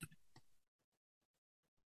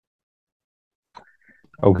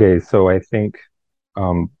Okay, so I think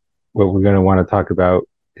um, what we're going to want to talk about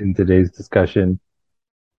in today's discussion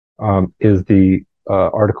is the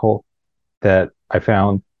article that I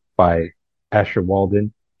found by Asher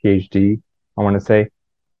Walden, PhD, I want to say,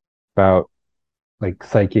 about like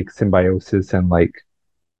psychic symbiosis and like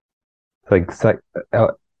psych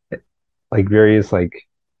uh, like various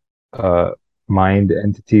uh, mind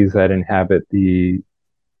entities that inhabit the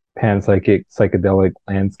panpsychic psychedelic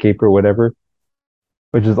landscape or whatever,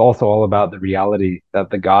 which is also all about the reality that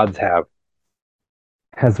the gods have,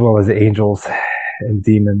 as well as angels and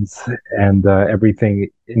demons and everything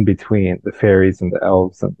in between, the fairies and the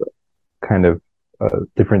elves and the kind of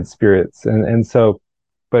different spirits.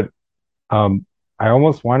 But um, I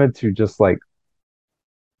almost wanted to just I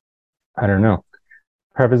don't know,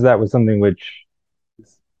 preface that with something which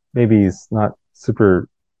maybe is not super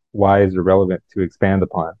wise or relevant to expand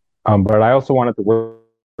upon. But I also wanted to work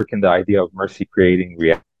in the idea of mercy creating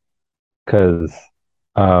reality because,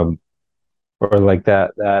 um, or like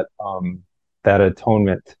that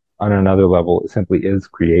atonement on another level simply is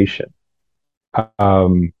creation.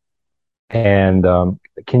 Um, and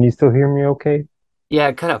Can you still hear me okay? Yeah,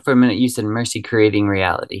 it cut out for a minute. You said mercy creating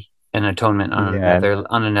reality and atonement on Yeah,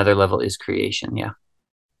 another level is creation. Yeah.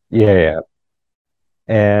 yeah.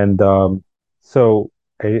 And so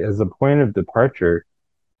as a point of departure,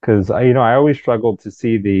 because I always struggled to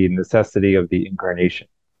see the necessity of the incarnation.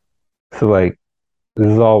 So like this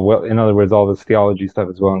is all well, in other words, all this theology stuff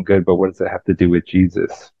is well and good, but what does it have to do with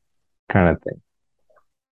Jesus kind of thing?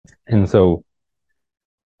 And so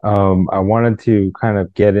I wanted to kind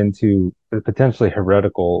of get into the potentially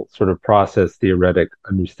heretical sort of process theoretic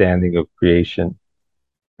understanding of creation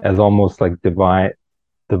as almost like divine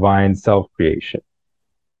self-creation,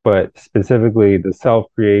 but specifically the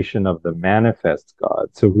self-creation of the manifest God.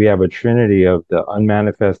 So we have a trinity of the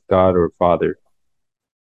unmanifest God or Father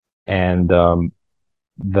and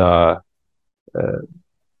the uh,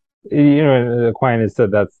 Aquinas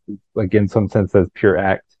said that's like in some sense that's pure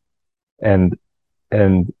act, and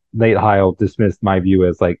Nate Heil dismissed my view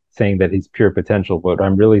as like saying that he's pure potential, but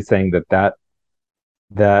I'm really saying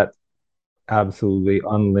that absolutely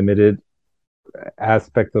unlimited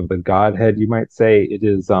aspect of the Godhead, you might say,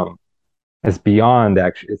 it's beyond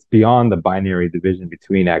the binary division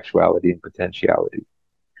between actuality and potentiality,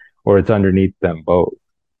 or it's underneath them both.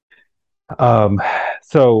 Um,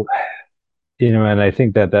 so and I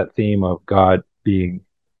think that that theme of God being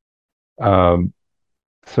um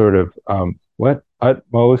sort of what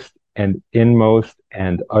utmost and inmost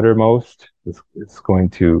and uttermost is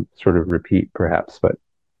going to sort of repeat perhaps, but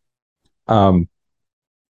um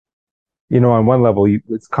on one level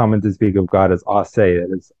it's common to speak of God as ase,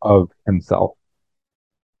 that is of himself,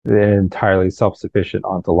 entirely self-sufficient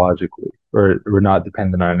ontologically, or not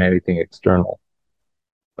dependent on anything external.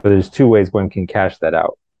 But there's two ways one can cash that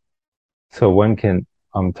out. So one can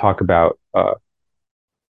talk about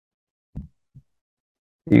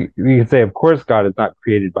you can say, of course, God is not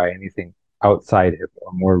created by anything outside him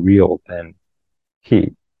or more real than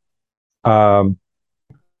he. Um,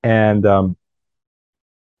 and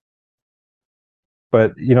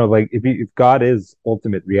But like if God is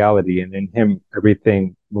ultimate reality and in him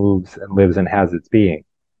everything moves and lives and has its being,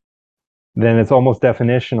 then it's almost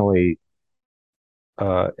definitionally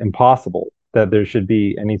impossible that there should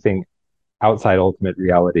be anything outside ultimate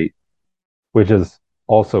reality, which is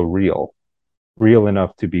also real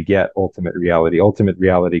enough to beget ultimate reality. Ultimate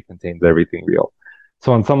reality contains everything real.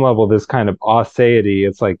 So on some level, this kind of aseity,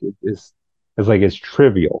 it's like it's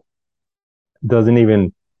trivial. It doesn't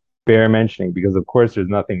even bear mentioning because of course there's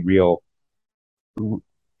nothing real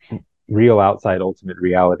outside ultimate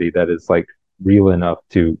reality that is like real enough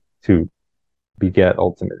to beget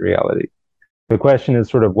ultimate reality. The question is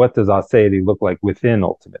sort of what does aseity look like within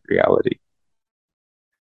ultimate reality?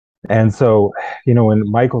 And so, when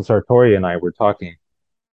Michael Sartori and I were talking,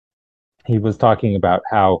 he was talking about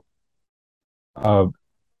how uh,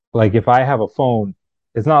 like if I have a phone,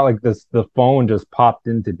 it's not like this the phone just popped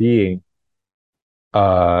into being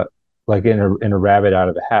uh like in a rabbit out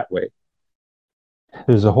of a hat way.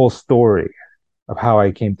 There's a whole story of how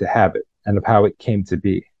I came to have it and of how it came to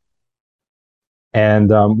be. And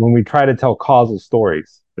when we try to tell causal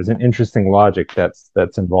stories, there's an interesting logic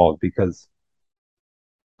that's involved because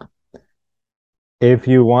if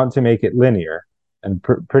you want to make it linear, and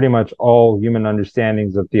pretty much all human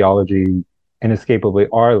understandings of theology inescapably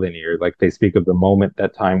are linear, like they speak of the moment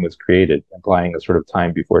that time was created, implying a sort of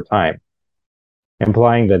time before time,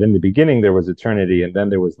 implying that in the beginning there was eternity and then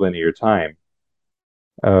there was linear time,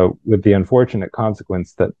 with the unfortunate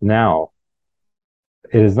consequence that now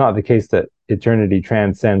it is not the case that eternity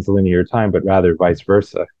transcends linear time, but rather vice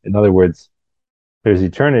versa. In other words, there's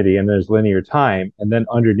eternity and there's linear time, and then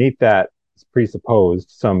underneath that is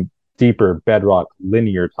presupposed some deeper bedrock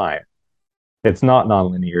linear time. It's not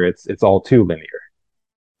nonlinear, it's all too linear.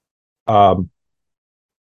 Um,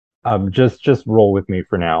 just roll with me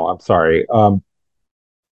for now. I'm sorry.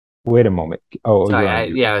 Wait a moment. Oh, Sorry, you're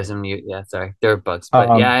on mute. I was on mute. Yeah, sorry. There are bugs, but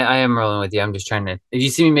yeah, Um, I am rolling with you. I'm just trying to. If you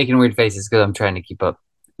see me making weird faces, because I'm trying to keep up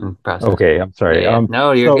and process. okay, I'm Yeah, sorry. yeah.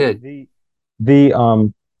 No, you're So good.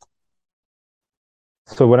 the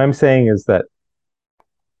so what I'm saying is that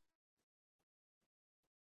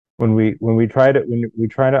when we try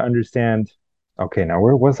to understand, okay, now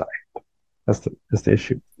where was I? That's the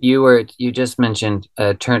issue. You just mentioned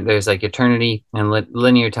there's like eternity and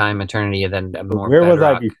linear time, eternity, and then a But more where was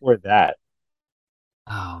I bedrock. before that?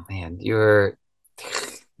 Oh man, you're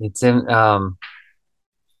it's in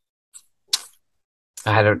I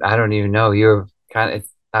don't even know. You're kind of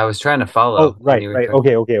I was trying to Oh, follow and right, you were right.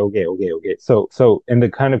 Okay. So in the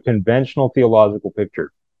kind of conventional theological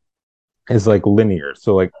picture is like linear.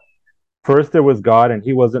 So like first there was God and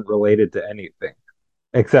he wasn't related to anything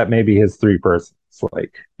except maybe his three persons,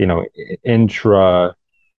 like, intra,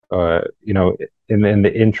 in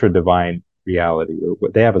the intra divine reality, or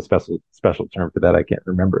what they have a special term for that. I can't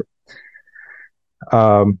remember.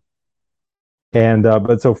 Um, and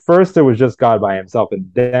but so first there was just God by himself,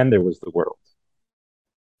 and then there was the world.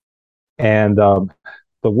 And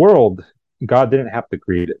the world, God didn't have to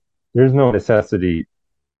create it. There's no necessity.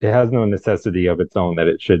 It has no necessity of its own that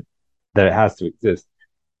it has to exist.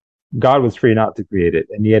 God was free not to create it,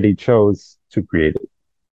 and yet he chose to create it.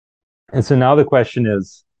 And so now the question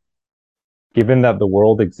is, given that the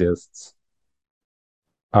world exists,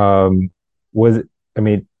 was it, I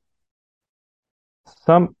mean,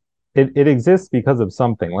 some it exists because of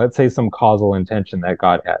something. Let's say some causal intention that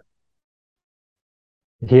God had.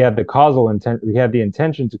 He had the causal intent, he had the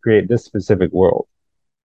intention to create this specific world.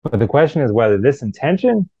 But the question is whether this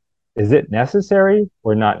intention is it necessary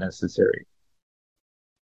or not necessary?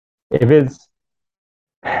 If it's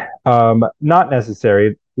not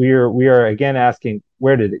necessary, we are again asking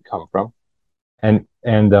where did it come from, and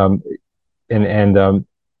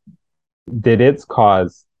did its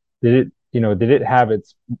cause did it have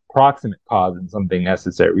its proximate cause in something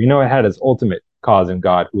necessary? We know it had its ultimate cause in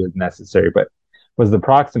God, who is necessary, but was the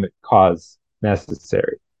proximate cause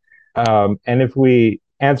necessary? And if we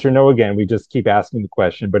answer no again, we just keep asking the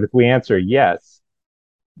question. But if we answer yes,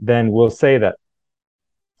 then we'll say that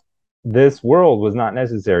this world was not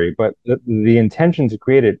necessary, but the intention to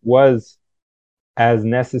create it was as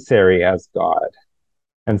necessary as God.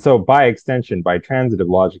 And so, by extension, by transitive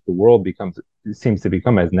logic, the world seems to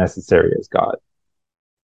become as necessary as God.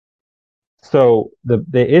 So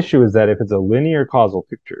the issue is that if it's a linear causal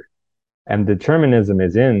picture and determinism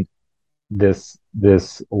is in this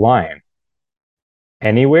line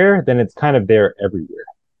anywhere, then it's kind of there everywhere.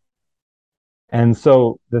 And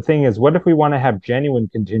so the thing is, what if we want to have genuine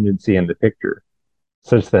contingency in the picture,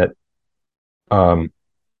 such that um,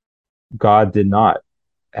 God did not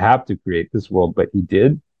have to create this world, but He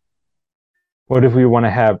did? What if we want to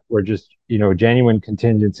have, or just, genuine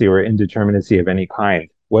contingency or indeterminacy of any kind?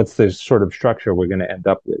 What's the sort of structure we're going to end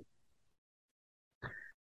up with?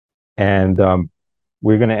 And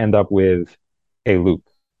we're going to end up with a loop.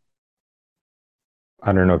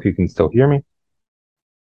 I don't know if you can still hear me.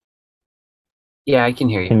 Yeah, I can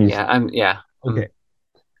hear you. Can you? Yeah, I'm yeah. Okay.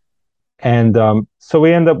 And so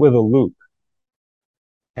we end up with a loop,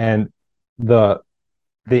 and the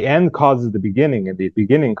the end causes the beginning, and the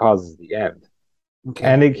beginning causes the end. Okay.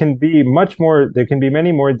 And it can be much more. There can be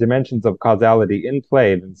many more dimensions of causality in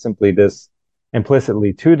play than simply this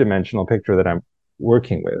implicitly two-dimensional picture that I'm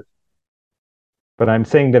working with. But I'm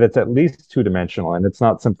saying that it's at least two-dimensional, and it's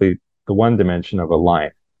not simply the one dimension of a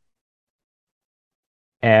line.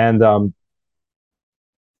 And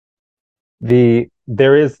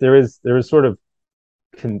there is sort of,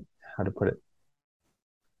 how to put it,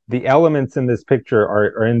 the elements in this picture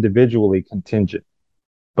are individually contingent,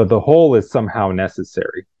 but the whole is somehow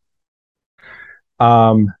necessary.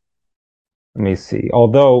 Um, Let me see.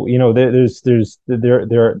 Although,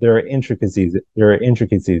 there are intricacies,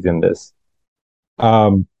 in this.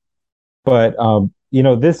 Um, but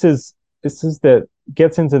this is that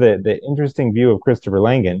gets into the interesting view of Christopher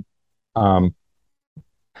Langan, um,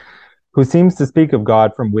 who seems to speak of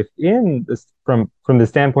God from within this, from the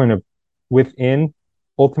standpoint of within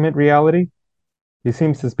ultimate reality. He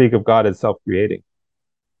seems to speak of God as self-creating.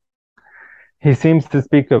 He seems to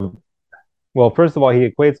speak of, well, first of all, he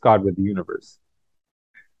equates God with the universe,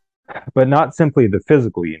 but not simply the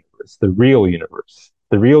physical universe, the real universe.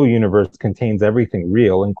 The real universe contains everything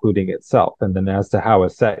real, including itself. And then as to how a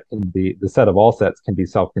set can be, the set of all sets can be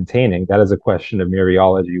self-containing, that is a question of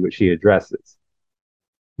mereology, which he addresses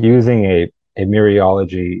using a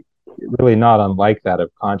mereology really not unlike that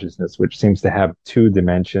of consciousness, which seems to have two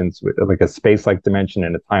dimensions, like a space-like dimension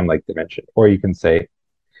and a time-like dimension. Or you can say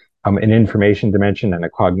an information dimension and a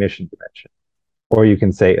cognition dimension. Or you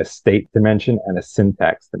can say a state dimension and a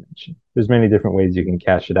syntax dimension. There's many different ways you can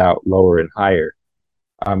cash it out, lower and higher.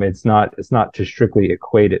 It's not to strictly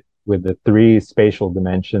equate it with the three spatial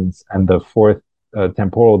dimensions and the fourth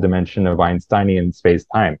temporal dimension of Einsteinian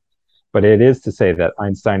space-time. But it is to say that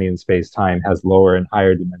Einsteinian space-time has lower and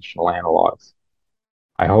higher dimensional analogs.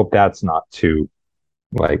 I hope that's not too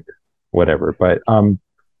like whatever, but um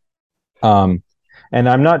and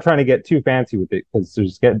I'm not trying to get too fancy with it because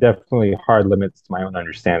there's definitely hard limits to my own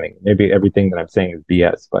understanding. Maybe everything that I'm saying is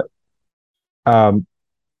BS, but um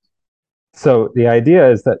so the idea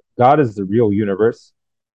is that God is the real universe.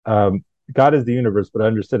 Um, God is the universe, but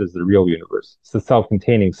understood as the real universe. It's the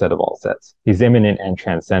self-containing set of all sets. He's immanent and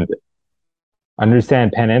transcendent.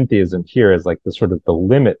 Understand panentheism here as like the sort of the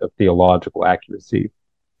limit of theological accuracy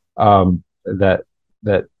that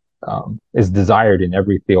is desired in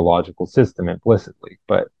every theological system implicitly.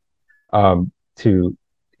 But to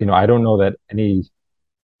I don't know that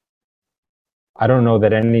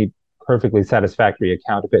any perfectly satisfactory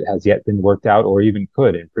account of it has yet been worked out or even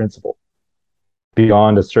could in principle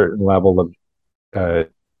beyond a certain level of uh,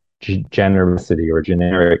 genericity or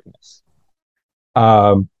genericness.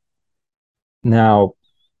 Um, now,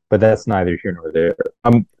 but that's neither here nor there.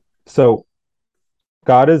 So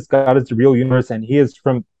God is the real universe, and He is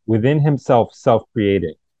from within Himself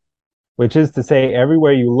self-creating, which is to say,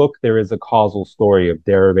 everywhere you look, there is a causal story of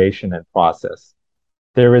derivation and process.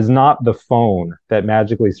 There is not the phone that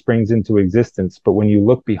magically springs into existence, but when you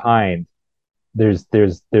look behind, there's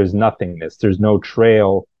nothingness. There's no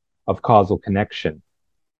trail of causal connection.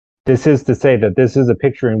 This is to say that this is a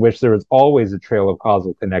picture in which there is always a trail of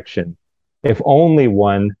causal connection, if only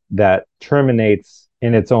one that terminates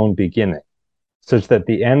in its own beginning, such that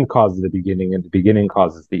the end causes the beginning and the beginning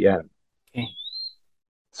causes the end. Okay.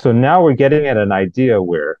 So now we're getting at an idea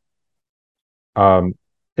where um,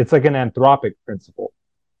 it's like an anthropic principle,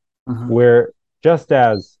 Mhm. where just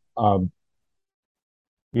as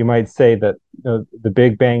you might say that the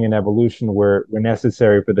Big Bang and evolution were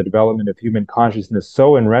necessary for the development of human consciousness,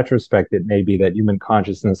 so in retrospect it may be that human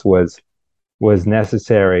consciousness was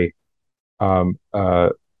necessary um, uh,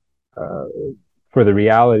 uh, for the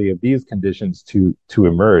reality of these conditions to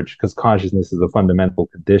emerge, because consciousness is a fundamental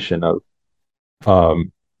condition of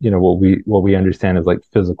what we understand as like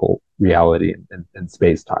physical reality and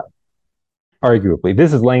space time. Arguably,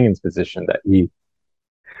 this is Langen's position that he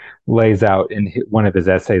lays out in one of his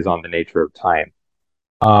essays on the nature of time,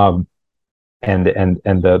 um, and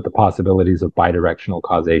the possibilities of bidirectional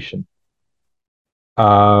causation,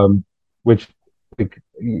 which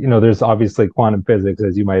there's obviously quantum physics,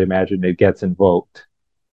 as you might imagine, it gets invoked.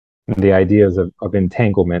 The ideas of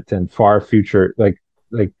entanglement and far future, like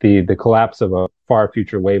the collapse of a far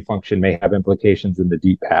future wave function may have implications in the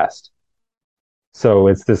deep past. So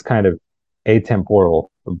it's this kind of atemporal,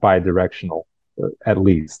 bidirectional, at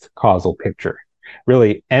least causal picture.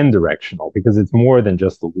 Really n directional because it's more than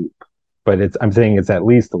just a loop. But I'm saying it's at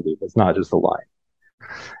least a loop. It's not just a line.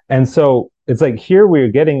 And so it's like here we're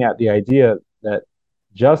getting at the idea that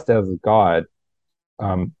just as God,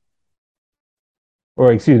 um,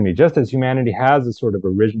 or excuse me, just as humanity has a sort of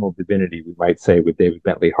original divinity, we might say with David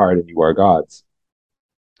Bentley Hart and You Are Gods,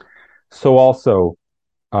 so also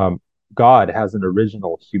um, God has an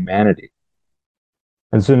original humanity.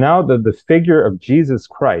 And so now the figure of Jesus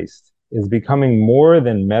Christ is becoming more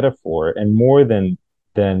than metaphor and more than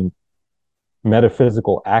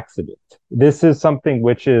metaphysical accident. This is something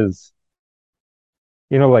which is,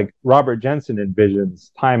 like Robert Jensen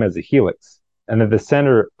envisions time as a helix, and at the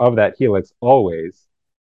center of that helix always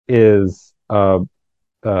is uh,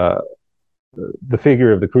 the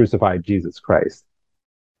figure of the crucified Jesus Christ.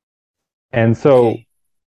 And so Okay.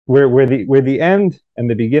 where the end and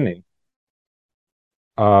the beginning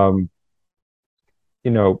um,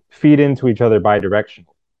 feed into each other bidirectionally.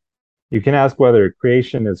 You can ask whether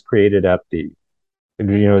creation is created at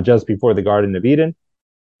just before the Garden of Eden,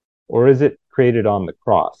 or is it created on the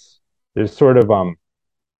cross? There's sort of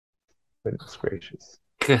goodness gracious.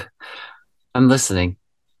 I'm listening.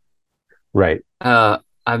 Right. I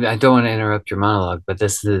don't want to interrupt your monologue, but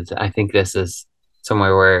I think this is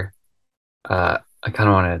somewhere where I kind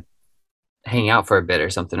of want to hang out for a bit or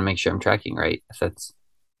something to make sure I'm tracking right. If that's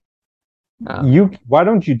Um, You, why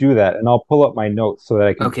don't you do that, and I'll pull up my notes so that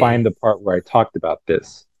I can okay, find the part where I talked about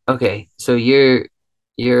this. okay. So you're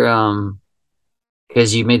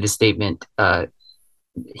because you made the statement,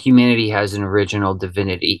 humanity has an original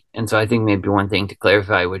divinity, and so I think maybe one thing to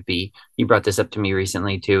clarify would be you brought this up to me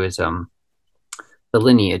recently too, is the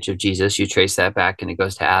lineage of Jesus. You trace that back, and it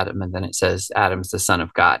goes to Adam, and then it says Adam's the son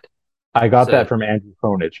of God. I got So that from Andrew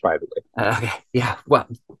Kronich, by the way, okay, yeah, well,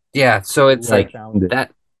 yeah. So it's where I like found it.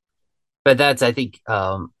 that, but that's I think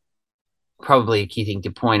probably a key thing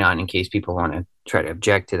to point on in case people want to try to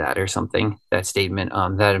object to that or something. That statement,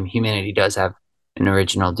 that humanity does have an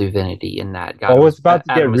original divinity in that Oh, it's about to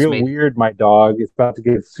get Adam was real made. weird, my dog. It's about to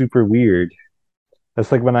get super weird.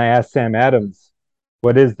 That's like when I asked Sam Adams,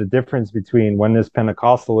 what is the difference between oneness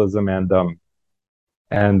Pentecostalism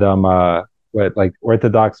and what like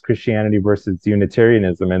Orthodox Christianity versus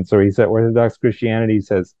Unitarianism? And so he said Orthodox Christianity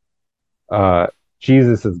says uh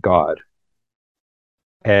Jesus is God.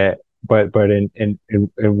 Uh, but in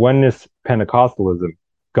oneness Pentecostalism,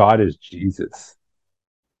 God is Jesus.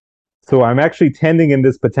 So I'm actually tending in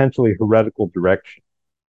this potentially heretical direction.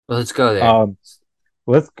 Well, let's go there. Um,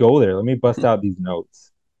 let's go there. Let me bust out these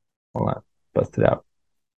notes. Hold on, bust it out.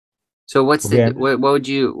 So what's Okay, the what would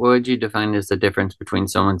you define as the difference between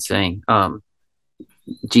someone saying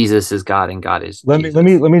Jesus is God and God is Jesus?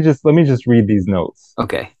 let me just read these notes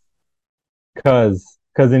Okay. because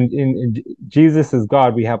in Jesus is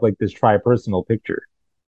God, we have like this tri-personal picture,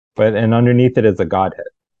 but and underneath it is a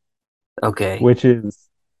Godhead, Okay. which is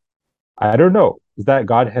I don't know, is that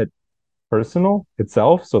Godhead personal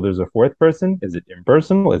itself? So there's a fourth person. Is it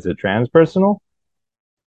impersonal? Is it transpersonal?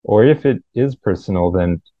 Or if it is personal,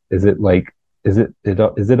 then is it like is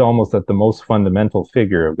it almost that the most fundamental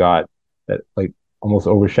figure of God that like almost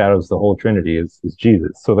overshadows the whole Trinity is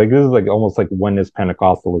Jesus? So like this is like almost like oneness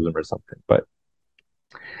Pentecostalism or something. But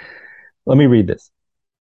let me read this.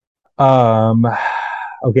 Um,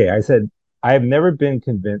 okay, I said I have never been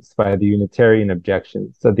convinced by the Unitarian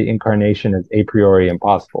objections that the incarnation is a priori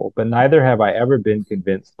impossible, but neither have I ever been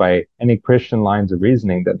convinced by any Christian lines of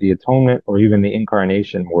reasoning that the atonement or even the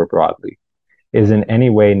incarnation more broadly is in any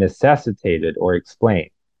way necessitated or explained,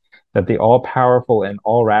 that the all powerful and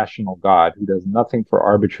all rational God, who does nothing for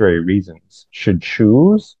arbitrary reasons, should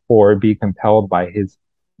choose or be compelled by his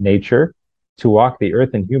nature to walk the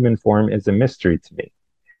earth in human form is a mystery to me.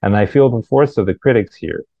 And I feel the force of the critics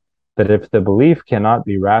here that if the belief cannot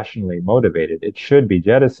be rationally motivated, it should be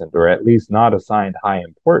jettisoned or at least not assigned high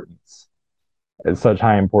importance. As such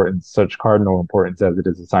high importance, such cardinal importance as it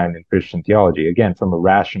is assigned in Christian theology. Again, from a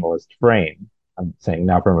rationalist frame, I'm saying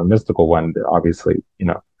not from a mystical one. Obviously, you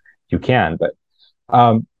know, you can, but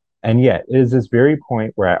um, and yet it is this very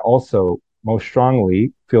point where I also most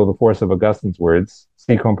strongly feel the force of Augustine's words: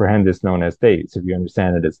 "Si comprehendis non est Deus." If you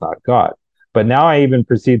understand it, it's not God. But now I even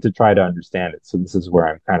proceed to try to understand it. So this is where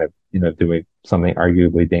I'm kind of, you know, doing something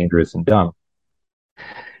arguably dangerous and dumb.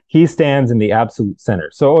 He stands in the absolute center.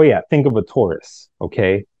 So, oh yeah, think of a torus,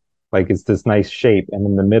 okay? Like it's this nice shape, and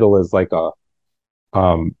in the middle is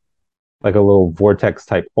um like a little vortex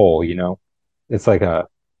type hole, you know? It's like a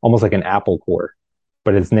almost like an apple core,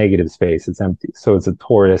 but it's negative space, it's empty. So it's a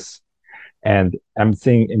torus, and I'm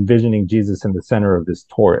seeing envisioning Jesus in the center of this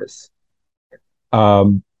torus.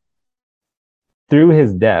 Um, through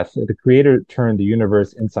his death, the creator turned the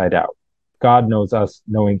universe inside out. God knows us,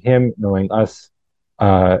 knowing us,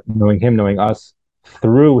 knowing him, knowing us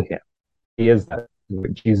through him. He is that.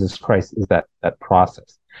 Jesus Christ is that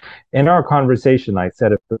process. In our conversation, I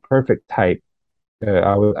said if the perfect type,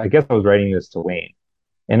 I guess I was writing this to Wayne.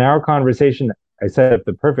 In our conversation, I said if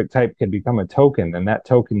the perfect type could become a token, then that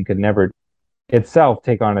token could never itself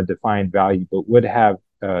take on a defined value, but would have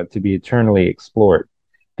to be eternally explored.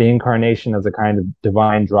 The incarnation as a kind of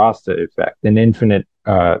divine Drosta effect, an infinite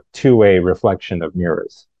two-way reflection of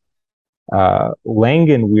mirrors.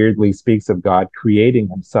 Langen weirdly speaks of God creating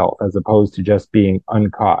himself as opposed to just being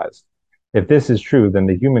uncaused. If this is true, then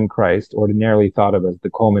the human Christ, ordinarily thought of as the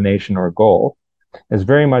culmination or goal, is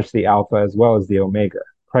very much the alpha as well as the omega.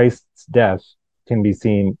 Christ's death can be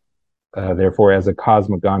seen, therefore, as a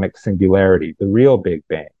cosmogonic singularity, the real Big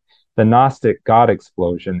Bang, the Gnostic God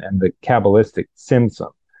explosion, and the Kabbalistic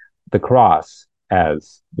Tzimtzum, the cross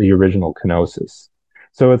as the original kenosis.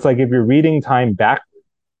 So it's like if you're reading time back,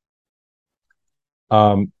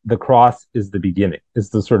 the cross is the beginning. Is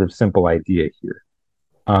the sort of simple idea here.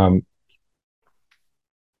 Um,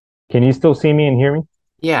 can you still see me and hear me?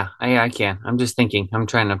 Yeah, I can. I'm just thinking. I'm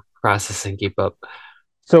trying to process and keep up.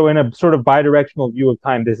 So, in a sort of bidirectional view of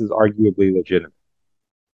time, this is arguably legitimate.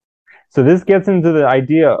 So, this gets into the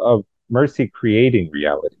idea of mercy creating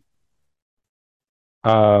reality.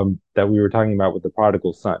 that we were talking about with the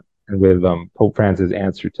prodigal son and with Pope Francis'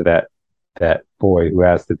 answer to that boy who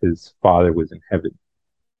asked if his father was in heaven.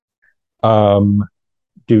 Um,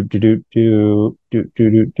 So Yeah,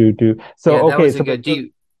 that okay, was a so good.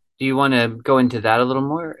 Do you want to go into that a little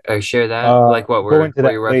more or share that, like I'll go into what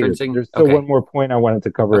that you're later, but referencing? there's still one Okay, more point I wanted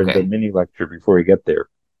to cover in the okay, mini lecture before we get there.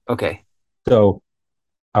 okay. So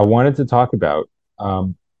I wanted to talk about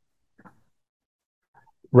um,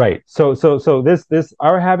 right. So this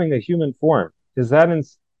our having a human form is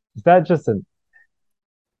that just an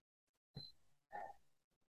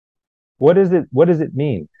what does it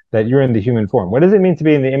mean that you're in the human form? What does it mean to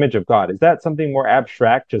be in the image of God? Is that something more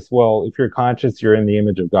abstract? Just, well, if you're conscious, you're in the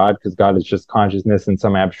image of God because God is just consciousness in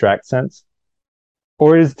some abstract sense?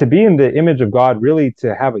 Or is to be in the image of God really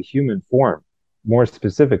to have a human form more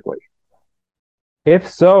specifically? If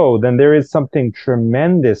so, then there is something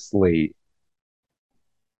tremendously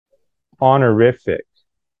honorific,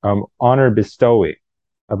 honor bestowing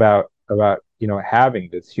about having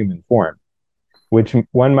this human form, which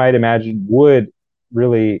one might imagine would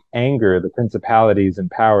really anger the principalities and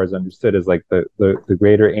powers understood as like the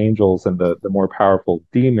greater angels and the more powerful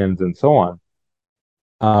demons and so on.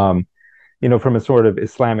 Um, from a sort of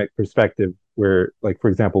Islamic perspective, where, like, for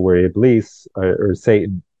example, where Iblis or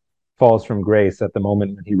Satan falls from grace at the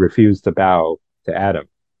moment when he refused to bow to Adam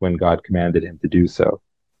when God commanded him to do so.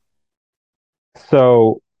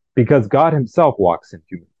 So, because God Himself walks in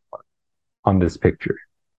human form on this picture,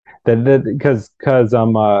 that because how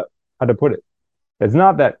to put it, it's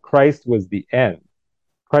not that Christ was the end.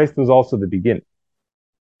 Christ was also the beginning.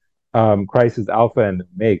 Christ is Alpha and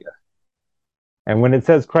Omega. And when it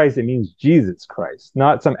says Christ, it means Jesus Christ,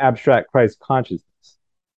 not some abstract Christ consciousness.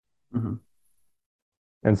 Hmm.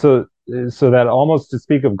 And so that almost to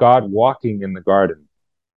speak of God walking in the garden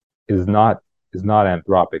is not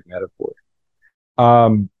anthropic metaphor.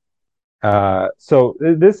 Um, so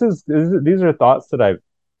these are thoughts that I've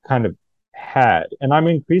kind of had, and I'm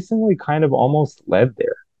increasingly kind of almost led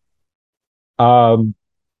there. Um,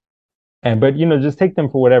 and but just take them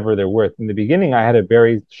for whatever they're worth. In the beginning, I had a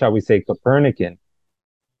very, shall we say, Copernican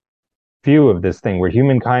view of this thing where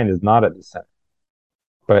humankind is not at the center.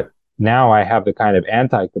 But now I have the kind of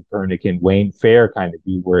anti-Copernican Wayne Fair kind of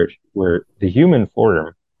view where the human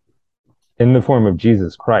form, in the form of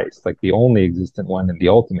Jesus Christ, like the only existent one and the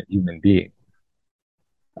ultimate human being,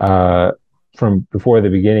 uh, from before the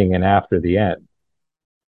beginning and after the end,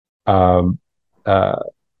 um, uh,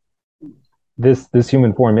 this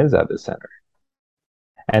human form is at the center,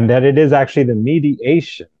 and that it is actually the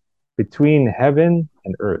mediation between heaven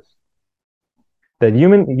and earth. That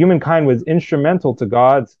humankind was instrumental to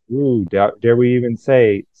God's, dare we even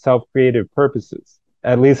say, self-creative purposes,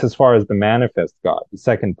 at least as far as the manifest God, the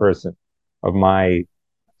second person of my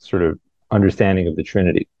sort of understanding of the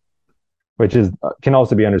Trinity, which is can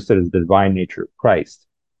also be understood as the divine nature of Christ.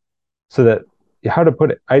 So that, how to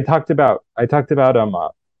put it, I talked about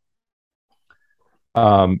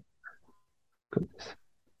um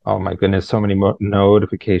oh my goodness, so many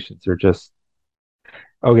notifications are just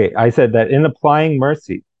okay. I said that in applying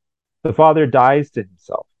mercy, the Father dies to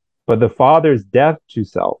himself, but the Father's death to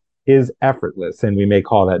self is effortless, and we may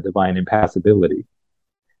call that divine impassibility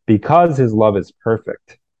because his love is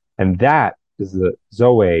perfect. And that is the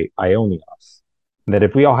Zoe Ionios. And that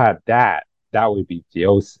if we all had that, that would be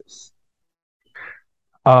theosis.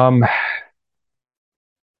 Um,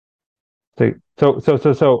 so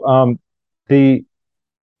the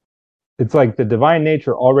it's like the divine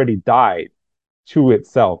nature already died to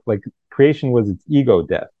itself. Like creation was its ego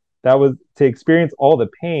death. That was to experience all the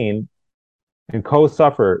pain and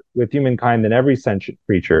co-suffer with humankind and every sentient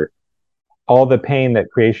creature, all the pain that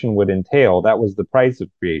creation would entail. That was the price of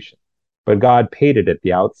creation. But God paid it at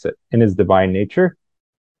the outset in his divine nature,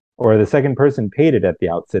 or the second person paid it at the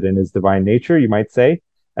outset in his divine nature, you might say.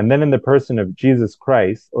 And then in the person of Jesus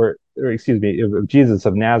Christ, or excuse me, of Jesus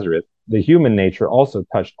of Nazareth, the human nature also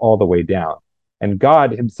touched all the way down. And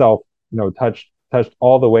God himself, touched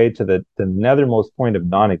all the way to the nethermost point of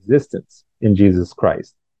non-existence in Jesus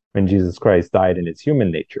Christ, when Jesus Christ died in his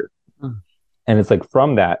human nature. And it's like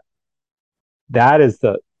from that, that is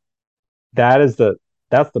the that is the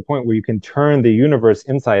that's the point where you can turn the universe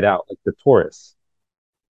inside out, like the torus,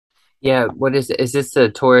 Yeah, what is it? Is this the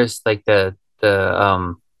torus, like the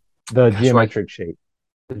the gosh, why geometric shape.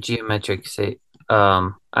 the geometric say?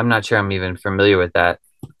 I'm not sure I'm even familiar with that.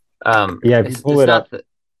 Yeah, if you pull It's it up, not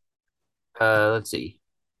the let's see.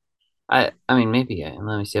 I mean maybe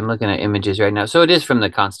let me see. I'm looking at images right now. So it is from the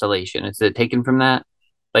constellation. Is it taken from that?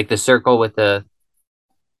 Like the circle with the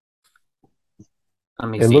let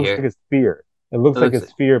me it see looks like here. a sphere. It It looks like looks a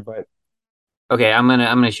sphere, but Okay, I'm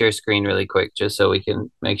gonna share screen really quick just so we can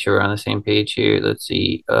make sure we're on the same page here. Let's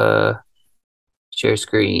see. Share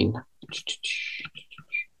screen.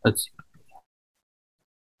 Let's.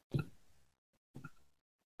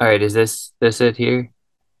 All right, is this it here?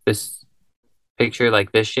 This picture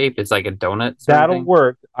like this shape? It's like a donut sort of That'll thing.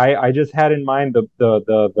 work. I just had in mind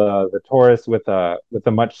the torus with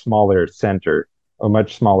a much smaller center, a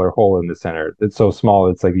much smaller hole in the center. It's so small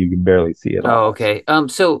it's like you can barely see it Oh, almost. okay.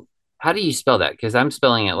 So how do you spell that? Because I'm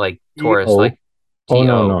spelling it like T Taurus, O like oh T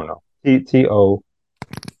no no O. no.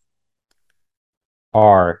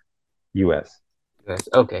 Torus. Yes.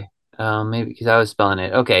 Okay. Maybe because I was spelling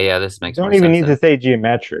it. Okay, yeah, this You makes more don't even sense need to then. say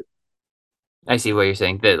geometric. I see what you're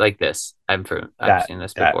saying. That like this. I've That seen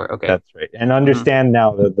this that before. Okay. that's right. And Hmm. understand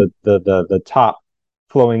now the top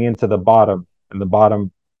flowing into the bottom and the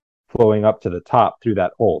bottom flowing up to the top through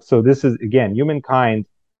that hole. So this is again humankind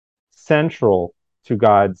central to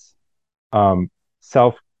God's um,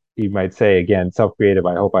 self, you might say again, self-creative.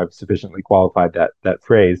 I hope I've sufficiently qualified that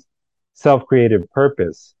phrase, self-creative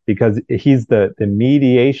purpose, because he's the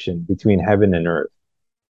mediation between heaven and earth,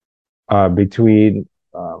 between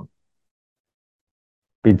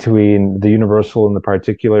between the universal and the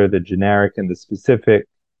particular, the generic and the specific,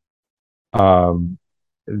 um,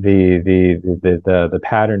 the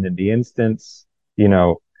pattern and the instance, you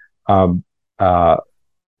know, um, uh,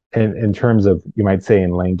 in terms of, you might say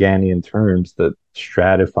in Langanian terms, the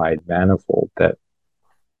stratified manifold that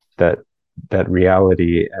that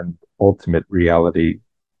reality and ultimate reality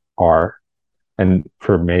are. And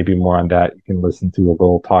for maybe more on that, you can listen to a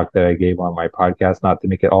little talk that I gave on my podcast, not to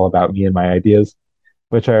make it all about me and my ideas,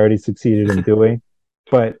 which I already succeeded in doing.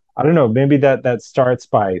 But I don't know, maybe that starts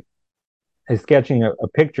by sketching a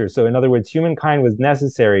picture. So in other words, humankind was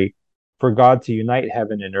necessary for God to unite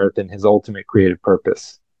heaven and earth in his ultimate creative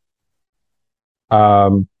purpose.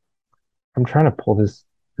 Um, I'm trying to pull this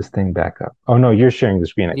thing back up. Oh no, you're sharing the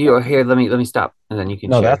screen, I You think. are here. Let me stop, and then you can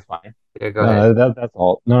No, that's share. fine. Yeah, go No, ahead. no, that's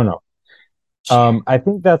all. No, no. Share. I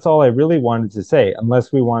think that's all I really wanted to say,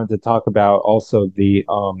 unless we wanted to talk about also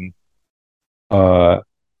uh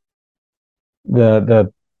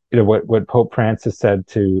the what Pope Francis said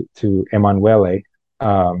to Emanuele,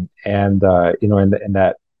 and in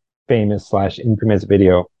that famous slash infamous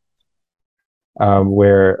video,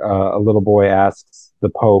 where a little boy asks the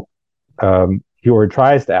Pope, he or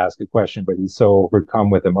tries to ask a question, but he's so overcome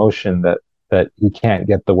with emotion that he can't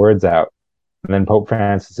get the words out. And then Pope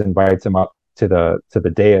Francis invites him up to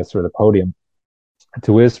the dais or the podium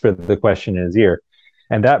to whisper the question in his ear.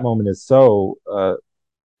 And that moment is so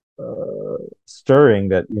stirring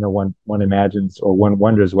that one imagines or one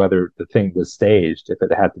wonders whether the thing was staged, if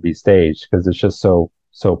it had to be staged, because it's just so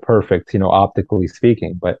perfect, optically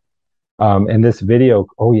speaking. But in this video,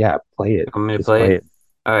 oh yeah, play it, I'm gonna just play play it. it.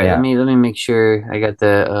 All right. Let Yeah. me let me make sure I got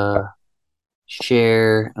the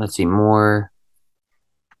share. Let's see more.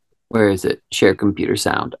 Where is it? Share computer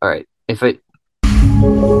sound. All right. If it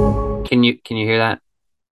can you hear that?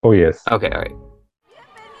 Oh yes. Okay. All right.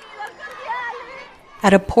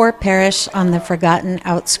 At a poor parish on the forgotten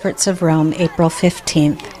outskirts of Rome, April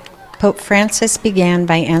 15th, Pope Francis began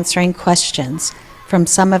by answering questions from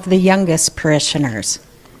some of the youngest parishioners,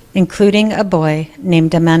 including a boy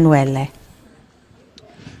named Emanuele.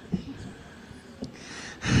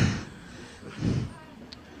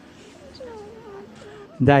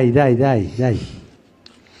 Dai, dai, dai, dai.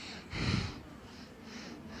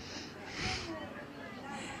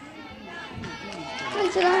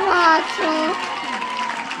 Non ce la faccio.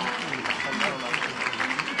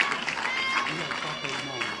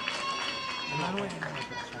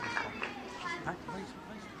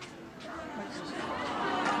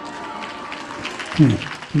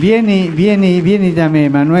 Vieni da me,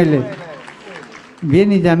 Emanuele.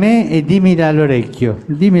 Vieni da me e dimmi all'orecchio.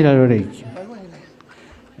 Dimmi all'orecchio.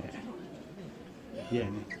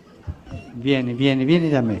 Vieni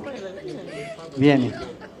da me. Vieni.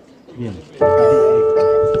 Vieni.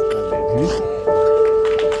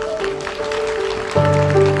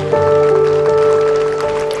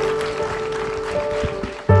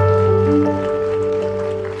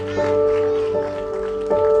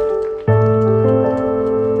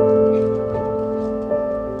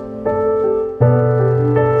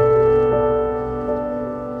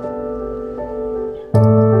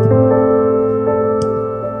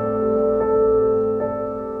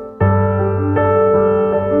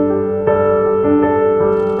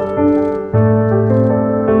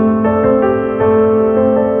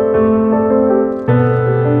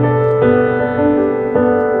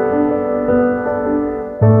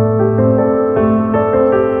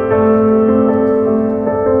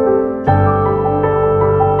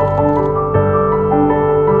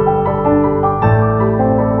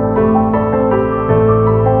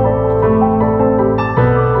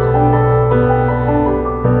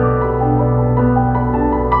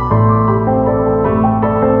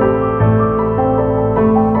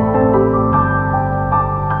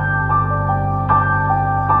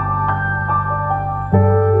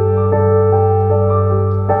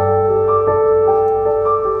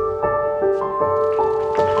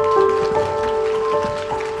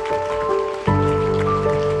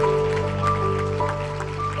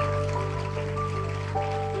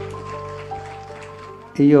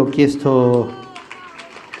 E io ho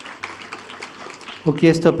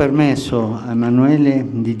chiesto permesso a Emanuele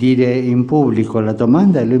di dire in pubblico la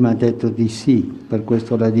domanda e lui mi ha detto di sì, per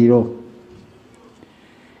questo la dirò.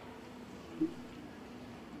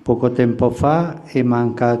 Poco tempo fa è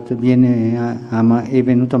venuto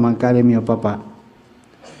a mancare mio papà.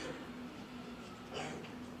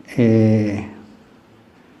 E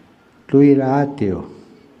lui era ateo,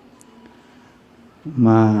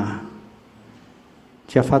 ma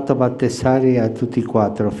ci ha fatto battezzare a tutti e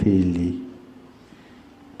 4 figli.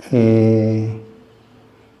 E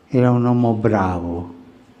era un uomo bravo.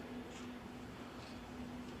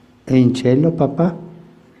 È in cielo, papà?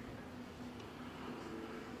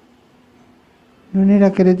 Non era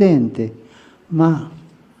credente, ma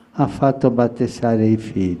ha fatto battezzare i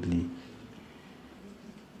figli.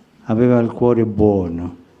 Aveva il cuore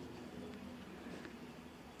buono.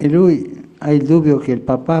 E lui ha il dubbio che il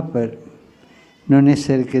papà, per non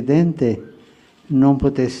essere credente, non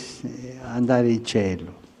potesse andare in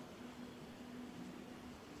cielo.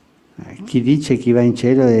 Chi dice che va in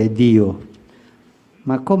cielo è Dio.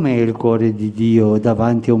 Ma com'è il cuore di Dio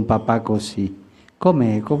davanti a un papà così?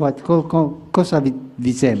 Com'è? Cosa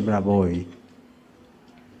vi sembra a voi?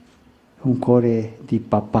 Un cuore di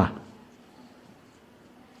papà.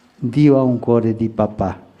 Dio ha un cuore di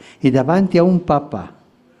papà. E davanti a un papà,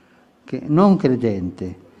 che non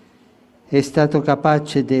credente, è stato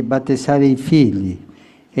capace di battezzare i figli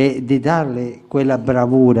e di darle quella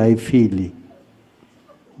bravura ai figli.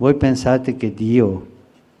 Voi pensate che Dio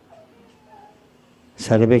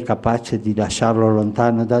sarebbe capace di lasciarlo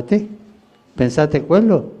lontano da te? Pensate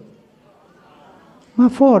quello? Ma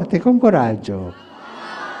forte, con coraggio.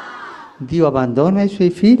 Dio abbandona i suoi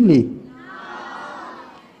figli?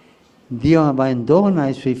 Dio abbandona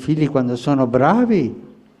i suoi figli quando sono bravi?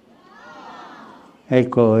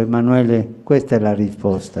 Ecco, Emanuele, questa è la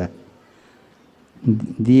risposta.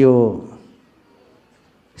 Dio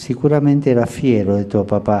sicuramente era fiero di tuo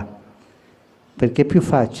papà, perché è più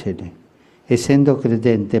facile, essendo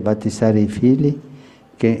credente, battezzare i figli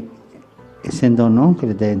che essendo non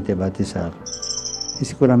credente battezzarli. E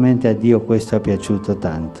sicuramente a Dio questo è piaciuto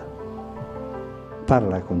tanto.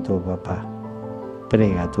 Parla con tuo papà,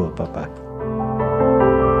 prega tuo papà.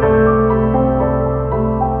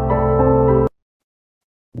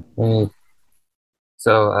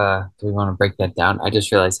 So, do we want to break that down? I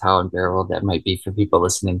just realized how unbearable that might be for people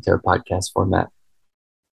listening to a podcast format.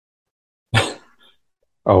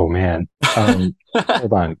 Oh man.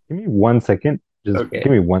 Hold on. Give me 1 second. Just Okay.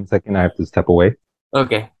 give me 1 second. I have to step away.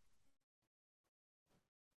 Okay.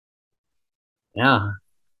 Yeah.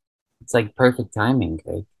 It's like perfect timing,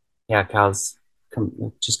 Craig. Yeah, Cal's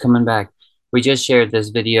just coming back. We just shared this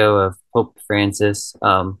video of Pope Francis.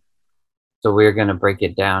 So we're gonna break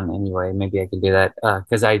it down anyway. Maybe I can do that.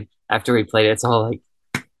 Because after we played it, it's all like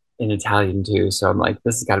in Italian too. So I'm like,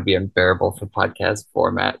 this has got to be unbearable for podcast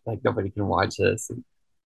format. Like nobody can watch this.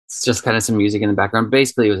 It's just kind of some music in the background.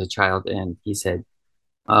 Basically, it was a child, and he said,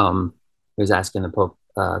 he was asking the Pope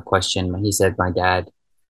question. He said, my dad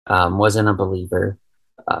wasn't a believer,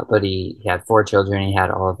 but he had 4 children. He had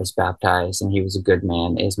all of us baptized, and he was a good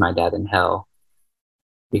man. Is my dad in hell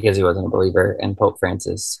because he wasn't a believer? And Pope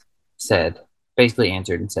Francis said, basically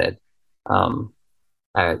answered and said, um,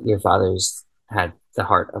 your father's had the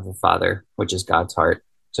heart of a father, which is God's heart.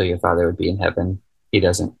 So your father would be in heaven. He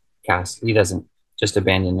doesn't just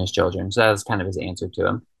abandon his children. So that was kind of his answer to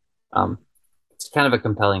him. It's kind of a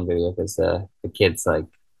compelling video because the kids, like,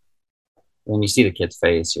 when you see the kid's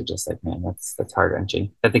face, you're just like, man, that's heart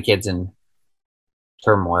wrenching. That the kid's in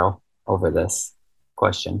turmoil over this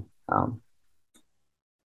question.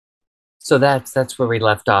 So that's where we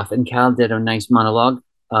left off. And Cal did a nice monologue,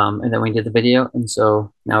 and then we did the video. And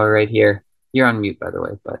so now we're right here. You're on mute, by the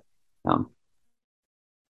way, but How'd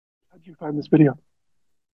you find this video?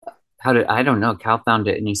 I don't know. Cal found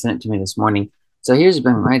it and he sent it to me this morning. So here's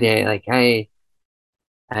been my day. Like I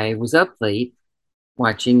was up late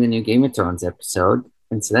watching the new Game of Thrones episode,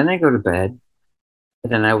 and so then I go to bed,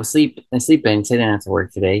 and then I sleep in, so I didn't have to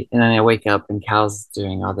work today. And then I wake up and Cal's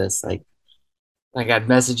doing all this, like I got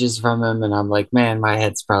messages from him, and I'm like, man, my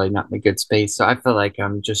head's probably not in a good space. So I feel like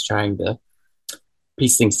I'm just trying to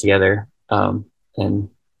piece things together, and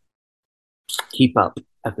keep up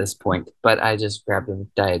at this point. But I just grabbed a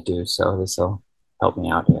Diet Dew, so this will help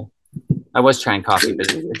me out here. I was trying coffee,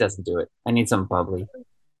 but it doesn't do it. I need some bubbly.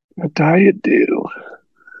 A Diet Dew.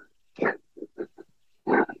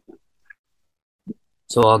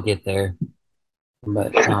 So I'll get there.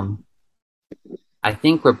 But I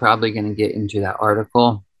think we're probably going to get into that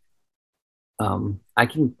article. I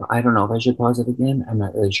don't know if I should pause it again. I'm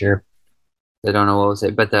not really sure. I don't know what we'll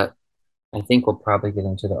say, but I think we'll probably get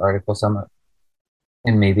into the article somewhat,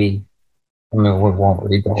 and maybe I mean we won't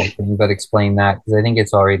read the whole thing, but explain that because I think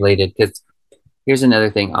it's all related. Because here's another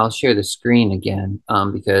thing. I'll share the screen again,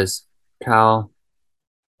 because Kyle,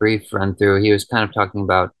 brief run through, he was kind of talking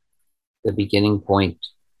about the beginning point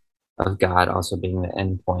of God also being the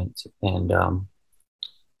end point, and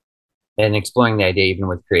exploring the idea even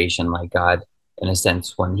with creation, like God, in a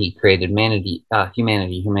sense, when he created humanity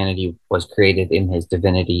was created in his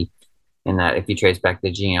divinity. In that, if you trace back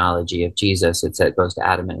the genealogy of Jesus, it goes to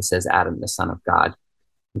Adam and it says Adam, the son of God.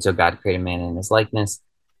 And so God created man in his likeness.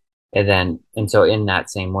 And so in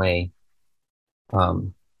that same way,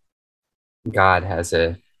 um, God has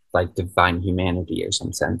a like divine humanity or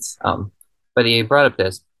some sense. But he brought up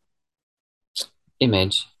this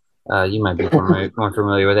image. You might be more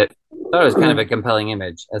familiar with it. I thought it was kind of a compelling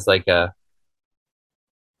image as like I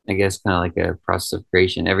guess kind of like a process of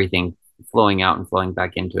creation, everything flowing out and flowing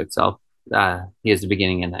back into itself. He has the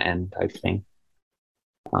beginning and the end type thing.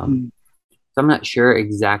 So I'm not sure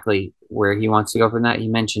exactly where he wants to go from that. He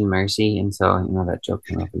mentioned mercy, and so that joke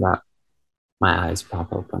came up about my eyes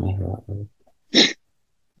pop up when I hear that word. I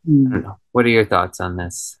don't know. What are your thoughts on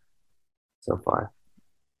this so far?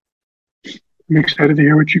 I'm excited to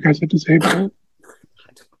hear what you guys have to say about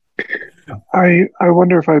it. I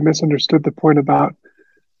wonder if I misunderstood the point about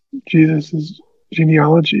Jesus's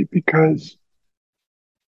genealogy because,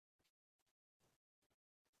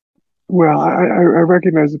 well, I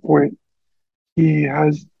recognize the point. He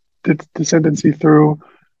has descendancy through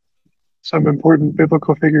some important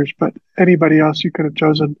biblical figures, but anybody else you could have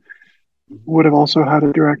chosen would have also had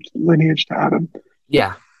a direct lineage to Adam.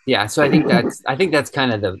 Yeah. So I think that's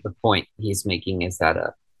kind of the point he's making is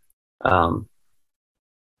that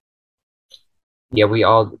we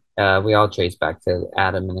all trace back to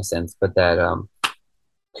Adam in a sense, but that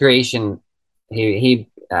creation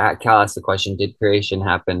Cal asked the question, did creation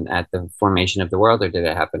happen at the formation of the world or did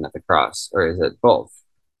it happen at the cross, or is it both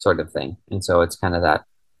sort of thing? And so it's kind of that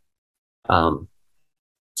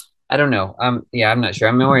I don't know. I'm not sure.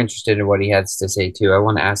 I'm more interested in what he has to say too. I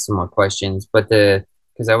want to ask some more questions, but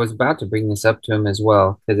because I was about to bring this up to him as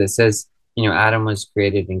well, because it says, Adam was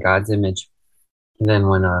created in God's image. And then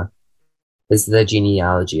when this is the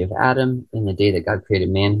genealogy of Adam. In the day that God created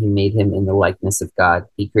man, he made him in the likeness of God.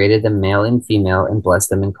 He created them male and female and blessed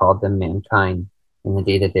them and called them mankind in the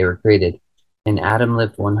day that they were created. And Adam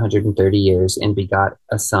lived 130 years and begot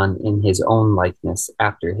a son in his own likeness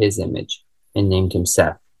after his image and named him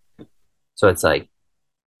Seth. So it's like,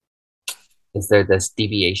 is there this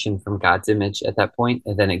deviation from God's image at that point?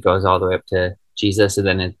 And then it goes all the way up to Jesus, and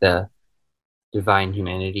then the divine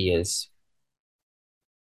humanity is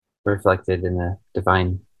reflected in the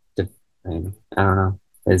divine, I don't know,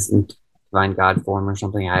 is divine God form or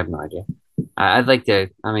something. I have no idea. I'd like to,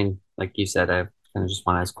 like you said, I kind of just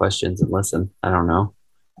want to ask questions and listen. I don't know.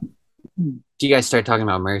 Do you guys start talking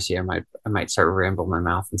about mercy? I might start ramble my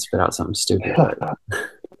mouth and spit out something stupid.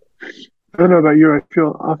 I don't know about you. I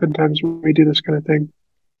feel oftentimes when we do this kind of thing,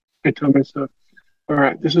 I tell myself, all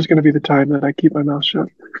right, this is going to be the time that I keep my mouth shut.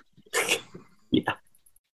 Yeah.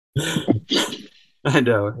 I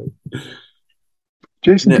know.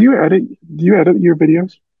 Jason, do you edit your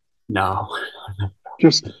videos? No.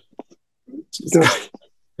 Just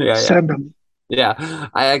send them. Yeah.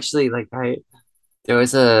 I actually there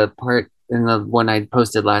was a part in the one I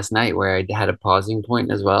posted last night where I had a pausing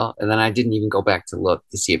point as well. And then I didn't even go back to look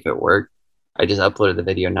to see if it worked. I just uploaded the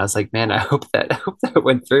video and I was like, man, I hope that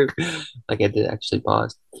went through. Like I did actually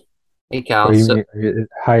pause. Hey Cal.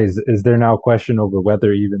 Hi, is there now a question over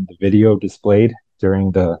whether even the video displayed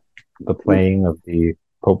during the playing of the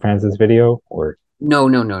Pope Francis video, or No.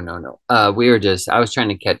 I was trying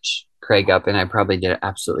to catch Craig up and I probably did an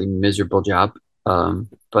absolutely miserable job.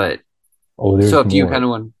 But so if you kind of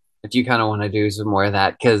want to do some more of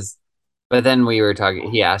that, but then we were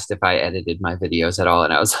talking, he asked if I edited my videos at all,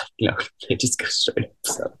 and I was like, no, it just goes straight up.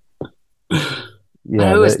 So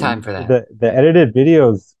yeah, it was time for that. The edited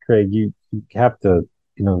videos, Craig, you have to,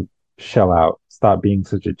 shell out. Stop being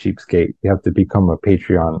such a cheapskate. You have to become a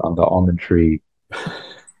Patreon on the Almond Tree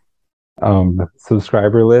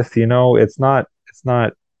subscriber list. It's not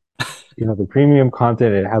the premium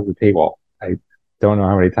content, it has a paywall. I don't know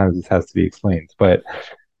how many times this has to be explained, but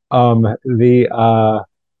so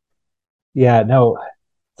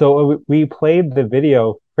we played the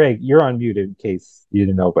video. Craig, you're on mute in case you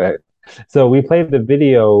didn't know, but so we played the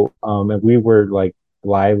video, and we were like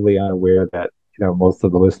blithely unaware that most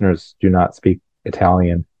of the listeners do not speak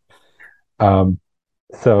Italian.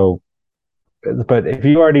 So but if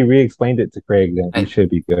you already re-explained it to Craig, then we should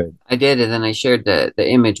be good. I did, and then I shared the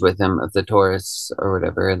image with him of the Taurus or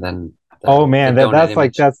whatever, and then Oh man, the donut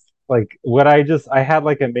image. that's like what I had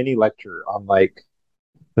like a mini lecture on like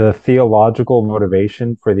the theological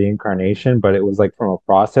motivation for the incarnation, but it was like from a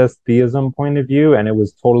process theism point of view, and it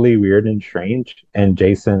was totally weird and strange. And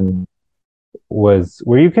Jason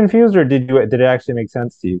were you confused, or did it actually make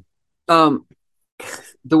sense to you? Um,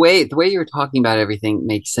 the way you're talking about everything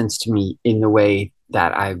makes sense to me in the way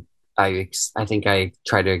that I think I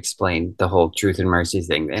try to explain the whole truth and mercy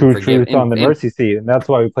thing and Truth on the mercy seat, and that's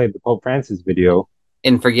why we played the Pope Francis video.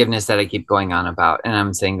 In forgiveness that I keep going on about, and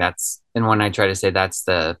I'm saying and when I try to say that's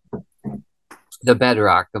the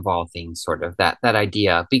bedrock of all things, sort of that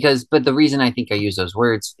idea, but the reason I think I use those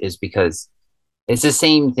words is because it's the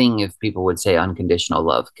same thing if people would say unconditional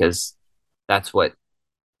love, because that's what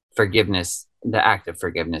forgiveness, the act of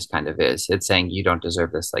forgiveness, kind of is. It's saying you don't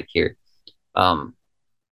deserve this, like here. Um,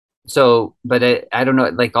 so, but I don't know,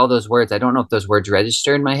 like all those words, I don't know if those words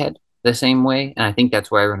register in my head the same way, and I think that's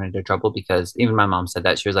where I run into trouble, because even my mom said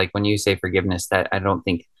that. She was like, when you say forgiveness, that I don't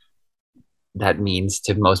think that means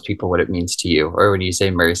to most people what it means to you. Or when you say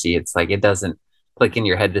mercy, it's like it doesn't click in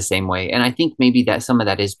your head the same way. And I think maybe that some of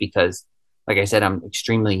that is because, like I said, I'm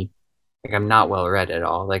not well read at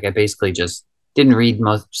all. Like I basically just didn't read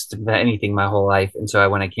most of anything my whole life. And so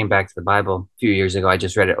when I came back to the Bible a few years ago, I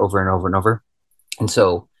just read it over and over and over.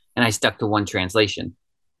 And I stuck to one translation.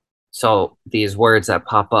 So these words that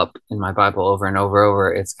pop up in my Bible over and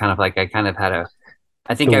over, it's kind of like I kind of had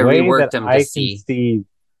I think I reworked them to see.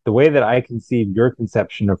 The way that I conceive your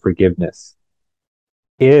conception of forgiveness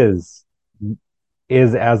is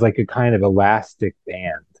as like a kind of elastic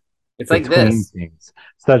band. It's like this, things,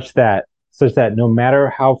 such that no matter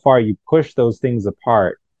how far you push those things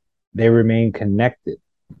apart, they remain connected.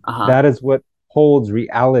 That is what holds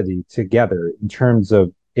reality together in terms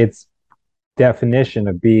of its definition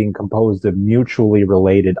of being composed of mutually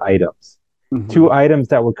related items. Two items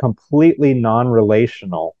that were completely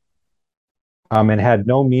non-relational and had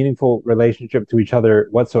no meaningful relationship to each other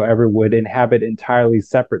whatsoever would inhabit entirely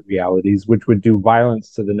separate realities, which would do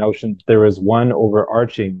violence to the notion that there is one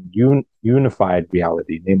overarching unified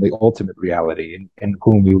reality, namely ultimate reality, in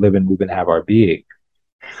whom we live and move and have our being.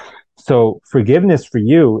 So forgiveness for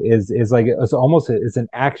you is like it's an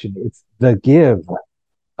action. It's the give,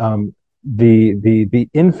 the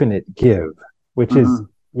infinite give,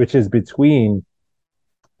 which is between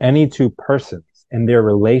any two persons and their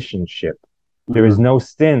relationship. There is no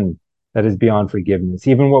sin that is beyond forgiveness.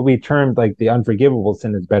 Even what we termed like the unforgivable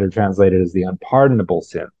sin is better translated as the unpardonable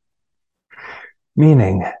sin,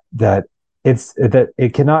 meaning that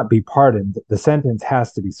it cannot be pardoned. The sentence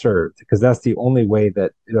has to be served, because that's the only way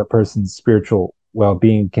that a person's spiritual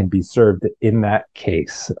well-being can be served in that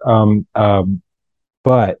case.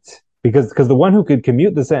 But because the one who could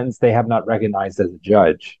commute the sentence they have not recognized as a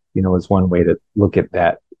judge, is one way to look at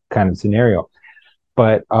that kind of scenario.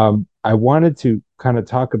 But I wanted to kind of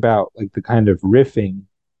talk about like the kind of riffing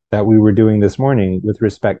that we were doing this morning with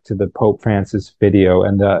respect to the Pope Francis video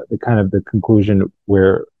and the kind of the conclusion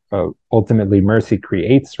where ultimately mercy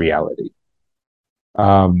creates reality.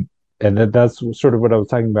 And that's sort of what I was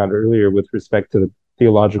talking about earlier with respect to the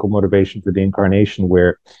theological motivation for the incarnation,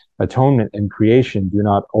 where atonement and creation do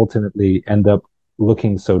not ultimately end up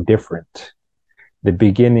looking so different. The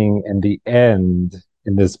beginning and the end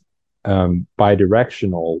in this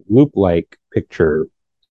bidirectional loop-like picture,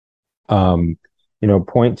 point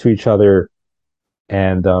to each other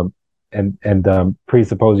and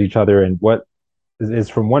presuppose each other, and what is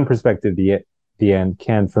from one perspective the end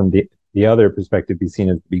can from the other perspective be seen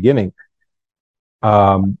as the beginning.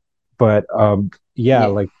 And I'm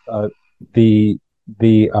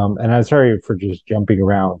sorry for just jumping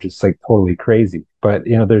around, just like totally crazy, but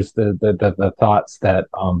there's the thoughts that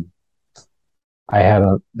I had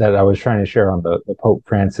that I was trying to share on the Pope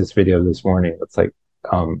Francis video this morning. It's like,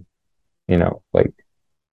 like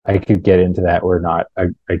I could get into that or not. I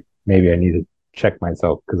maybe I need to check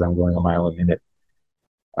myself because I'm going a mile a minute.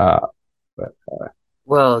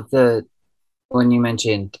 Well, when you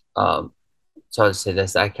mentioned, so I'll say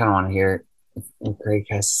this, I kind of want to hear what Craig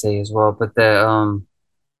has to say as well, but the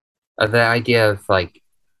idea of like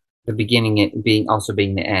the beginning, it being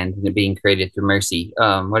the end, and it being created through mercy.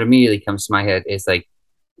 What immediately comes to my head is like,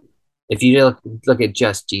 if you look at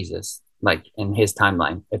just Jesus, like in his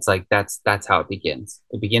timeline, it's like that's how it begins.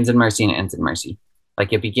 It begins in mercy and it ends in mercy.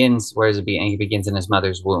 Like it begins, where does it begin? It begins in his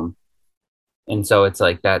mother's womb. And so it's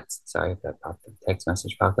like sorry if that text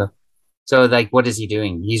message popped up. So like, what is he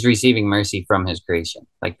doing? He's receiving mercy from his creation.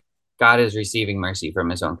 Like God is receiving mercy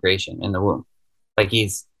from his own creation in the womb. Like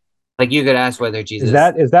Like you could ask whether Jesus.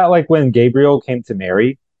 Is that like when Gabriel came to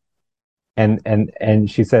Mary, and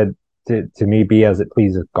she said to me, "Be as it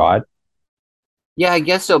pleases God." Yeah, I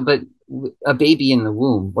guess so. But a baby in the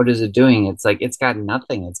womb, what is it doing? It's like it's got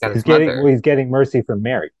nothing. It's got its mother. He's getting mercy from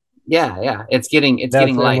Mary. Yeah. It's getting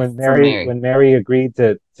And life from Mary. When Mary agreed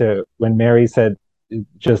when Mary said,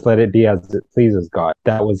 "Just let it be as it pleases God,"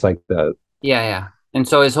 that was like the Yeah. And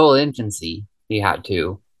so his whole infancy,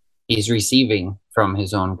 he's receiving from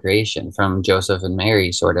his own creation, from Joseph and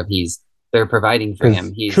Mary, sort of. They're providing for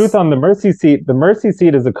him. Truth on the mercy seat. The mercy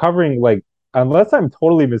seat is a covering, like, unless I'm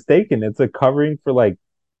totally mistaken, it's a covering for like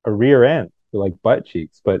a rear end, for like butt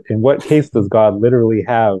cheeks. But in what case does God literally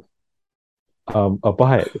have a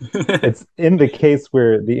butt? It's in the case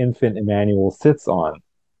where the infant Emmanuel sits on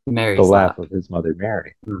Mary's the lap of his mother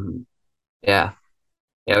Mary. Mm-hmm. Yeah,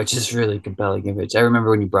 which is really compelling image. I remember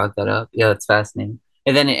when you brought that up. Yeah, that's fascinating.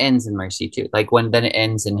 And then it ends in mercy too. Like then it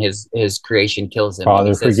ends and his creation kills him. Father,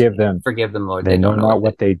 and he says, forgive them, Lord. They know not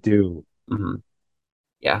what they do. Mm-hmm.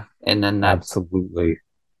 Yeah, and then absolutely.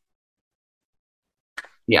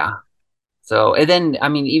 Yeah. So and then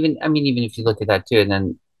even if you look at that too, and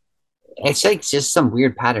then it's like just some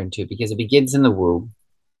weird pattern too, because it begins in the womb,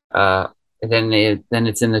 and then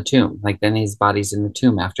it's in the tomb. Like then his body's in the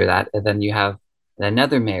tomb after that, and then you have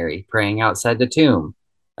another Mary praying outside the tomb,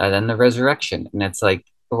 then the resurrection, and it's like,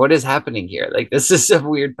 what is happening here? Like this is a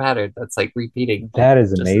weird pattern that's like repeating. That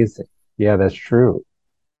is amazing. Yeah, that's true.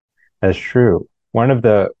 That's true. One of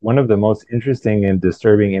the most interesting and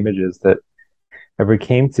disturbing images that ever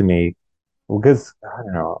came to me, because I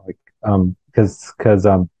don't know, like because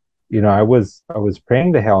I was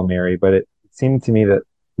praying the Hail Mary, but it seemed to me that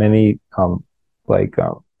many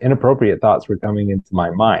inappropriate thoughts were coming into my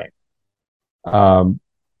mind,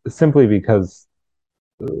 simply because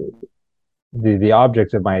the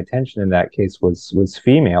object of my attention in that case was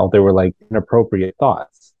female. There were like inappropriate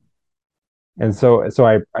thoughts, and so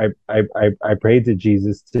I prayed to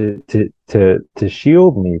Jesus to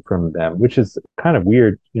shield me from them, which is kind of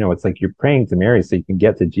weird. It's like you're praying to Mary so you can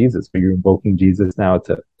get to Jesus, but you're invoking Jesus now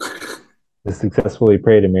to successfully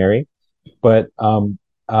pray to Mary. But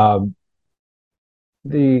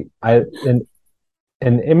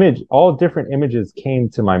an image, all different images came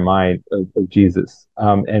to my mind of Jesus,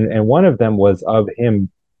 and one of them was of him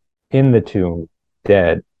in the tomb,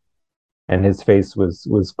 dead, and his face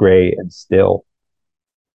was gray and still.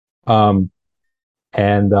 For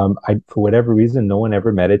whatever reason, no one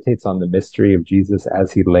ever meditates on the mystery of Jesus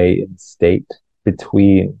as he lay in state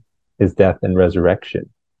between his death and resurrection.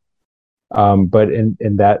 But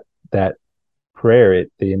in that prayer,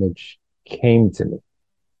 the image came to me.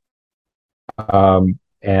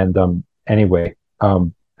 Anyway,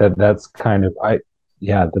 that's kind of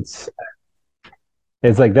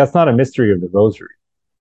it's like that's not a mystery of the rosary,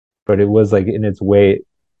 but it was like in its weird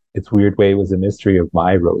way, it was a mystery of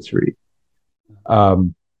my rosary.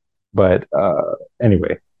 But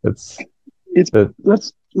anyway, let's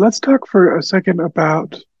talk for a second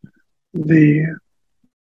about the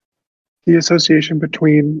association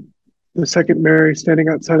between the second Mary standing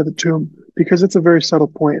outside of the tomb, because it's a very subtle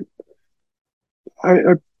point.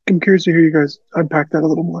 I'm curious to hear you guys unpack that a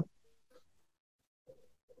little more.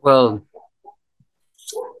 Well,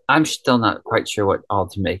 I'm still not quite sure what all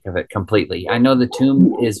to make of it completely. I know the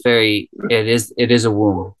tomb is it is a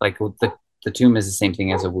womb. Like the tomb is the same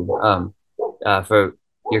thing as a womb. For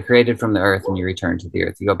you're created from the earth and you return to the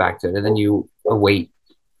earth. You go back to it, and then you await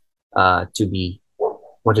to be.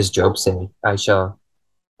 What does Job say? I shall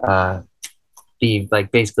be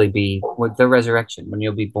with the resurrection, when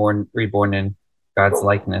you'll be reborn in God's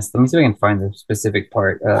likeness. Let me see if I can find the specific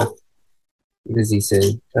part. What does he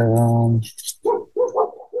say? Oh,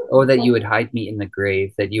 that you would hide me in the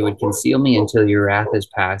grave, that you would conceal me until your wrath is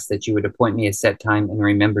past, that you would appoint me a set time and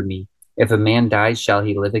remember me. If a man dies, shall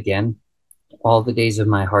he live again? All the days of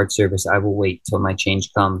my hard service I will wait till my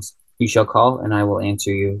change comes. You shall call, and I will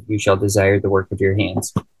answer you. You shall desire the work of your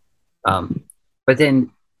hands. But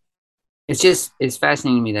then it's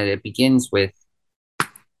fascinating to me that it begins with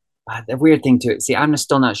the weird thing to it. See, I'm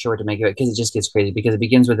still not sure what to make of it, because it just gets crazy, because it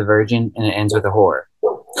begins with a virgin and it ends with a whore,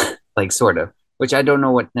 like sort of, which I don't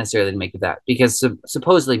know what necessarily to make of that, because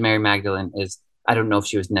supposedly Mary Magdalene I don't know if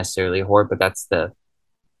she was necessarily a whore, but that's the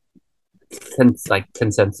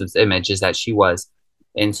consensus image, is that she was.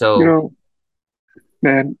 And so,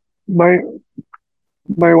 man, my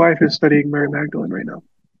wife is studying Mary Magdalene right now.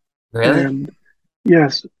 Really? And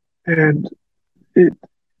yes, and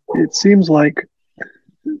it seems like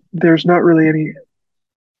there's not really any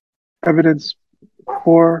evidence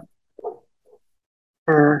for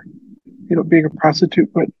her, being a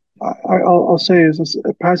prostitute, but I'll say is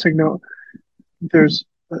a passing note. There's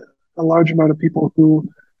a large amount of people who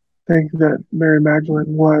think that Mary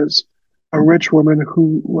Magdalene was a rich woman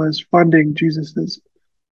who was funding Jesus's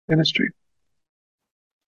ministry.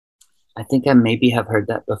 I think I maybe have heard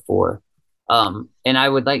that before. And I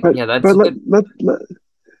would like, But yeah, that's but a good.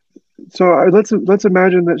 let's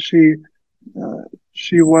imagine that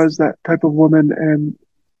she was that type of woman and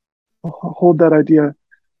hold that idea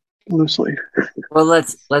loosely. Well,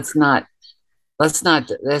 let's not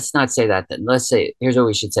say that then. Let's say here's what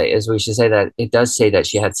we should say is we should say that it does say that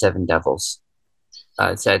she had seven devils.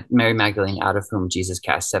 It said Mary Magdalene, out of whom Jesus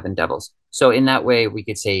cast seven devils. So in that way, we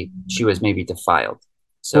could say she was maybe defiled.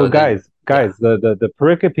 So Well, then, guys, the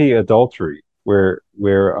pericope adultery, where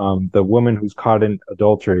the woman who's caught in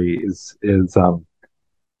adultery is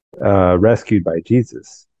rescued by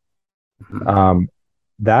Jesus. mhm.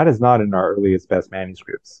 That is not in our earliest best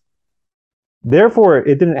manuscripts. Therefore,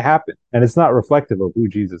 it didn't happen, and it's not reflective of who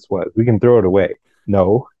Jesus was. We can throw it away.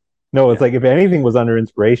 No, no, it's like if anything was under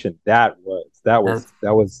inspiration, that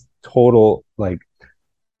was total like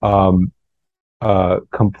um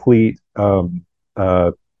complete uh,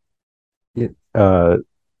 uh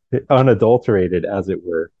unadulterated, as it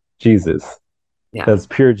were, Jesus. Yeah, That's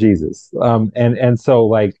pure Jesus. And so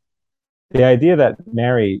like the idea that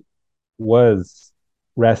Mary was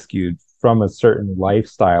rescued from a certain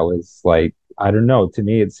lifestyle is like, I don't know, to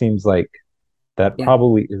me it seems like that yeah,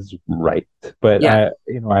 probably is right. But yeah.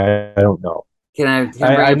 I don't know. Can I bring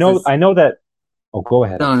I up know this? I know that. Oh, go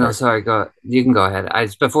ahead. I'm No, no, sorry. sorry. Go. You can go ahead.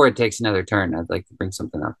 Before it takes another turn, I'd like to bring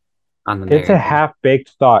something up on the It's a Mary thing. half-baked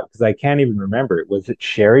thought because I can't even remember it. Was it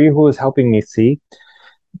Sherry who was helping me see?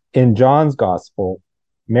 In John's gospel,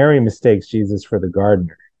 Mary mistakes Jesus for the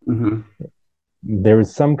gardener. Hmm. There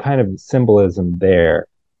was some kind of symbolism there.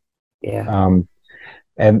 Yeah, Um,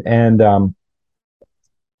 and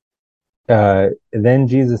then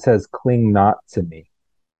Jesus says, "Cling not to me.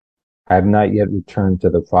 I have not yet returned to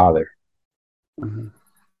the Father. hmm,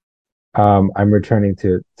 I'm returning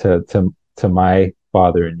to my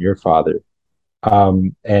Father and your Father."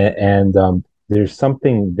 There's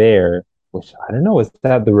something there, which I don't know. Is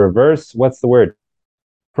that the reverse? What's the word?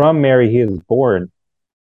 From Mary he is born.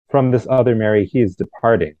 From this other Mary he is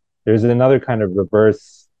departing. There's another kind of hmm.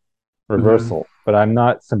 reversal, but I'm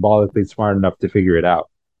not symbolically smart enough to figure it out.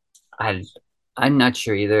 I I'm not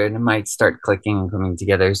sure either, and it might start clicking and coming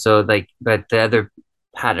together. So like, but the other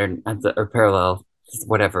pattern or parallel,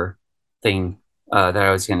 whatever thing that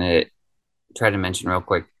I was gonna try to mention real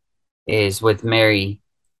quick is with Mary,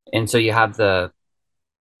 and so you have the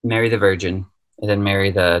Mary the Virgin, and then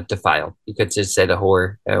Mary the defiled. You could just say the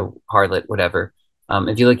whore, harlot, whatever.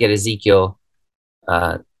 If you look at Ezekiel,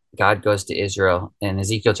 uh, God goes to Israel, and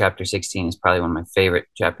Ezekiel chapter 16 is probably one of my favorite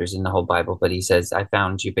chapters in the whole Bible. But he says, I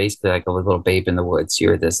found you basically like a little babe in the woods.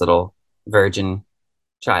 You're this little virgin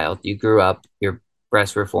child. You grew up, your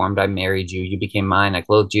breasts were formed. I married you. You became mine. I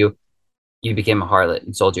clothed you. You became a harlot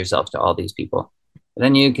and sold yourself to all these people. And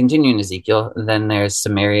then you continue in Ezekiel. And then there's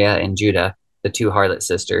Samaria and Judah, the two harlot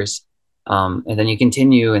sisters. And then you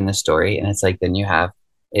continue in the story, and it's like then you have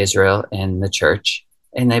Israel and the church,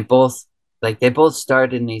 and they both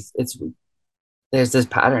start in these. It's There's this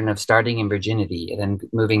pattern of starting in virginity and then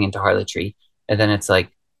moving into harlotry, and then it's like,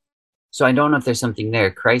 so I don't know if there's something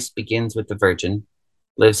there. Christ begins with the virgin,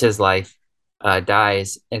 lives his life,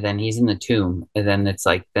 dies, and then he's in the tomb. And then it's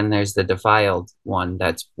like, then there's the defiled one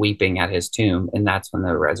that's weeping at his tomb, and that's when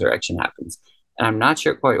the resurrection happens. And I'm not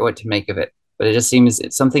sure quite what to make of it, but it just seems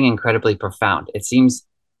it's something incredibly profound. It seems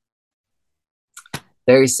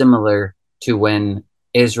very similar to when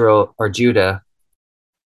Israel or Judah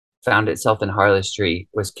found itself in harlotry,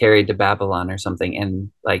 was carried to Babylon or something,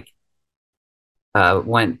 and like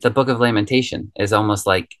went the Book of Lamentation is almost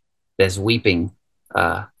like this weeping,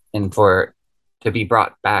 and for to be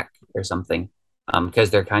brought back or something, because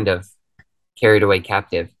they're kind of carried away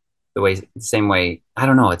captive the same way. I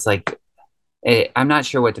don't know. It's like I'm not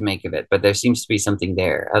sure what to make of it, but there seems to be something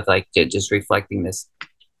there of like just reflecting this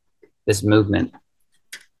movement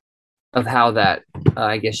of how that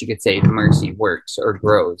I guess you could say mercy works or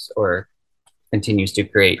grows or continues to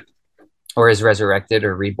create or is resurrected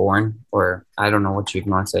or reborn, or I don't know what you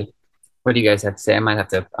want to say. What do you guys have to say? I'm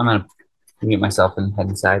gonna mute myself and head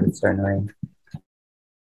inside. It's starting to rain.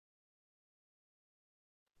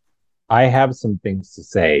 I have some things to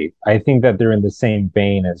say. I think that they're in the same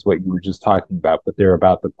vein as what you were just talking about, but they're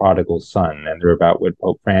about the prodigal son and they're about what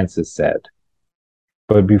Pope Francis said.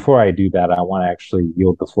 But before I do that, I want to actually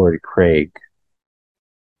yield the floor to Craig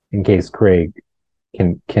in case Craig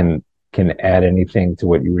can add anything to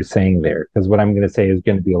what you were saying there. Because what I'm going to say is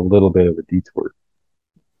going to be a little bit of a detour.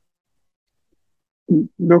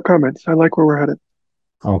 No comments. I like where we're headed.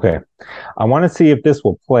 Okay. I want to see if this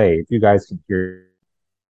will play, if you guys can hear.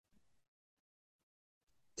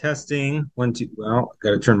 Testing, one, two. Well,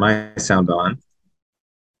 got to turn my sound on.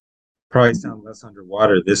 Probably sound less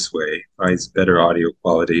underwater this way. Probably it's better audio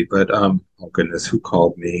quality. But oh goodness, who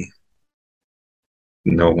called me?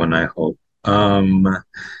 No one, I hope.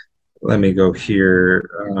 Let me go here.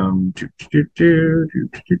 Um,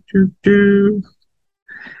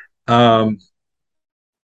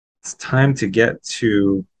 it's time to get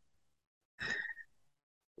to.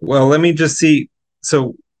 Well, let me just see.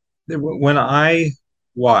 So when I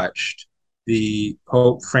watched the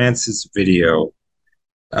Pope Francis video,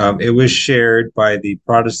 it was shared by the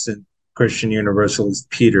Protestant Christian Universalist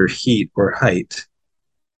Peter Heat or Height.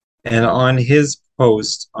 And on his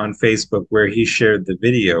post on Facebook, where he shared the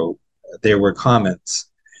video, there were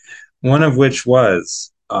comments. One of which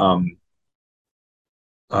was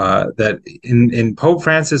that in Pope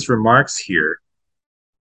Francis' remarks here,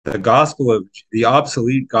 the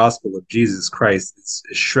obsolete gospel of Jesus Christ is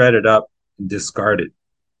shredded up and discarded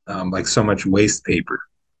like so much waste paper.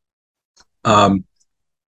 And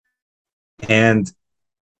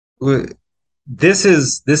this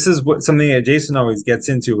is what something that Jason always gets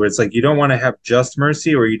into, where it's like you don't want to have just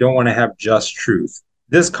mercy or you don't want to have just truth.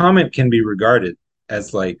 This comment can be regarded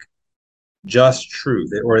as like just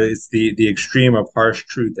truth, or it's the extreme of harsh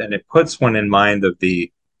truth, and it puts one in mind of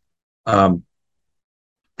the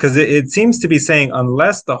because it seems to be saying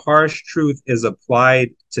unless the harsh truth is applied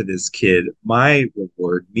to this kid, my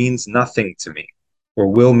reward means nothing to me or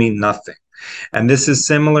will mean nothing. And this is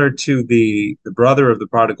similar to the brother of the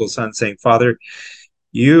prodigal son saying, Father,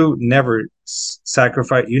 you never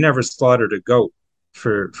you never slaughtered a goat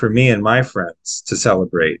for me and my friends to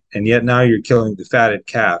celebrate, and yet now you're killing the fatted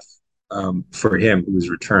calf for him who was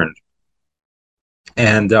returned.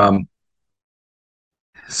 And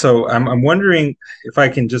so I'm wondering if I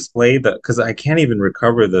can just play because I can't even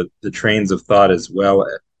recover the trains of thought as well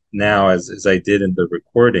now as I did in the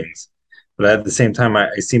recordings. But at the same time,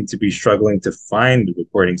 I seem to be struggling to find the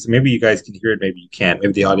recordings. So maybe you guys can hear it, maybe you can't.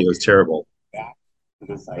 Maybe the audio is terrible. Back to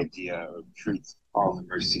this idea of truth, call, and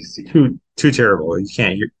mercy. Too terrible. You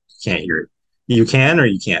can't hear it. You can or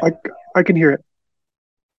you can't. I can hear it.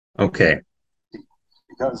 Okay.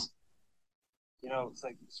 Because it's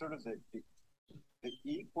like sort of the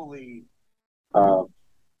equally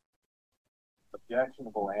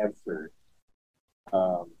objectionable answer,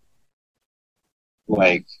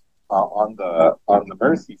 on the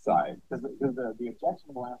mercy side, because the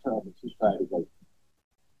objectionable answer on the truth side is like,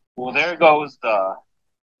 well, there goes the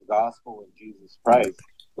gospel of Jesus Christ,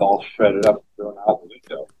 it's all shredded up and thrown out the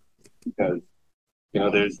window, because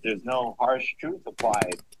there's no harsh truth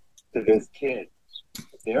applied to this kid.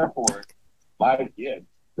 Therefore, my gift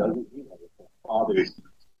doesn't mean anything. Father,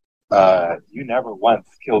 you never once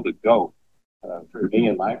killed a goat for me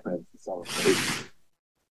and my friends to celebrate.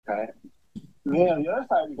 Okay. And then on the other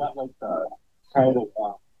side, we got like the kind of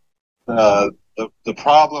the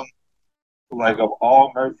problem, like, of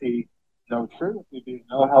all mercy, no truth, would be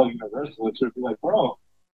no hell universal. It should be like, bro,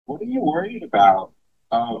 what are you worried about?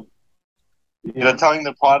 Telling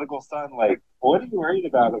the prodigal son, like, what are you worried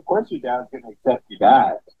about? Of course, your dad's going to accept you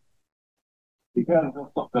back. Because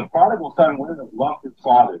the prodigal son wouldn't have loved his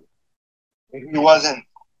father if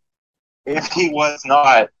he was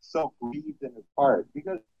not so grieved in his heart.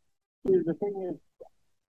 Because the thing is,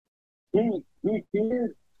 he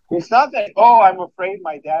fears. It's not that, oh, I'm afraid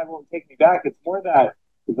my dad won't take me back. It's more that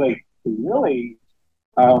it's like really,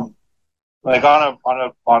 like on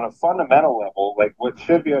a fundamental level, like what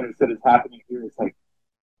should be understood is happening here is like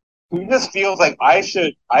he just feels like I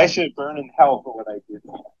should burn in hell for what I did.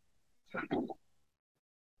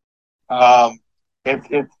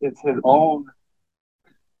 It's his own.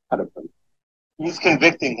 How to put it? He's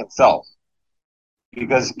convicting himself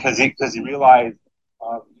because he realizes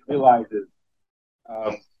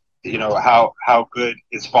how good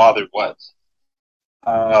his father was.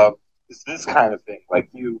 It's this kind of thing. Like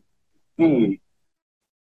you see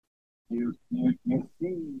the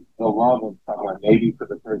love of someone maybe for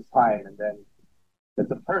the first time, and then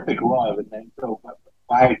it's a perfect love, and then so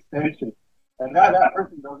by extension, and that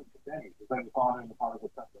person doesn't condemn you. It's like the father and the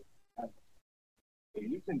prodigal son. And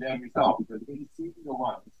you condemn yourself because in seeing the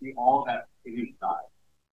love, you see all that it is not.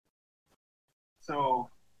 So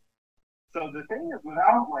the thing is,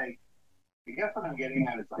 without like, I guess what I'm getting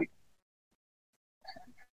at is like,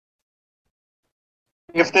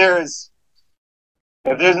 if there's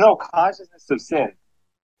no consciousness of sin,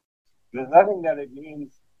 there's nothing that it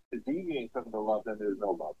means to deviate from the love, then there's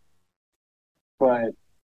no love. But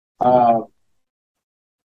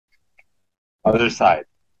other side.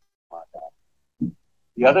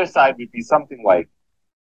 The other side would be something like,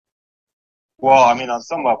 well, I mean, on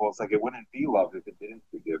some level, it's like it wouldn't be love if it didn't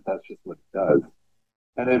forgive. That's just what it does,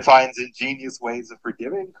 and it finds ingenious ways of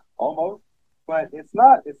forgiving, almost. But it's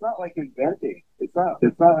not. It's not like inventing. It's not.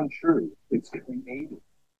 It's not untrue. It's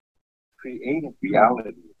creating reality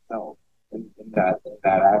itself in that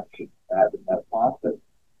action, in that process.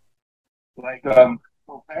 Like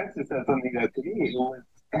Pope Francis said something that to me it was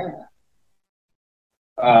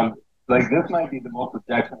like this might be the most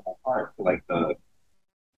objectionable part to like the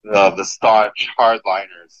staunch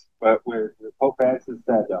hardliners, but where Pope Francis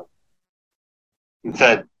said he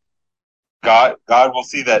said God will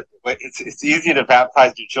see that it's easy to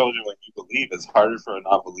baptize your children when you believe. It's harder for a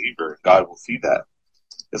non-believer. God will see that.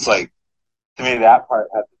 It's like to me that part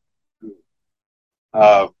has to be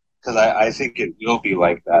true because I think it will be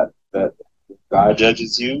like that. That God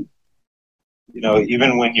judges you,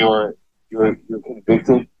 even when you're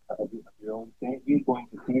convicted of your own sin, He's going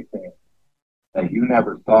to see things that you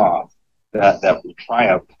never saw that would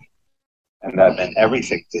triumph and that meant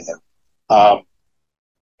everything to Him.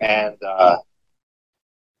 And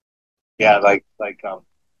yeah,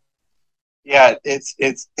 yeah, it's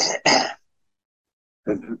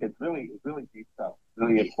really deep stuff,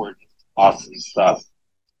 really important, awesome stuff.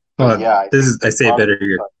 But yeah, I say it better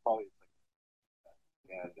here. Probably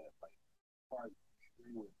and like as far as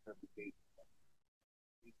true interpretation,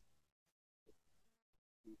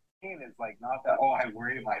 pain is like not that. Oh, I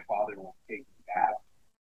worry my father won't take me back.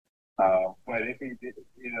 But if he did,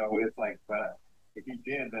 it's like, but if he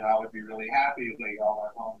did, then I would be really happy. It's like all my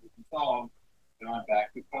problems would be solved. I'm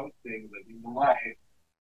back to coasting, living the life.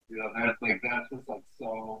 That's just like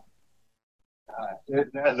so.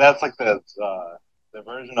 That's like the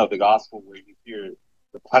version of the gospel where you hear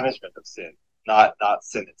the punishment of sin, not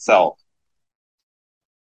sin itself.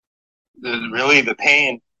 Really, the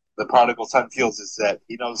pain the prodigal son feels is that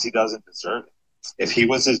he knows he doesn't deserve it. If he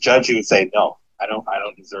was his judge, he would say, "No, I don't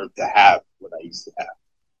deserve to have what I used to have.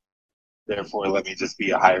 Therefore, let me just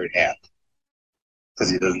be a hired hand because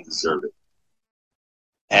he doesn't deserve it."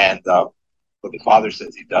 And but the father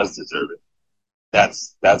says he does deserve it.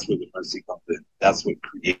 That's where the mercy comes in. That's what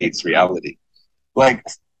creates reality. Like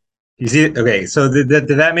You see, okay, so did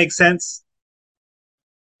that make sense?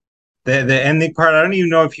 The ending part, I don't even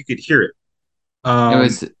know if you could hear it.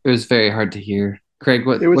 It was very hard to hear. Craig,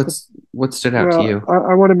 what stood out to you?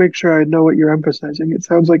 I want to make sure I know what you're emphasizing. It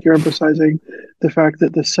sounds like you're emphasizing the fact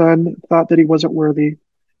that the son thought that he wasn't worthy,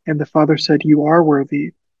 and the father said, "You are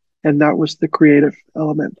worthy," and that was the creative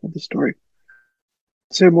element of the story.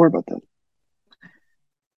 Say more about that.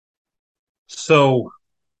 So,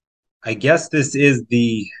 I guess this is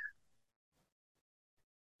the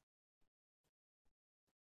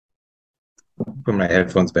put my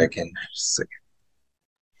headphones back in. Just a second.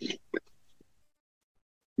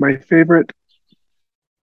 My favorite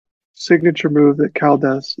signature move that Cal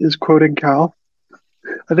does is quoting Cal.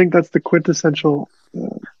 I think that's the quintessential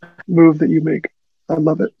move that you make. I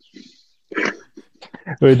love it.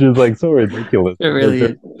 Which is like so ridiculous. It really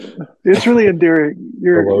is. It's really endearing.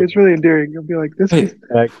 It's really endearing. You'll be like, this is.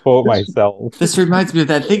 I quote myself. This reminds me of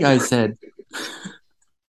that thing I said.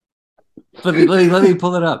 Let me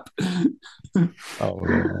pull it up. Oh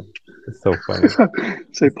man, it's so funny.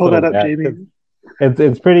 Say, pull that up, Jamie.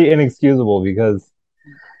 It's pretty inexcusable because,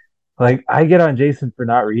 like, I get on Jason for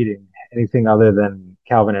not reading anything other than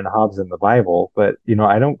Calvin and Hobbes in the Bible, but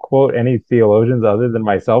I don't quote any theologians other than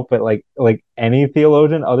myself. But like any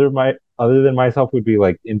theologian other than myself would be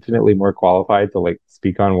like infinitely more qualified to like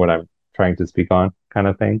speak on what I'm trying to speak on, kind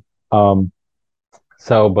of thing. But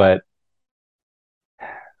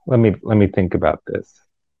let me think about this.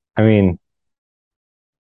 I mean,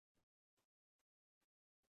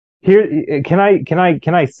 here can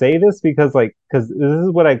I say this because this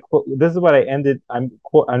is what I ended. And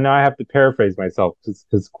now I have to paraphrase myself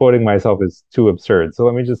because quoting myself is too absurd. So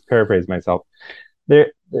let me just paraphrase myself.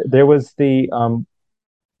 There was that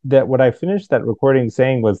what I finished that recording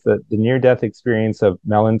saying was that the near-death experience of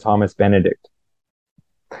Mellon Thomas Benedict,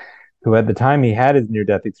 who at the time he had his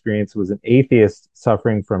near-death experience was an atheist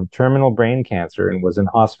suffering from terminal brain cancer and was in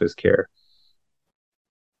hospice care.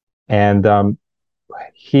 And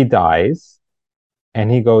he dies and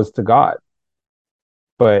he goes to God.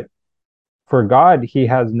 But for God, he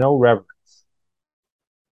has no reverence.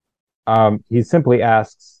 He simply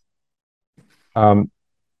asks, who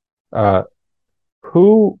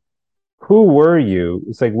were you?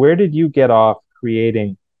 It's like, where did you get off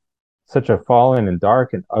creating such a fallen and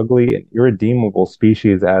dark and ugly and irredeemable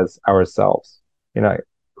species as ourselves?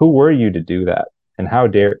 Who were you to do that? And how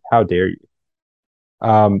dare you?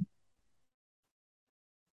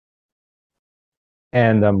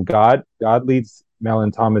 And God leads Mel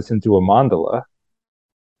and Thomas into a mandala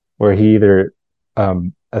where he either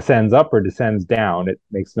ascends up or descends down. It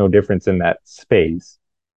makes no difference in that space.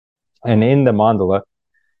 And in the mandala,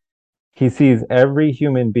 he sees every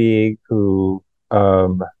human being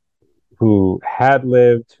um, who had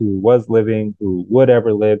lived, who was living, who would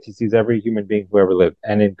ever live. He sees every human being who ever lived.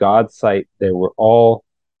 And in God's sight, they were all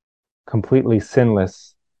completely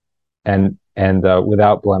sinless and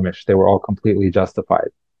without blemish. They were all completely justified.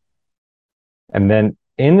 And then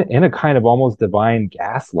in a kind of almost divine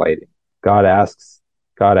gaslighting, God asks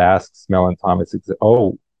God asks Mel and Thomas,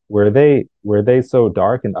 "Oh, were they so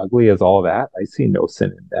dark and ugly as all that? I see no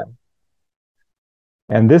sin in them."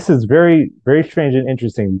 And this is very, very strange and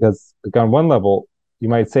interesting because, like, on one level, you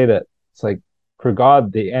might say that it's like for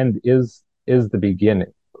God, the end is the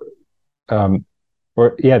beginning.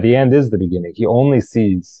 Or yeah, the end is the beginning. He only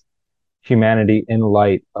sees humanity in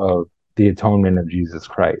light of the atonement of Jesus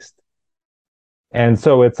Christ. And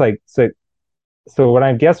so it's like so what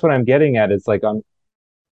what I'm getting at is like on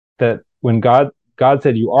that when God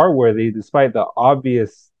said you are worthy, despite the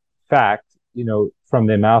obvious fact, from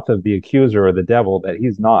the mouth of the accuser or the devil that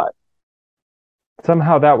he's not.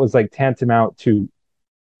 Somehow that was like tantamount to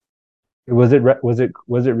was it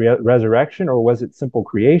resurrection or was it simple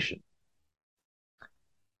creation?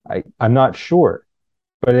 I'm not sure,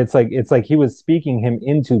 but it's like he was speaking him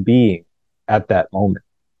into being at that moment.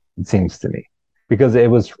 It seems to me because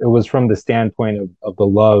it was from the standpoint of the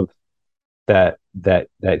love that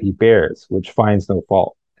he bears, which finds no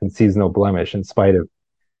fault and sees no blemish in spite of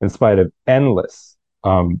endless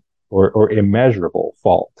or immeasurable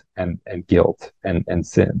fault and guilt and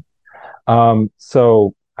sin.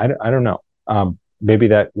 So I don't know. Maybe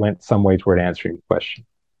that went some way toward answering the question.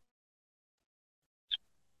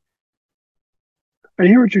 I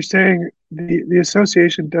hear what you're saying. The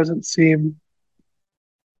association doesn't seem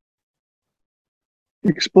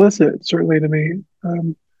explicit, certainly to me.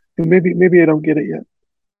 And maybe I don't get it yet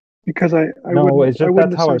because I No, it's I just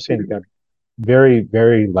wouldn't that's how I associate think. it. I'm very,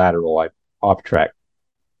 very lateral. I'm off track.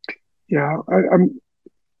 Yeah,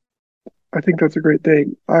 I think that's a great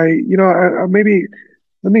thing. Maybe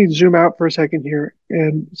let me zoom out for a second here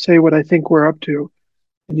and say what I think we're up to,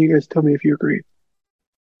 and you guys tell me if you agree.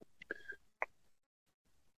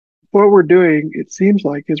 What we're doing, it seems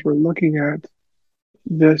like, is we're looking at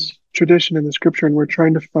this tradition in the scripture and we're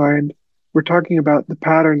talking about the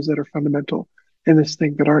patterns that are fundamental in this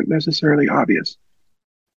thing that aren't necessarily obvious.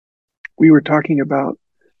 We were talking about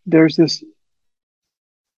there's a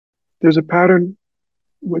pattern,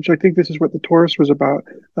 which I think this is what the Torus was about,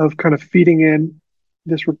 of kind of feeding in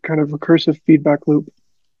this kind of recursive feedback loop.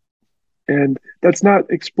 And that's not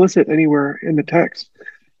explicit anywhere in the text,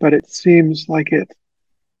 but it seems like it,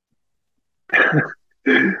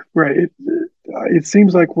 right. It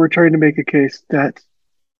seems like we're trying to make a case that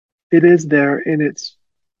it is there in its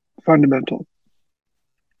fundamental.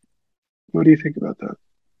 What do you think about that?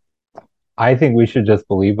 I think we should just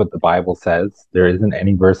believe what the Bible says. There isn't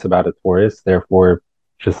any verse about a Taurus, therefore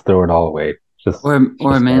just throw it all away. Or a just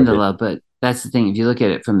mandala, but that's the thing. If you look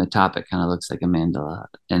at it from the top, it kind of looks like a mandala.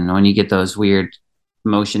 And when you get those weird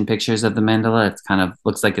motion pictures of the mandala, it kind of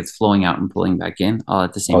looks like it's flowing out and pulling back in all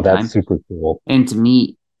at the same time. Oh, that's super cool. And to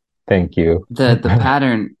me, thank you. The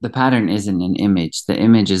pattern isn't an image. The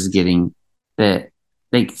image is getting the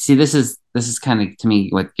like. See, this is kind of to me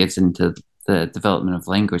what gets into the development of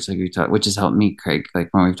language, like we talked, which has helped me, Craig. Like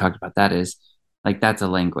when we've talked about that is like that's a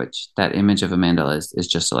language. That image of a mandala is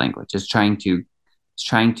just a language. It's trying to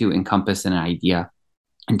encompass an idea.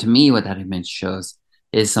 And to me, what that image shows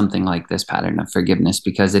is something like this pattern of forgiveness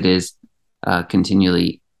because it is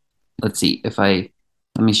continually. Let's see if let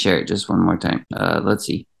me share it just one more time. Let's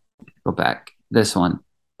see. Go back. This one,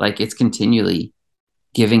 like it's continually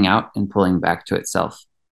giving out and pulling back to itself.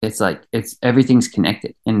 It's like everything's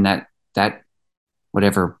connected, and that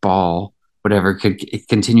whatever ball, whatever could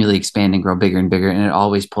continually expand and grow bigger and bigger, and it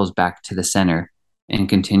always pulls back to the center and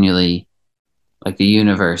continually, like the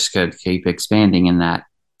universe could keep expanding in that,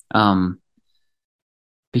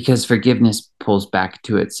 because forgiveness pulls back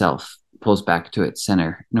to itself, pulls back to its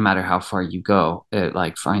center. No matter how far you go, it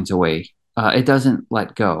like finds a way. It doesn't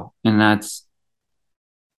let go. And that's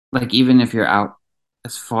like, even if you're out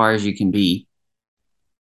as far as you can be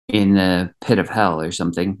in the pit of hell or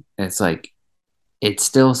something, it's like, it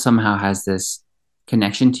still somehow has this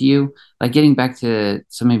connection to you. Like getting back to,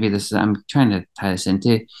 so maybe I'm trying to tie this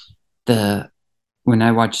into when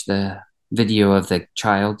I watched the video of the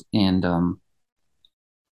child and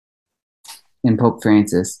Pope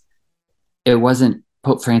Francis,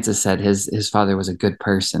 Pope Francis said his father was a good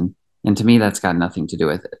person. And to me, that's got nothing to do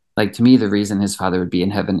with it. like to me, the reason his father would be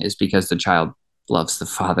in heaven is because the child loves the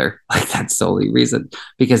father. Like that's the only reason.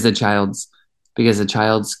 Because the child's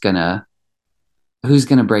gonna, who's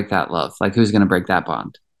gonna break that love? Like who's gonna break that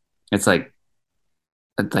bond? It's like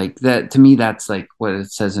that to me. That's like what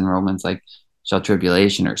it says in Romans. Like, shall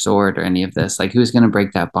tribulation or sword or any of this? Like who's gonna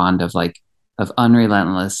break that bond of like of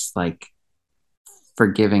unrelentless like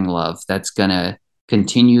forgiving love that's gonna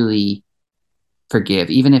continually forgive,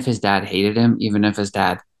 even if his dad hated him, even if his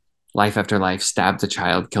dad life after life stabbed the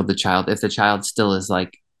child, killed the child, if the child still is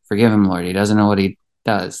like, forgive him, Lord, he doesn't know what he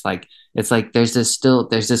does. Like it's like there's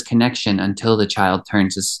this connection until the child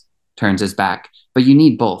turns his back. But you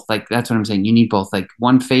need both. Like that's what I'm saying. You need both. Like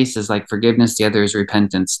one face is like forgiveness, the other is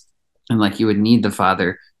repentance. And like you would need the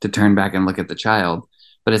father to turn back and look at the child.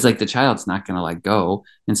 But it's like the child's not gonna let go.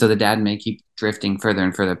 And so the dad may keep drifting further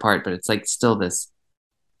and further apart, but it's like still this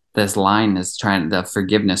line is trying, the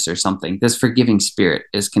forgiveness or something, this forgiving spirit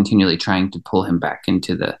is continually trying to pull him back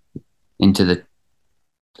into the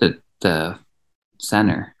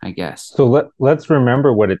center, I guess. So let's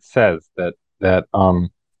remember what it says that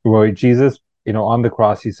well, Jesus, on the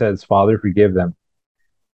cross he says, Father, forgive them,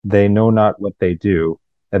 they know not what they do.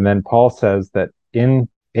 And then Paul says that in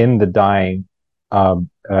the dying,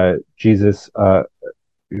 Jesus, God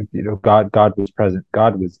was present.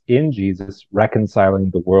 God was in Jesus,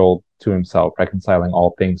 reconciling the world to himself, reconciling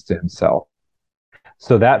all things to himself.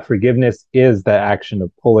 So that forgiveness is the action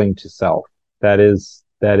of pulling to self. That is,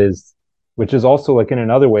 which is also like in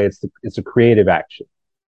another way, it's a creative action.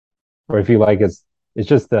 Or if you like, it's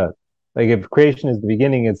just like if creation is the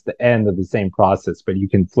beginning, it's the end of the same process, but you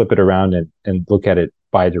can flip it around and look at it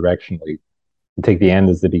bi-directionally. And take the end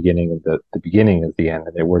as the beginning and the beginning as the end,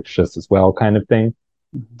 and it works just as well, kind of thing.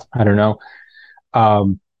 I don't know.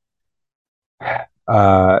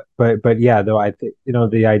 But yeah, though I think,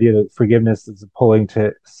 the idea that forgiveness is pulling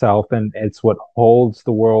to self and it's what holds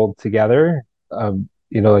the world together.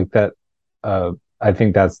 Like that, I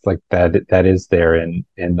think that's like that is there in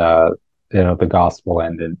the gospel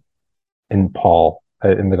and in Paul,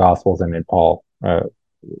 in the gospels and in Paul,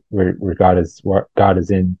 where God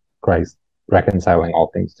is in Christ, reconciling all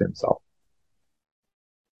things to himself.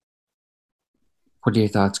 What are your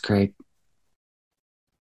thoughts, Craig?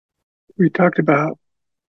 We talked about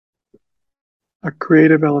a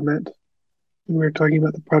creative element, and we were talking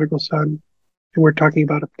about the prodigal son, and we're talking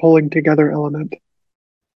about a pulling together element.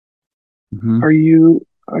 Mm-hmm. Are you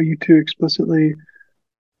too explicitly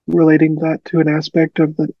relating that to an aspect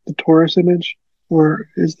of the Taurus image, or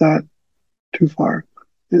is that too far?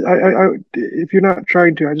 If you're not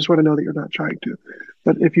trying to, I just want to know that you're not trying to.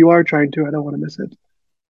 But if you are trying to, I don't want to miss it.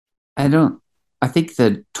 I think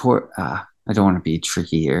I don't want to be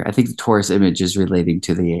tricky here. I think the Taurus image is relating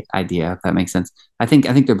to the idea, if that makes sense. I think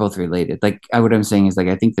they're both related. Like what I'm saying is like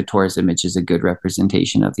I think the Taurus image is a good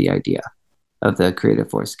representation of the idea of the creative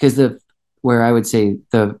force. Because where I would say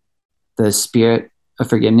the spirit of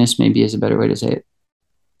forgiveness maybe is a better way to say it,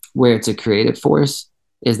 where it's a creative force,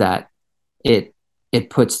 is that it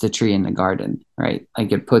puts the tree in the garden, right?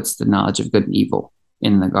 Like it puts the knowledge of good and evil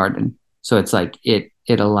in the garden. So it's like it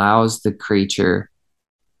allows the creature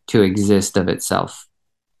to exist of itself.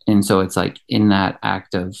 And so it's like in that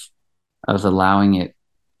act of allowing it,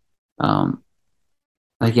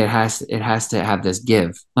 like it has to have this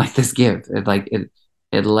give.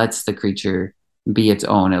 It lets the creature be its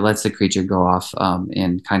own. It lets the creature go off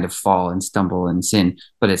and kind of fall and stumble and sin,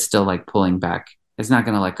 but it's still like pulling back. It's not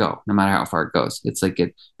going to let go no matter how far it goes. It's like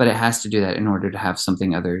but it has to do that in order to have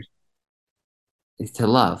something other to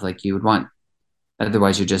love, like you would want.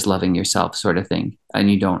 Otherwise you're just loving yourself, sort of thing. And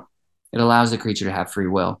it allows the creature to have free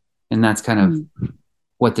will. And that's kind of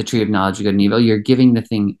what the tree of knowledge of good and evil, you're giving the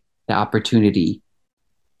thing the opportunity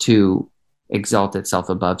to exalt itself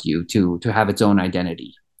above you, to have its own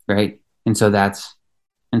identity. Right. And so that's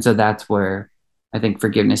where I think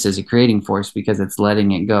forgiveness is a creating force, because it's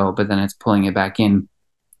letting it go, but then it's pulling it back in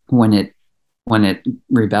when it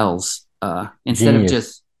rebels, instead Genius. of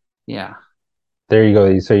just, yeah. There you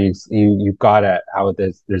go. So you got at how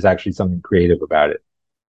there's actually something creative about it.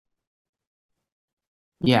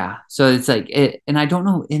 Yeah. So it's like and I don't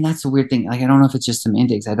know, and that's the weird thing. Like I don't know if it's just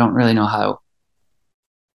semantics. I don't really know how,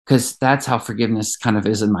 because that's how forgiveness kind of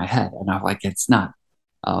is in my head, and I'm like, it's not.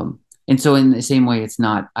 And so in the same way, it's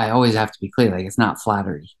not. I always have to be clear. Like it's not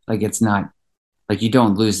flattery. Like it's not. Like you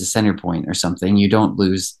don't lose the center point or something. You don't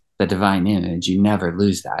lose the divine image. You never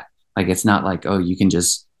lose that. Like it's not like, oh, you can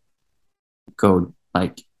just go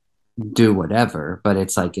like do whatever, but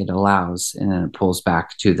it's like it allows and then it pulls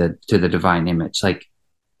back to the divine image. Like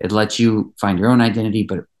it lets you find your own identity,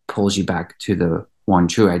 but it pulls you back to the one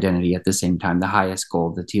true identity at the same time, the highest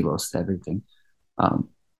goal, the telos, everything.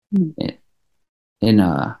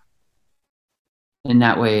 In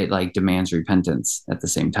that way, it like demands repentance at the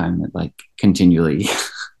same time. It like continually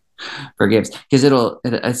forgives, because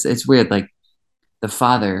it's weird. Like the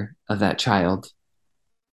father of that child,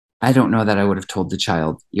 I don't know that I would have told the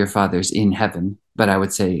child, your father's in heaven, but I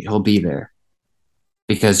would say he'll be there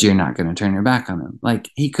because you're not going to turn your back on him. Like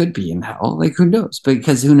he could be in hell, like who knows?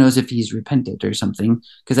 Because who knows if he's repented or something?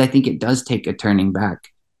 Because I think it does take a turning back.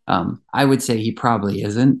 I would say he probably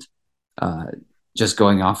isn't. Just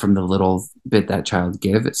going off from the little bit that child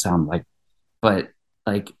give, it sounds like, but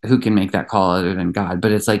like who can make that call other than God?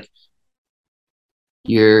 But it's like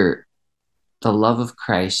the love of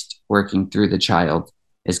Christ working through the child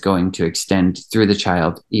is going to extend through the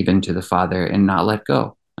child even to the father and not let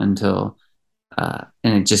go until and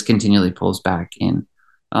it just continually pulls back in.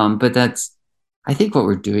 But I think what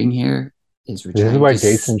we're doing here is this is why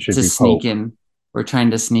Jason should be sneak Pope. in. We're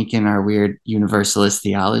trying to sneak in our weird universalist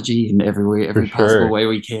theology in every possible way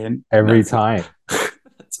we can. Every time.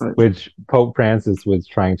 Which Pope Francis was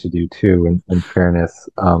trying to do too, in fairness.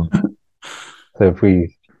 So if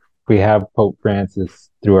we have Pope Francis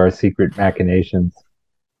through our secret machinations,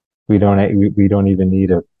 we don't even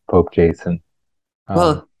need a Pope Jason.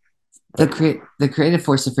 Well, the creative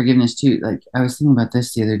force of forgiveness too. Like I was thinking about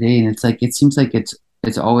this the other day, and it's like it seems like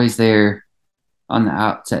it's always there on the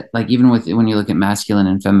outset. Like even when you look at masculine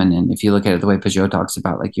and feminine, if you look at it the way Peugeot talks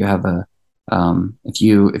about, like you have if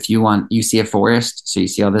you see a forest, so you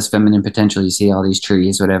see all this feminine potential, you see all these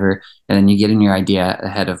trees, whatever, and then you get in your idea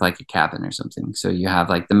ahead of like a cabin or something. So you have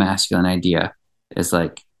like the masculine idea is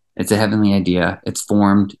like it's a heavenly idea, it's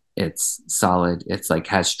formed, it's solid, it's like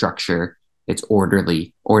has structure, it's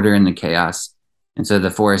orderly, order in the chaos. And so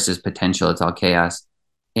the forest is potential, it's all chaos.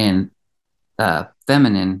 And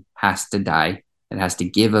feminine has to die, it has to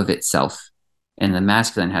give of itself, and the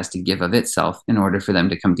masculine has to give of itself in order for them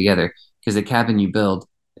to come together. Because the cabin you build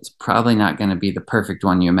is probably not going to be the perfect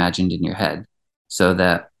one you imagined in your head. So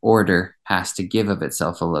that order has to give of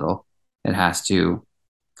itself a little. It has to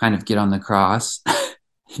kind of get on the cross,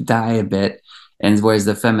 die a bit, and whereas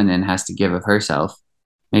the feminine has to give of herself,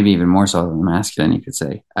 maybe even more so than the masculine, you could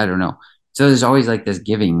say. I don't know. So there's always like this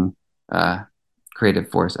giving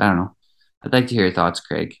creative force. I don't know. I'd like to hear your thoughts,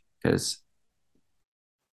 Craig, because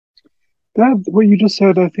what you just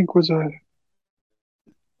said, I think, was a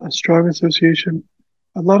strong association.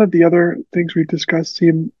 A lot of the other things we discussed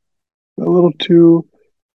seem a little too,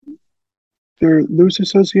 they're loose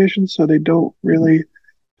associations, so they don't really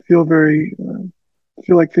feel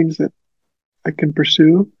feel like things that I can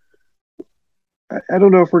pursue. I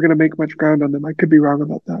don't know if we're going to make much ground on them. I could be wrong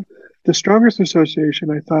about that. The strongest association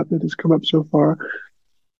I thought that has come up so far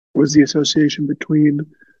was the association between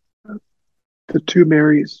the two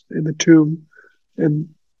Marys in the tomb and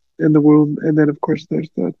in the womb, and then of course there's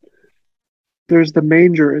the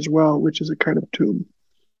manger as well, which is a kind of tomb.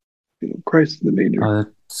 Christ in the manger. Oh,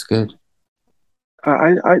 that's good.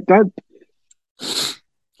 Can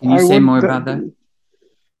you say more about that?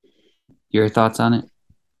 Your thoughts on it?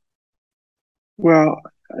 Well,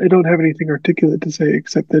 I don't have anything articulate to say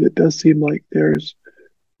except that it does seem like there's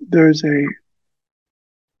a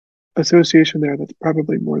association there that's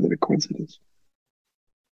probably more than a coincidence.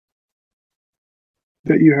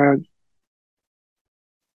 That you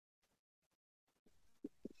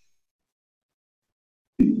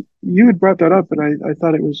had brought that up, and I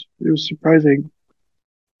thought it was surprising.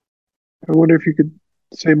 I wonder if you could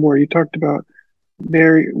say more. You talked about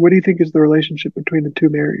Mary. What do you think is the relationship between the two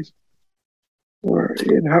Marys?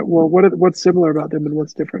 What's similar about them and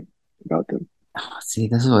what's different about them? See,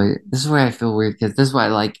 this is where I feel weird, because this is why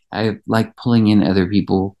I like pulling in other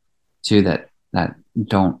people too that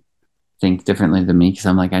don't think differently than me, because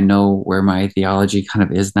I'm like, I know where my theology kind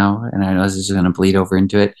of is now, and I know this is going to bleed over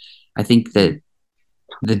into it. I think that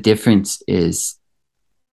the difference is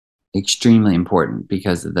extremely important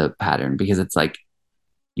because of the pattern, because it's like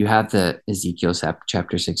you have the Ezekiel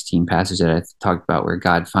chapter 16 passage that I talked about where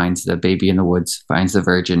God finds the baby in the woods, finds the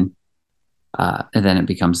virgin, and then it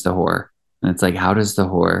becomes the whore. And it's like, how does the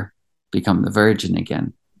whore become the virgin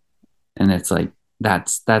again? And it's like,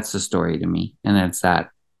 that's the story to me. And it's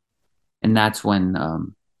that. And that's when,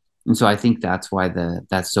 and so I think that's why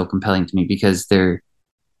that's so compelling to me, because and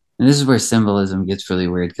this is where symbolism gets really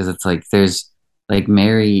weird, because it's like, there's like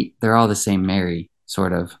Mary, they're all the same Mary,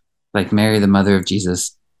 sort of. Like Mary, the mother of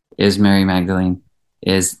Jesus, is Mary Magdalene,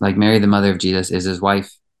 is like Mary, the mother of Jesus, is his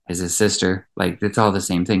wife, is his sister. Like it's all the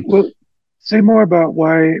same thing. Well, say more about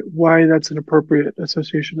why that's an appropriate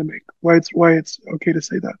association to make. Why it's okay to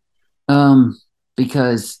say that.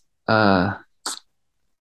 Because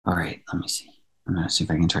All right, let me see. I'm gonna see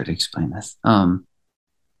if I can try to explain this. I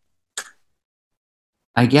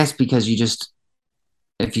guess because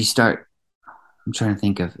if you start, I'm trying to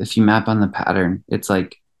think of, if you map on the pattern, it's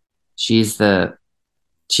like she's the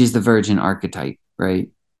she's the virgin archetype, right?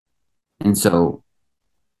 And so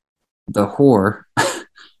the whore,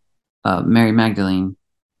 Mary Magdalene,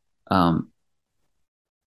 um,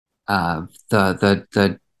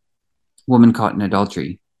 the woman caught in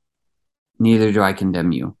adultery. Neither do I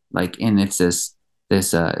condemn you. Like, and it's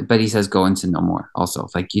but he says, go and sin no more. Also,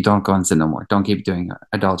 like, you don't go and sin no more. Don't keep doing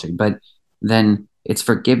adultery. But then it's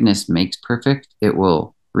forgiveness makes perfect. It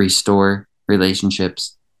will restore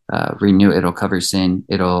relationships, renew. It'll cover sin.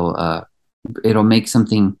 It'll make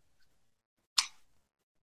something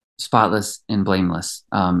spotless and blameless.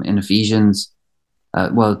 In Ephesians,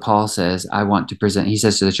 Paul says, he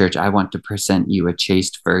says to the church, I want to present you a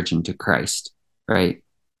chaste virgin to Christ, right?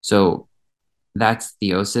 So that's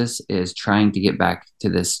theosis, is trying to get back to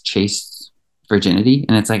this chaste virginity.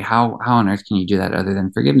 And it's like, how on earth can you do that other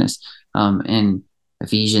than forgiveness? In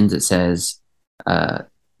Ephesians, it says that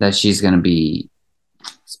she's going to be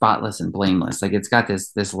spotless and blameless. Like, it's got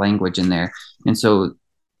this language in there. And so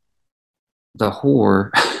the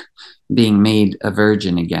whore being made a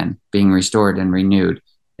virgin again, being restored and renewed,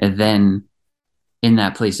 and then in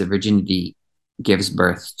that place of virginity gives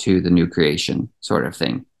birth to the new creation, sort of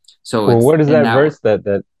thing. So Well, it's what is in that verse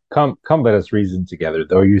that come let us reason together,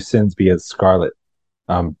 though your sins be as scarlet,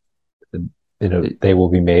 um they will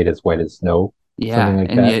be made as white as snow, something like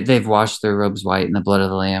and that. yeah, they've washed their robes white in the blood of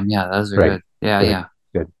the Lamb. Yeah, those are Right. good. Yeah, Good. yeah,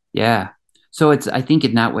 Good. yeah. So I think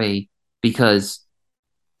in that way, because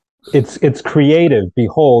It's creative.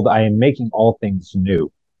 Behold, I am making all things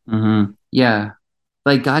new. yeah,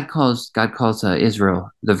 like God calls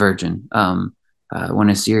Israel the virgin. When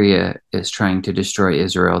Assyria is trying to destroy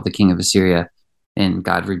Israel, the king of Assyria, and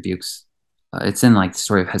God rebukes. It's in like the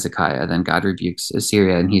story of Hezekiah. Then God rebukes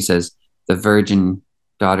Assyria, and he says, "The virgin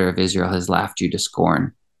daughter of Israel has laughed you to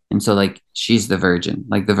scorn." And so, like, she's the virgin.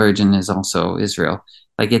 Like, the virgin is also Israel.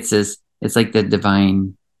 Like, it's this. It's like the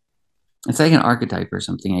divine. It's like an archetype or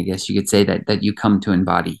something. I guess you could say that you come to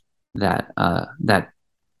embody that. And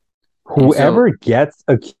Whoever so, gets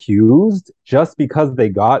accused just because they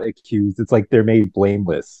got accused, it's like they're made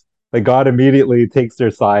blameless. Like God immediately takes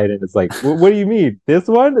their side and it's like, what do you mean? This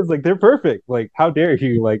one? It's like they're perfect. Like, how dare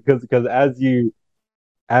you? Like, because as you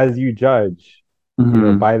judge,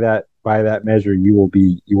 mhm. by that measure, you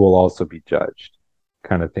will also be judged,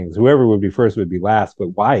 kind of things. Whoever would be first would be last. But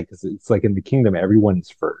why? Because it's like in the kingdom, everyone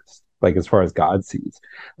is first. Like as far as God sees,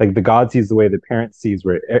 like the God sees the way the parent sees,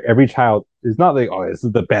 where every child is not like, oh, this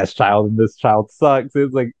is the best child and this child sucks.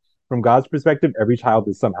 It's like from God's perspective, every child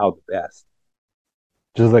is somehow the best,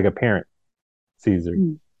 just like a parent sees her.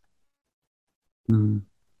 Mm.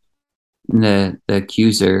 The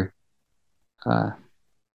accuser, uh,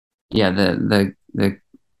 yeah, the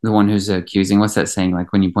one who's accusing. What's that saying?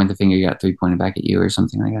 Like, when you point the finger, you got three pointed back at you, or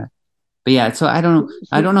something like that. But yeah, so I don't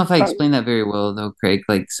know if I explained that very well though, Craig.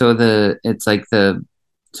 Like, so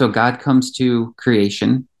so God comes to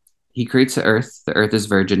creation. He creates the earth. The earth is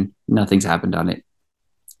virgin. Nothing's happened on it.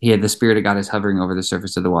 The Spirit of God is hovering over the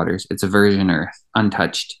surface of the waters. It's a virgin earth,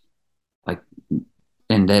 untouched. Like,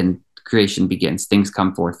 and then creation begins. Things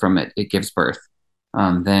come forth from it. It gives birth.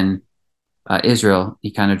 Then Israel,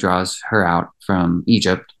 he kind of draws her out from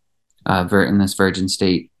Egypt, in this virgin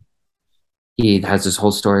state. He has this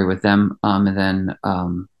whole story with them, and then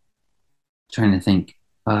trying to think.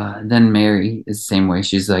 Then Mary is the same way.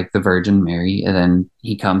 She's like the Virgin Mary, and then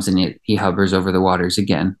he comes and he hovers over the waters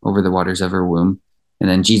again, over the waters of her womb, and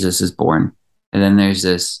then Jesus is born. And then there's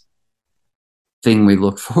this thing we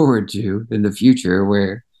look forward to in the future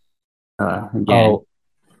where, again, Oh,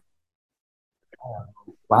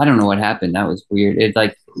 well, I don't know what happened. That was weird. It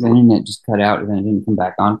like the internet just cut out and then it didn't come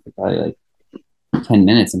back on for probably like 10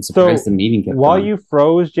 minutes. I'm surprised so the meeting kept while going. you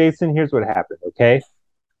froze, Jason, here's what happened. Okay,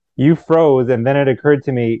 you froze, and then it occurred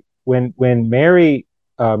to me when Mary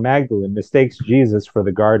Magdalene mistakes Jesus for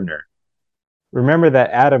the gardener. Remember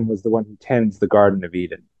that Adam was the one who tends the Garden of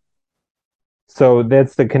Eden. So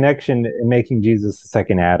that's the connection in making Jesus the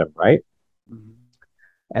second Adam, right? Mhm.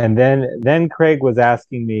 And then Craig was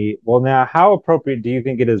asking me, well, now how appropriate do you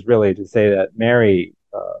think it is really to say that Mary,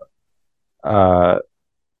 uh,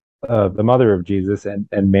 the mother of Jesus, and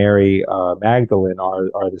Mary Magdalene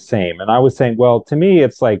are the same? And I was saying, well, to me,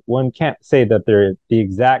 it's like one can't say that they're the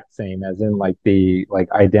exact same, as in like the like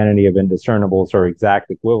identity of indiscernibles or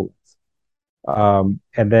exact equivalents. And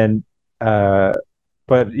then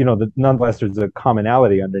but nonetheless, there's a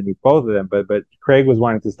commonality underneath both of them. But Craig was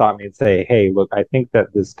wanting to stop me and say, hey, look, I think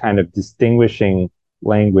that this kind of distinguishing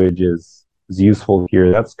language is useful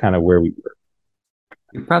here. That's kind of where we were.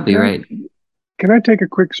 You're probably right. Can I take a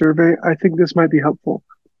quick survey? I think this might be helpful.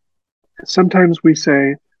 Sometimes we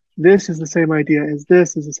say, this is the same idea as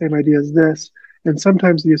this, is the same idea as this. And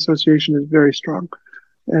sometimes the association is very strong.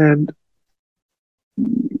 And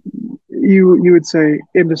you would say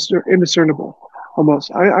indiscernible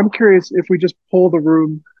almost. I'm curious if we just poll the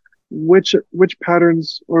room, which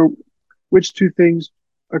patterns or which two things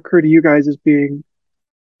occur to you guys as being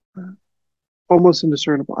almost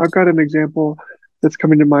indiscernible. I've got an example that's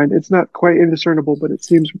coming to mind. It's not quite indiscernible, but it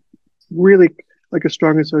seems really like a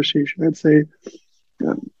strong association. I'd say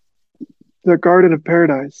the Garden of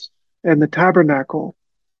Paradise and the Tabernacle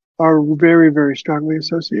are very, very strongly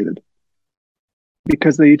associated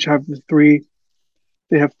because they each have three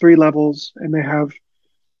levels, and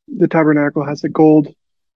the Tabernacle has a gold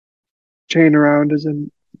chain around as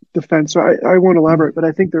in the fence. So I won't elaborate, but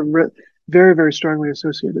I think they're very, very strongly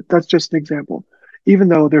associated. That's just an example, even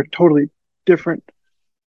though they're totally different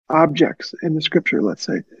objects in the scripture, let's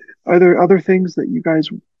say. Are there other things that you guys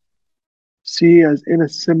see as in a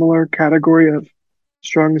similar category of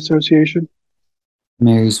strong association?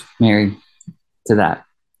 Mary's married to that.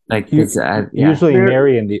 Like usually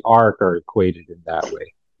Mary and the ark are equated in that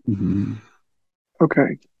way. Mm-hmm.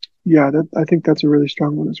 Okay. Yeah, I think that's a really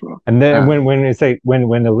strong one as well. And then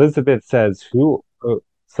when Elizabeth says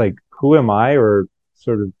it's like, who am I? Or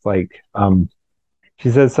sort of like,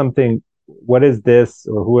 she says something, what is this?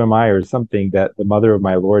 Or who am I? Or something, that the mother of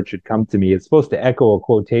my Lord should come to me. It's supposed to echo a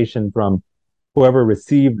quotation from whoever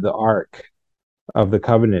received the Ark of the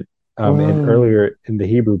Covenant and earlier in the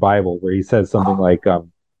Hebrew Bible, where he says something like,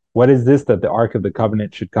 what is this that the Ark of the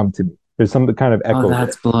Covenant should come to me? There's some kind of echo. Oh,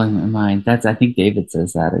 that's blowing my mind. I think David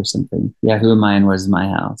says that or something. Yeah, who am I and what is my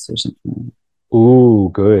house or something.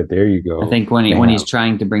 Ooh, good. There you go. I think when he's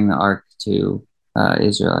trying to bring the ark to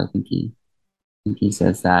Israel, I think he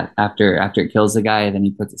says that after it kills the guy, then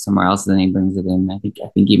he puts it somewhere else, and then he brings it in. I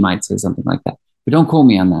think he might say something like that. But don't quote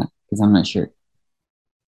me on that because I'm not sure.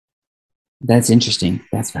 That's interesting.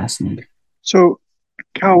 That's fascinating. So,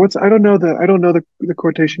 Cal, I don't know the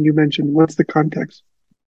quotation you mentioned. What's the context?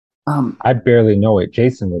 I barely know it.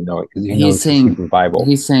 Jason would know it because he knows the Hebrew Bible.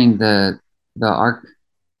 He's saying the ark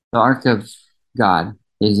of God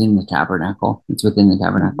is in the tabernacle. It's within the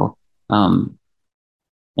tabernacle.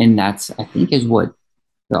 And that's, I think, is what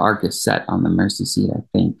the ark is set on the mercy seat, I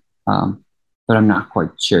think. But I'm not quite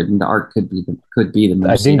sure. And the ark could be the mercy seat.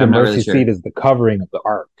 I think the mercy seat is the covering of the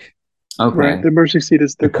ark. Okay. Right. The mercy seat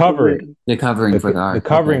is the covering. The covering for the ark. The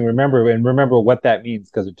covering, okay. Remember what that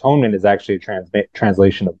means, because atonement is actually a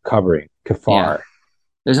translation of covering, kafar. Yeah.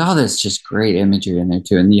 There's all this just great imagery in there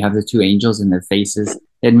too. And you have the two angels and their faces.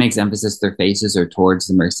 It makes emphasis their faces are towards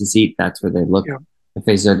the mercy seat. That's where they look. Yeah. The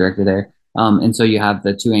faces are directed there. And so you have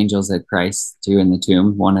the two angels at Christ, two in the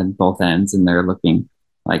tomb, one at both ends, and they're looking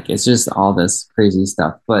like it's just all this crazy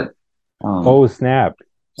stuff. But oh snap!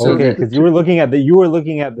 So okay, because you were looking at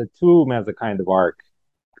the tomb as a kind of ark.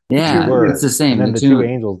 Yeah, it's the same. And then the two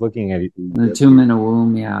angels looking at it. The tomb in a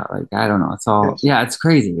womb. Yeah, like I don't know. It's all it's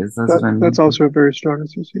crazy. That's also a very strong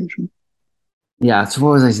association. Yeah. So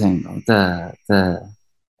what was I saying? The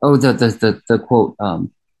quote.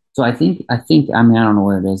 So I think I mean I don't know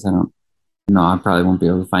where it is. I don't know. I probably won't be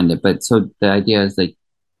able to find it. But so the idea is like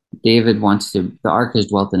David wants to. The ark has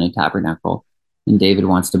dwelt in a tabernacle, and David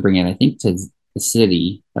wants to bring it. I think to the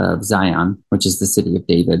city of Zion, which is the city of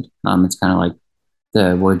David. It's kind of like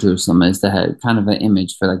where Jerusalem is, the head, kind of an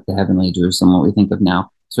image for like the heavenly Jerusalem, what we think of now.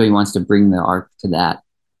 So he wants to bring the ark to that.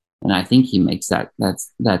 And I think he makes that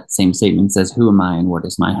same statement, says, who am I and what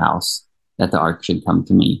is my house, that the ark should come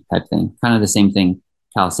to me, type thing. Kind of the same thing,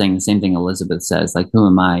 Cal saying the same thing Elizabeth says, like, who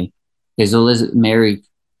am I? Because Mary,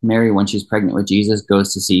 when she's pregnant with Jesus,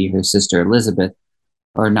 goes to see her sister Elizabeth,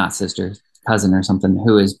 or not sister, cousin or something,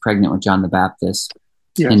 who is pregnant with John the Baptist.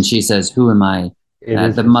 Yes. And she says, who am I?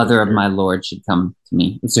 The mother sister of my Lord should come to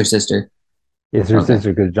me. It's her sister. It's her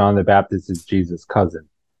sister, because John the Baptist is Jesus' cousin.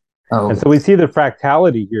 Oh. And so we see the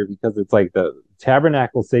fractality here, because it's like the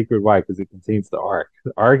tabernacle sacred. Why? Because it contains the ark.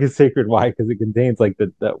 The ark is sacred. Why? Because it contains like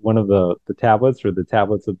the one of the tablets, or the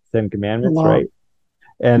tablets of the Ten Commandments, right?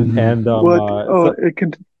 And it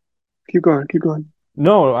can keep going.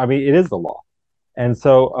 No, I mean it is the law, and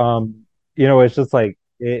so it's just like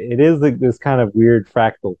it is like this kind of weird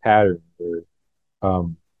fractal pattern where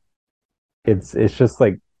it's just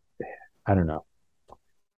like, I don't know.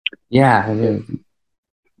 Yeah.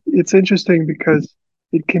 It's interesting because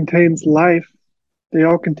it contains life. They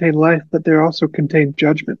all contain life, but they also contain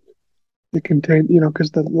judgment. They contain,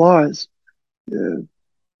 because the law is,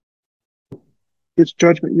 it's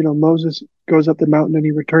judgment. Moses, goes up the mountain and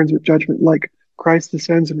he returns with judgment, like Christ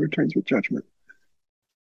descends and returns with judgment.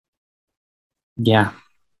 Yeah.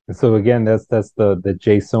 So again, that's the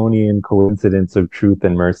Jasonian coincidence of truth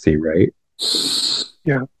and mercy, right?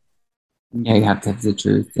 Yeah. Yeah, you have to have the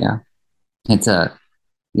truth. Yeah. It's a,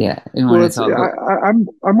 yeah. And when Well, it's all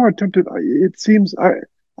I'm more tempted. It seems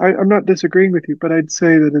I'm not disagreeing with you, but I'd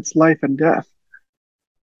say that it's life and death.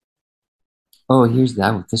 oh, here's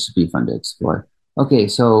that. This would be fun to explore. Okay.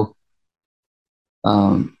 So,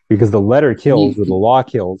 Because the letter kills or the you, law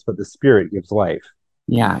kills, but the spirit gives life.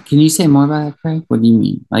 yeah. Can you say more about that, Craig? What do you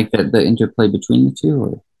mean? Like the interplay between the two?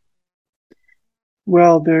 Or?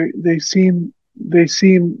 Well, they seem,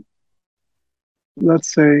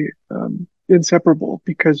 let's say, inseparable,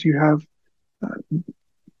 because you have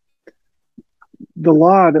the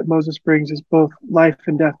law that Moses brings is both life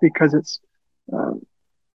and death, because uh,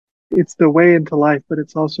 it's the way into life, but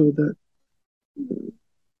it's also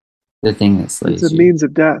The thing that it's slays a you. means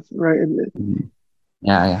of death, right? Mhm.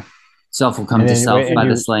 Yeah, yeah. Self will come And to then self and by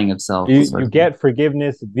the you slaying of self. you get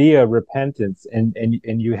forgiveness via repentance, and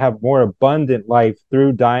you have more abundant life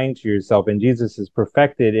through dying to yourself. And Jesus is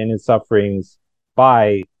perfected in his sufferings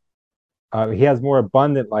by he has more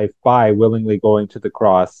abundant life by willingly going to the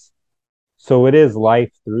cross. So it is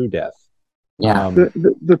life through death. Yeah.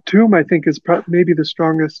 The tomb, I think, is maybe the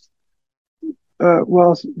strongest.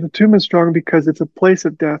 Well, the tomb is strong because it's a place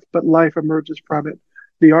of death, but life emerges from it.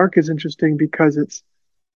 The ark is interesting because it's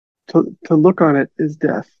to look on it is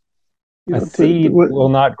death. You A know, seed will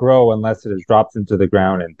not grow unless it is dropped into the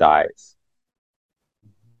ground and dies.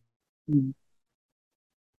 The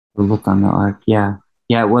look on the ark. Yeah.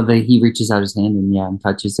 Yeah. Well, he reaches out his hand and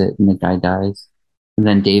touches it, and the guy dies. And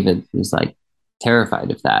then David is like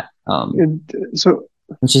terrified of that. And so,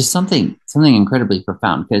 which is something incredibly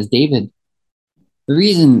profound, because David, the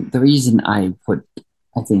reason I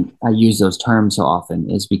think I use those terms so often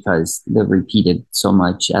is because they're repeated so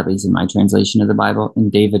much, at least in my translation of the Bible.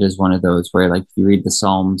 And David is one of those where, like, if you read the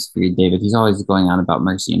Psalms, if you read David, he's always going on about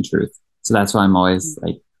mercy and truth. So that's why I'm always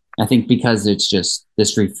like, I think because it's just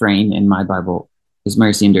this refrain in my Bible, his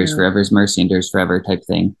mercy endures forever, his mercy endures forever type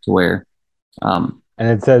thing, to where and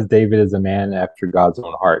it says David is a man after God's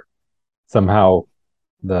own heart. Somehow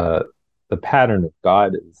the pattern of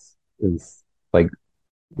God is like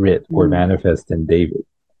writ or manifest in David.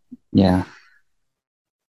 Yeah.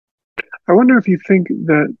 I wonder if you think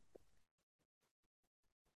that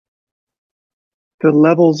the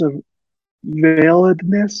levels of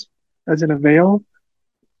veiledness, as in a veil,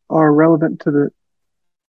 are relevant to the.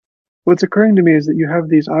 What's occurring to me is that you have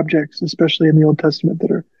these objects, especially in the Old Testament, that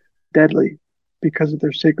are deadly because of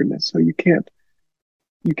their sacredness. So you can't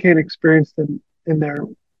experience them in their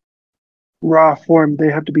raw form. They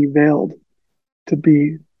have to be veiled to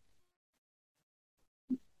be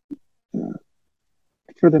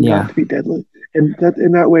for them not to be deadly. And that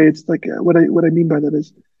in that way, it's like what I mean by that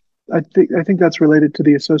is, I think that's related to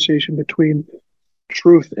the association between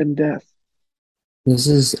truth and death.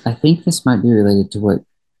 I think this might be related to what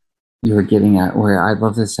you were getting at, where I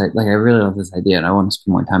love this, like, I really love this idea and I want to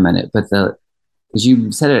spend more time on it. But because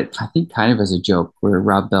you said it, I think, kind of as a joke, where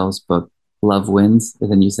Rob Bell's book, Love Wins,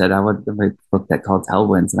 and then you said, I would write a book that called Hell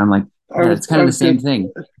Wins. And I'm like, it's kind of the same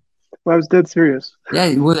thing. Well, I was dead serious.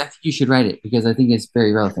 Yeah, well, I think you should write it because I think it's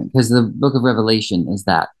very relevant. Because the book of Revelation is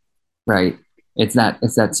that, right? It's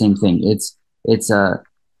that same thing. It's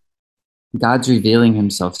God's revealing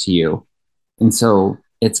himself to you. And so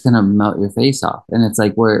it's gonna melt your face off. And it's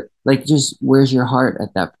like, where's your heart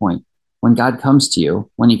at that point? When God comes to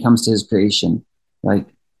you, when he comes to his creation, like,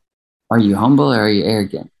 are you humble or are you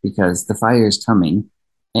arrogant? Because the fire is coming,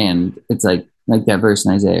 and it's like that verse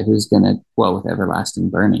in Isaiah, who's gonna dwell with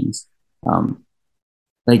everlasting burnings.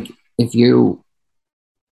 Like, if you,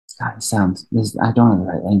 God, it sounds this, I don't have the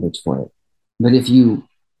right language for it, but if you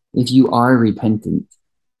are repentant,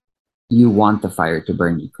 you want the fire to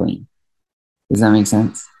burn you clean. Does that make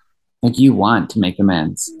sense? Like, you want to make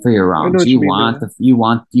amends for your wrongs. You want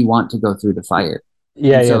to go through the fire.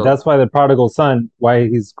 Yeah. That's why the prodigal son, why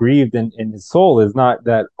he's grieved in his soul, is not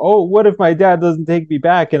that, oh, what if my dad doesn't take me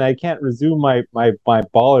back and I can't resume my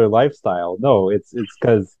baller lifestyle? No, it's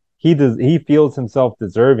because he feels himself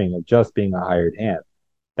deserving of just being a hired hand.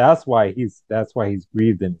 That's why he's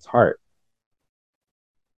grieved in his heart.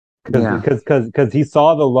 Because he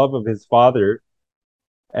saw the love of his father.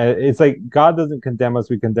 It's like God doesn't condemn us;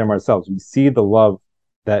 we condemn ourselves. We see the love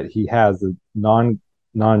that he has, a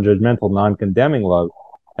non-judgmental, non-condemning love,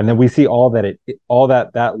 and then we see all that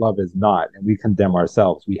love is not, and we condemn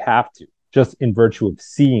ourselves. We have to, just in virtue of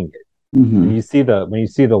seeing it. Mm-hmm. When you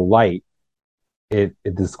see the light, it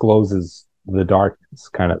discloses the darkness,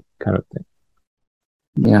 kind of thing.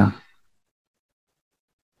 Yeah.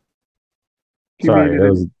 Do you Sorry, that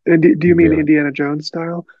was do you mean derailed. Indiana Jones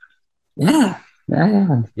style? Yeah.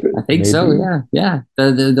 Yeah. I think so. Maybe. Yeah. Yeah.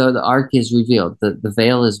 The arc is revealed. The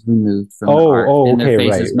veil is removed from the Oh, arc, and okay,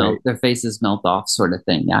 right, right. their faces melt off, sort of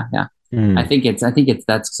thing. Yeah. Yeah. Hmm. I think it's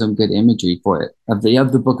that's some good imagery for it of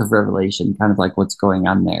the Book of Revelation, kind of like what's going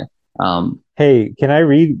on there. Hey, can I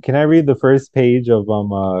read the first page of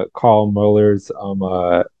Carl Muller's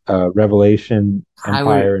Revelation, I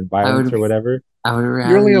would Empire and I Violence would or whatever? I would You're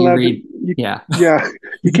rather only you allowed to. read. Yeah. Yeah,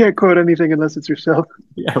 you can't quote anything unless it's yourself.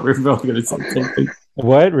 Yeah, we're both gonna say the same thing.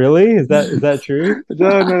 What, really? Is that true?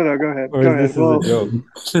 No, no, no, no. Go ahead. Or Go is ahead. this is a joke?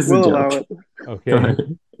 This is a We'll allow joke. it. Go Okay.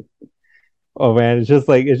 ahead. Oh man, it's just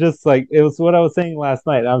like it was what I was saying last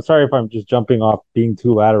night. I'm sorry if I'm just jumping off being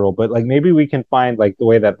too lateral, but like maybe we can find like the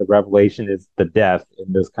way that the revelation is the death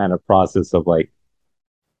in this kind of process of like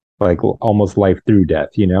almost life through death,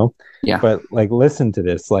 you know? Yeah. But like listen to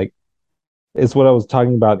this, like it's what I was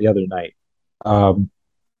talking about the other night. Um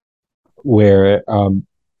where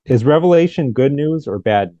is revelation good news or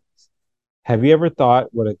bad news? Have you ever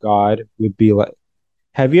thought what a God would be like?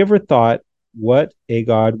 Have you ever thought what a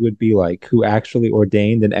God would be like who actually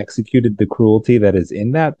ordained and executed the cruelty that is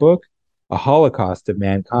in that book? A holocaust of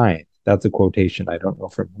mankind. That's a quotation. I don't know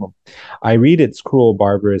from whom. I read its cruel,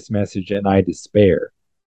 barbarous message and I despair.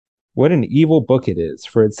 What an evil book it is,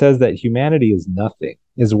 for it says that humanity is nothing,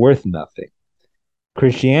 is worth nothing.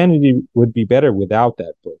 Christianity would be better without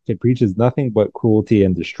that book. It preaches nothing but cruelty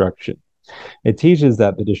and destruction. It teaches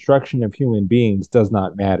that the destruction of human beings does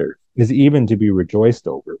not matter, is even to be rejoiced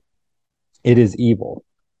over. It is evil.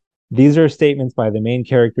 These are statements by the main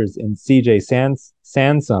characters in C.J.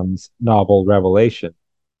 Sansom's novel Revelation,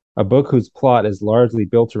 a book whose plot is largely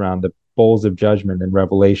built around the bowls of judgment in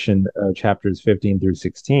Revelation chapters 15 through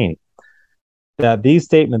 16. That these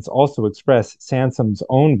statements also express Sansom's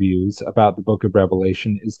own views about the book of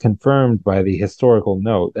Revelation is confirmed by the historical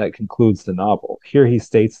note that concludes the novel. Here he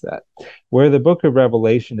states that, where the book of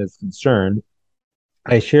Revelation is concerned,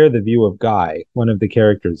 I share the view of Guy, one of the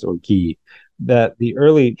characters, or Guy, that the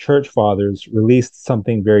early church fathers released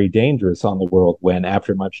something very dangerous on the world when,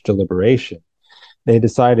 after much deliberation, they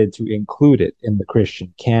decided to include it in the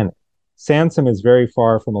Christian canon. Sansom is very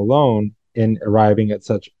far from alone in arriving at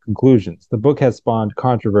such conclusions. The book has spawned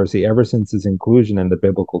controversy ever since its inclusion in the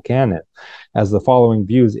biblical canon, as the following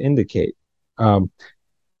views indicate. Martin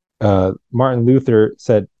Luther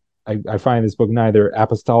said, I find this book neither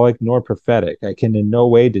apostolic nor prophetic. I can in no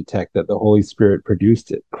way detect that the Holy Spirit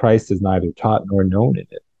produced it. Christ is neither taught nor known in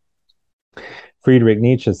it. Friedrich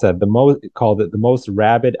Nietzsche said called it the most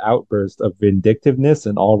rabid outburst of vindictiveness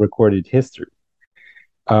in all recorded history.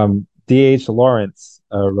 D.H. Lawrence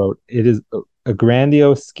wrote, it is a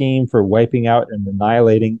grandiose scheme for wiping out and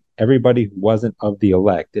annihilating everybody who wasn't of the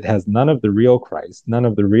elect. It has none of the real Christ, none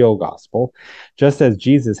of the real gospel. Just as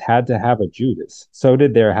Jesus had to have a Judas, so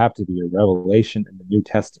did there have to be a revelation in the New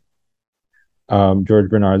Testament. George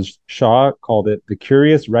Bernard Shaw called it the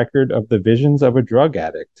curious record of the visions of a drug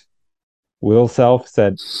addict. Will Self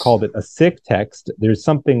called it a sick text. There's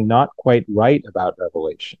something not quite right about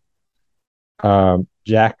Revelation.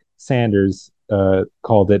 Jack Sanders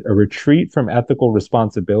called it a retreat from ethical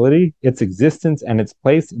responsibility. Its existence and its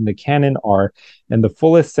place in the canon are, in the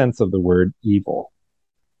fullest sense of the word, evil.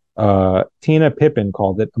 Tina Pippin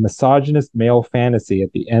called it a misogynist male fantasy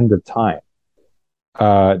at the end of time.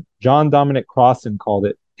 John Dominic Crossan called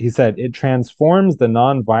it, he said, it transforms the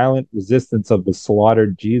nonviolent resistance of the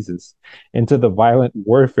slaughtered Jesus into the violent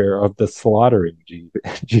warfare of the slaughtering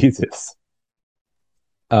Jesus.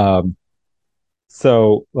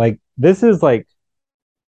 So like this is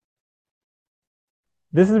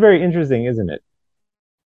very interesting, isn't it?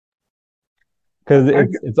 Because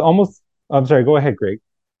it's almost. I'm sorry. Go ahead, Greg.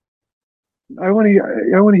 I want to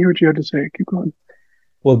hear what you had to say. Keep going.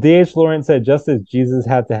 Well, D.H. Lawrence said just as Jesus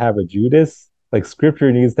had to have a Judas, like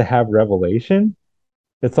Scripture needs to have revelation.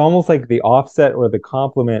 It's almost like the offset or the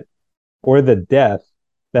complement or the death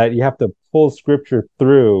that you have to pull Scripture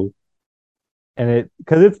through, and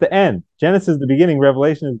because it's the end. Genesis is the beginning,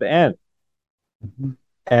 Revelation is the end. Mm-hmm.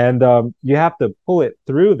 And you have to pull it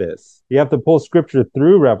through this. You have to pull Scripture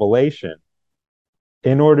through Revelation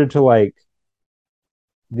in order to like.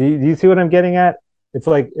 Do you see what I'm getting at? It's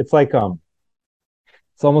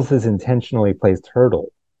almost this intentionally placed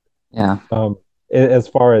hurdle. Yeah. As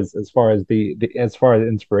far as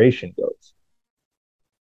inspiration goes.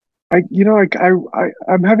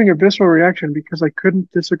 I'm having a visceral reaction because I couldn't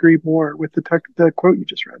disagree more with the quote you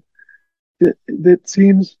just read. It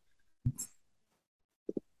seems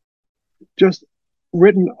just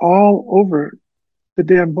written all over the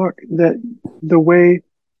damn book, that the way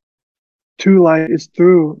to life is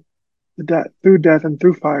through through death and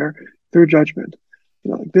through fire, through judgment.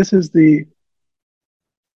 Like this is the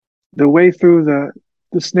way through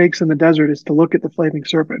the snakes in the desert is to look at the flaming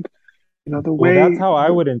serpent. The Well, that's way how I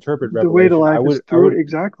would interpret the way to Revelation. life is through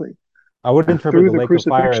exactly I would interpret through the the lake of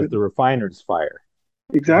fire as crucifixion. the refiner's fire.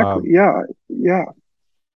 Exactly. Um, Yeah. Yeah.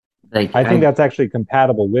 Like I think that's actually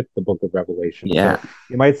compatible with the book of Revelation. yeah. So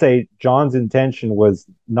you might say John's intention was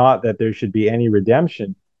not that there should be any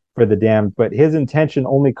redemption for the damned, but his intention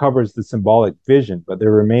only covers the symbolic vision, but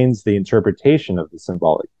there remains the interpretation of the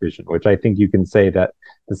symbolic vision, which I think you can say that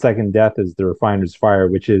the second death is the refiner's fire,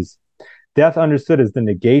 which is death understood as the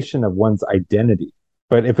negation of one's identity.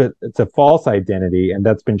 But if it's a false identity and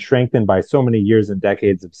that's been strengthened by so many years and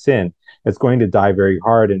decades of sin, it's going to die very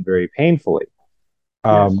hard and very painfully.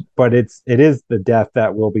 Yes. But it is the death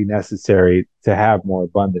that will be necessary to have more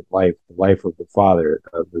abundant life, the life of the Father,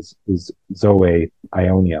 of this Zoe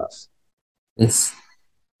Ionios. This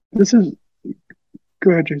This is.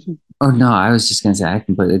 Go ahead, Jason. Oh no, I was just gonna say I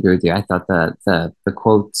completely agree with you. I thought the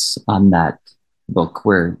quotes on that book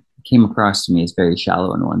came across to me as very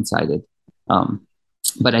shallow and one-sided.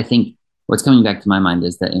 But I think what's coming back to my mind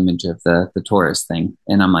is the image of the Taurus thing,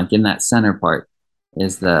 and I'm like in that center part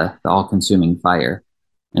is the all-consuming fire,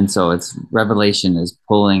 and so it's Revelation is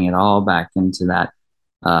pulling it all back into that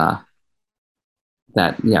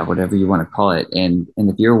yeah, whatever you want to call it, and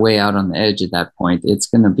if you're way out on the edge at that point, it's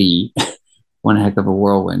gonna be one heck of a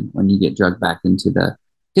whirlwind when you get drugged back into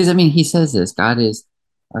because I mean he says this, our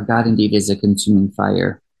God indeed is a consuming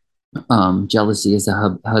fire. Jealousy is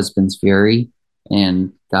a husband's fury,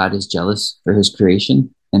 and God is jealous for his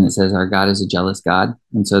creation, and it says our God is a jealous God.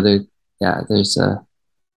 And so there's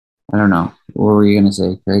I don't know, what were you gonna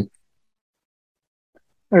say, Craig?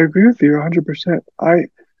 I agree with you 100%.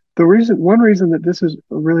 One reason that this is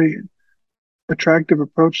a really attractive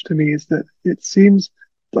approach to me is that it seems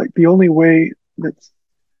like the only way that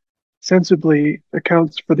sensibly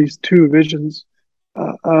accounts for these two visions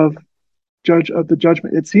of the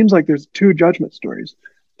judgment. It seems like there's two judgment stories.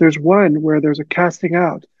 There's one where there's a casting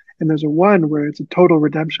out, and there's a one where it's a total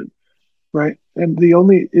redemption, right? And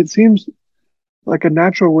it seems like a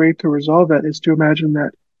natural way to resolve that is to imagine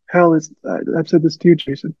that hell is. I've said this to you,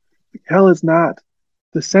 Jason. Hell is not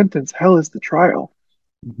the sentence. Hell is the trial.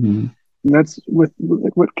 Mm-hmm. And that's like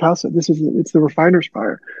what Cal said. It's the refiner's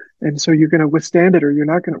fire, and so you're going to withstand it or you're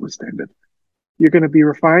not going to withstand it. You're going to be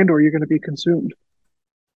refined or you're going to be consumed.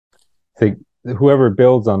 So whoever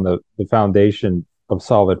builds on the foundation of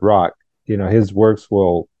solid rock, his works it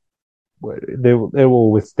will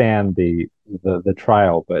withstand the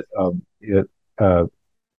trial. But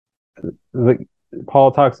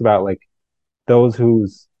Paul talks about like those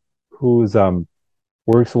whose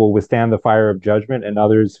works will withstand the fire of judgment, and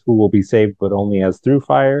others who will be saved, but only as through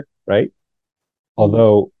fire, right?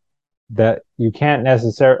 Although that you can't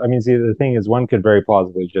necessarily, I mean, see, the thing is, one could very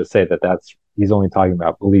plausibly just say that he's only talking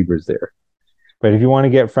about believers there. But if you want to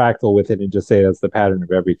get fractal with it and just say that's the pattern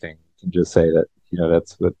of everything, you can just say that,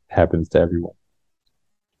 that's what happens to everyone.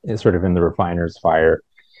 It's sort of in the refiner's fire,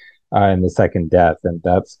 in the second death. And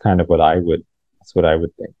that's kind of what I would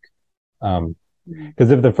think.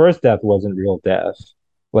 Because if the first death wasn't real death,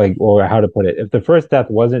 or how to put it, if the first death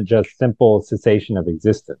wasn't just simple cessation of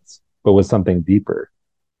existence, but was something deeper,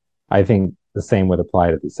 I think the same would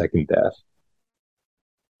apply to the second death.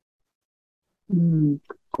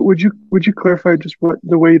 Would you clarify just what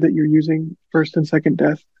the way that you're using first and second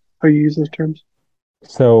death, how you use those terms?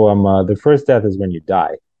 So the first death is when you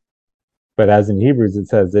die. But as in Hebrews, it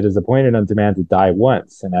says, it is appointed unto man to die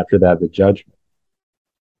once, and after that, the judgment.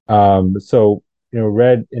 So,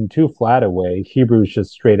 read in too flat a way, Hebrews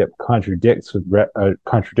just straight up contradicts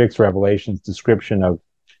Revelation's description of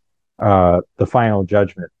the final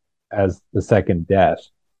judgment as the second death.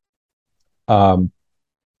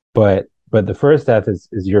 But the first death is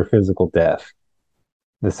your physical death.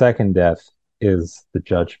 The second death is the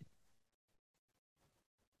judgment.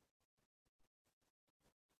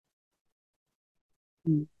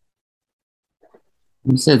 You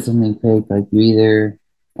said something, Craig, like you either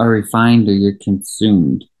are refined or you're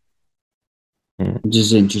consumed, which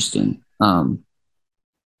is interesting. I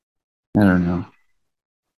don't know.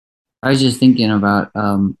 I was just thinking about,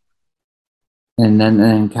 and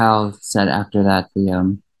then Cal said after that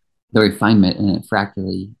the refinement and it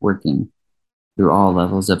fractally working through all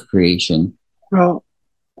levels of creation. Well,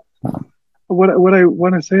 what I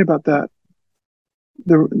want to say about that,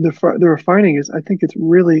 the refining is, I think it's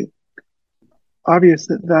really obvious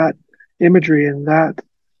that imagery and that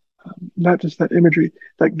not just that imagery,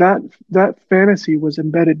 like that fantasy was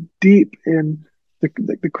embedded deep in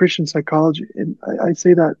the Christian psychology. And I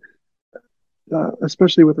say that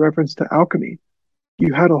especially with reference to alchemy.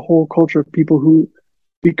 You had a whole culture of people who,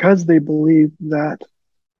 because they believed that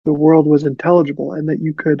the world was intelligible and that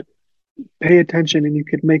you could pay attention and you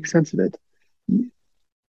could make sense of it,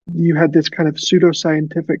 you had this kind of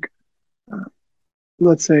pseudoscientific, uh,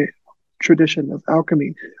 let's say, tradition of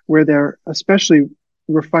alchemy where they're especially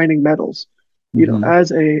refining metals, you know,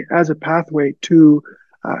 as a pathway to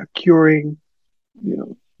curing. You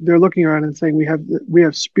know, they're looking around and saying we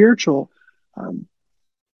have spiritual um,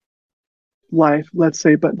 life, let's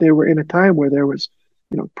say, but they were in a time where there was,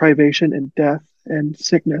 you know, privation and death and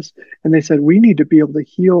sickness, and they said we need to be able to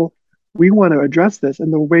heal. We want to address this,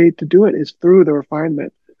 and the way to do it is through the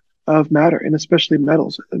refinement of matter, and especially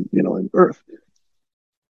metals, and, you know, and earth.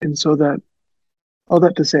 And so that all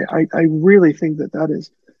that to say, I really think that that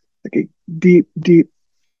is like a deep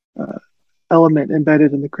uh, element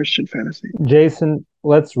embedded in the Christian fantasy. Jason,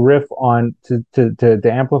 let's riff on to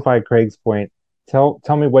amplify Craig's point. Tell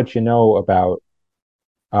me what you know about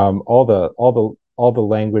all the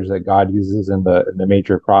language that God uses in the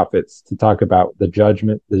major prophets to talk about the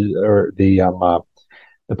judgment, the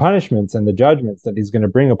punishments and the judgments that He's going to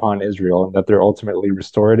bring upon Israel, and that they're ultimately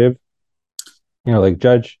restorative. You know, like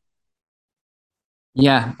judge.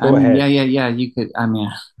 Yeah, Go ahead. yeah. You could. I mean, I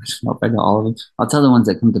don't know if I know all of them. I'll tell the ones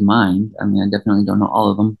that come to mind. I mean, I definitely don't know all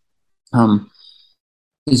of them.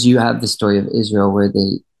 Because you have the story of Israel where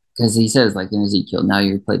because he says, like in Ezekiel, now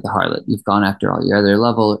you played the harlot. You've gone after all your other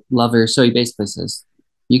lovers. So he basically says,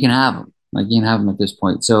 you can have them. Like you can have them at this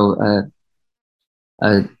point. So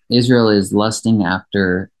Israel is lusting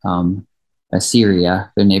after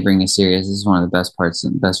Assyria, their neighboring Assyria. This is one of the best parts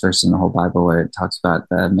and best verses in the whole Bible where it talks about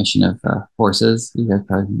the mission of horses. You guys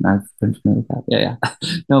probably not familiar with that. Yeah.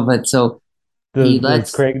 No, but so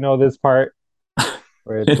does Craig know this part?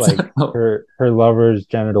 Where it's like her lover's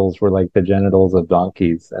genitals were like the genitals of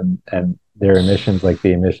donkeys, and their emissions like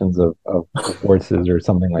the emissions of horses or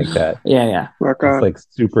something like that. Yeah. It's like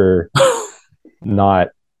super not.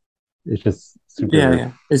 It's just super.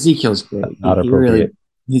 Yeah. Ezekiel's great. Not appropriate.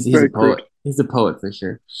 He's a poet. He's a poet for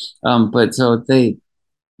sure. But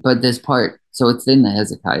this part, so it's in the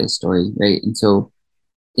Hezekiah story, right? And so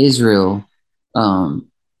Israel,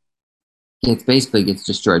 gets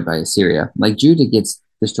destroyed by Assyria. Like Judah gets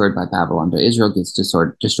destroyed by Babylon, but Israel gets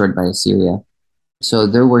destroyed by Assyria. So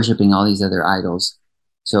they're worshiping all these other idols.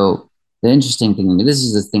 So the interesting thing, this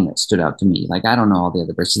is the thing that stood out to me. Like I don't know all the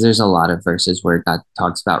other verses. There's a lot of verses where God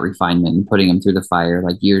talks about refinement and putting them through the fire.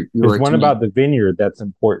 Like there's one about the vineyard that's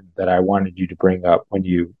important that I wanted you to bring up when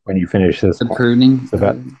you finish this. The pruning.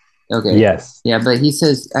 Okay. Yes. Yeah, but he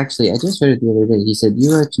says, actually, I just read it the other day. He said,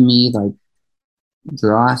 "You are to me like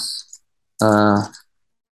dross."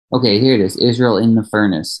 Okay, here it is. Israel in the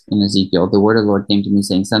furnace in Ezekiel. The word of the Lord came to me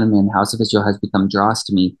saying, "Son of man, the house of Israel has become dross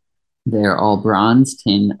to me. They are all bronze,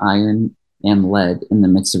 tin, iron, and lead in the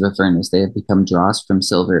midst of a furnace. They have become dross from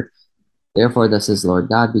silver. Therefore, thus says the Lord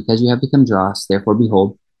God, because you have become dross, therefore,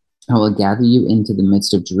 behold, I will gather you into the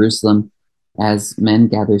midst of Jerusalem as men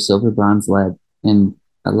gather silver, bronze, lead, and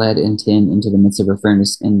tin into the midst of a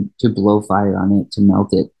furnace, and to blow fire on it, to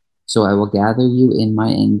melt it. So I will gather you in my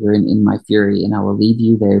anger and in my fury, and I will leave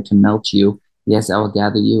you there to melt you. Yes, I will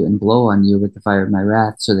gather you and blow on you with the fire of my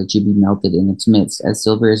wrath, so that you be melted in its midst. As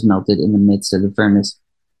silver is melted in the midst of the furnace,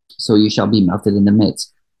 so you shall be melted in the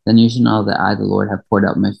midst. Then you shall know that I, the Lord, have poured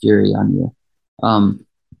out my fury on you." And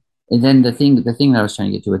then the thing that I was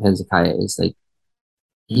trying to get to with Hezekiah is like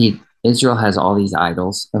Israel has all these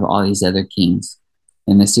idols of all these other kings,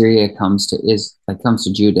 and Assyria comes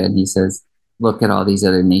to Judah, and he says, "Look at all these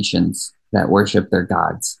other nations that worship their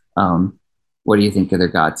gods. What do you think of their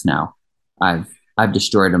gods now? I've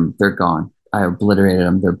destroyed them. They're gone. I obliterated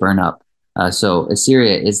them. They're burned up." So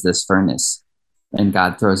Assyria is this furnace, and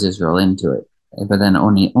God throws Israel into it. But then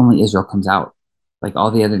only Israel comes out. Like all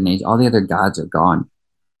the other nations, all the other gods are gone.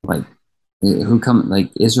 Like like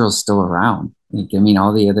Israel's still around. Like, I mean,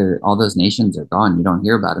 all those nations are gone. You don't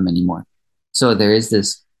hear about them anymore. So there is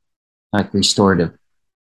this like restorative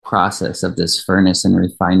process of this furnace and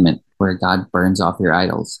refinement where God burns off your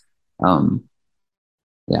idols.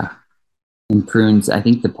 Yeah. And prunes, I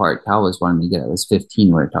think the part Cal was wanting to get at was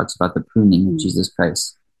 15, where it talks about the pruning of Jesus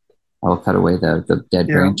Christ. I will cut away the dead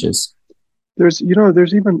branches. There's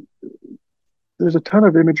a ton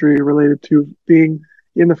of imagery related to being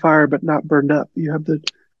in the fire but not burned up. You have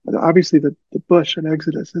obviously the bush in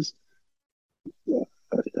Exodus is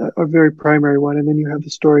a very primary one, and then you have the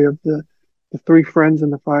story of the three friends in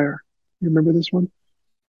the fire. You remember this one?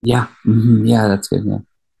 Yeah. Mm-hmm. Yeah, that's good. Yeah.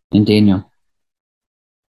 And Daniel.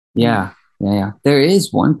 Yeah. Yeah. There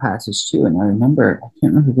is one passage too, and I can't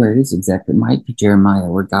remember where it is exactly. It might be Jeremiah,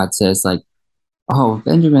 where God says, like, oh,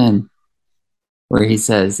 Benjamin, where he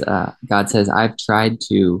says, God says, I've tried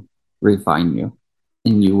to refine you,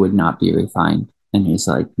 and you would not be refined. And he's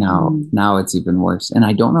like, now it's even worse. And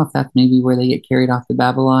I don't know if that's maybe where they get carried off to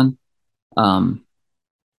Babylon. Um,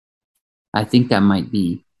 I think that might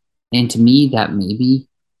be. And to me, that maybe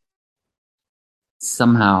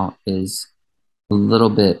somehow is a little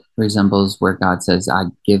bit resembles where God says, I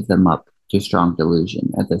give them up to strong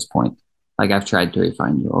delusion at this point. Like, I've tried to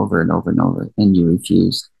refine you over and over and over, and you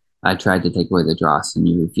refused. I tried to take away the dross, and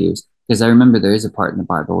you refused. Because I remember there is a part in the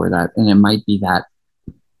Bible where that, and it might be that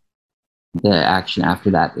the action after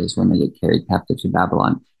that is when they get carried captive to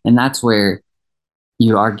Babylon. And that's where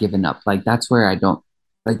you are given up. Like, that's where I don't,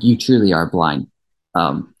 like, you truly are blind.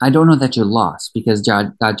 I don't know that you're lost, because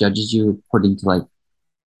God judges you according to, like,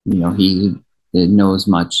 he knows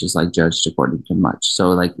much is like judged according to much.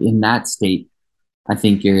 So, like, in that state, I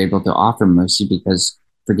think you're able to offer mercy, because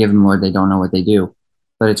forgive them, Lord, they don't know what they do.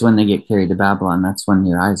 But it's when they get carried to Babylon, that's when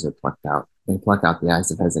your eyes are plucked out. They pluck out the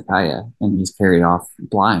eyes of Hezekiah, and he's carried off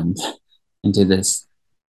blind into this,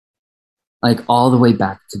 like, all the way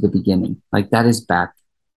back to the beginning. Like, that is back.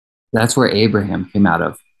 That's where Abraham came out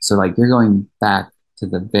of. So, like, you're going back to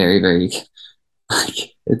the very, very,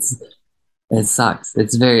 like, it sucks.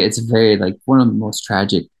 It's very, like, one of the most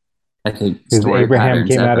tragic, I think, Because story Abraham patterns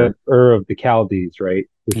came out ever. of Ur of the Chaldees, right?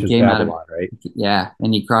 Which He is came out of, Babylon, right? yeah,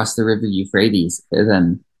 and he crossed the river Euphrates. And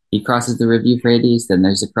then he crosses the river Euphrates. Then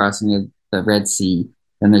there's a crossing of the Red Sea.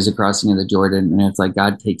 Then there's a crossing of the Jordan, and it's like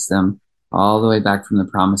God takes them all the way back from the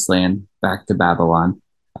Promised Land back to Babylon.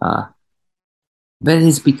 Uh, but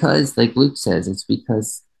it's because, like Luke says, it's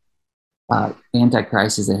because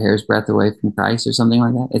Antichrist is a hair's breadth away from Christ, or something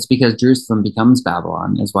like that. It's because Jerusalem becomes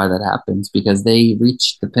Babylon, is why that happens, because they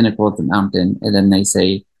reach the pinnacle of the mountain, and then they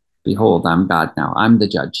say, behold, I'm God now. I'm the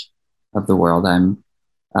judge of the world.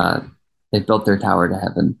 Uh, they built their tower to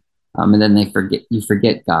heaven. And then you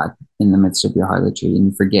forget God in the midst of your harlotry, and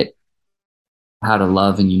you forget how to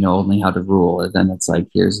love, and you know only how to rule. And then it's like,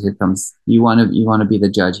 here comes, you want to be the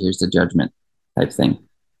judge. Here's the judgment type thing.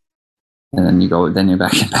 And then you're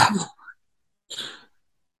back in Babylon.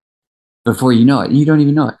 Before you know it, you don't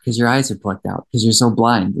even know it, because your eyes are plucked out, because you're so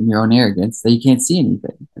blind in your own arrogance that you can't see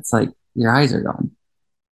anything. It's like your eyes are gone.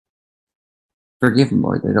 Forgive them,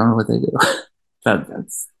 Lord. They don't know what they do.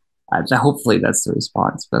 Hopefully that's the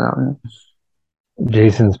response, but I don't know.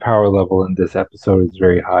 Jason's power level in this episode is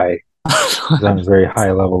very high. He's on a very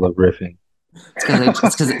high level of riffing. It's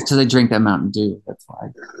because I drink that Mountain Dew. That's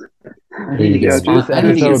why. This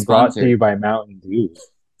episode brought to you by Mountain Dew.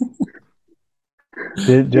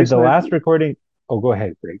 Did the last recording? Oh, go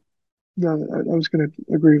ahead, Greg. No, I was going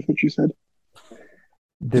to agree with what you said.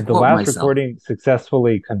 Did the last recording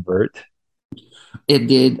successfully convert? It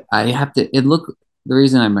did. The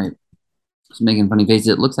reason I was making funny faces,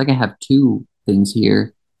 it looks like I have two things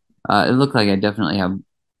here. It looked like I definitely have.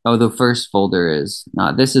 Oh, the first folder is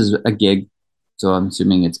not. This is a gig, so I'm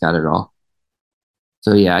assuming it's got it all.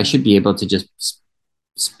 So yeah, I should be able to just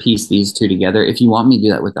piece these two together. If you want me to do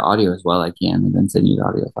that with the audio as well, I can, and then send you the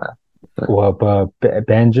audio file. Well,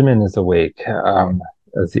 Benjamin is awake,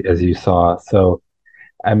 as you saw, so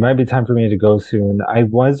it might be time for me to go soon. I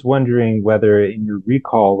was wondering whether, in your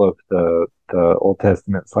recall of the Old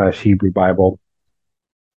Testament / Hebrew Bible,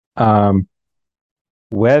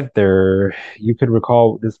 whether you could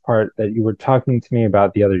recall this part that you were talking to me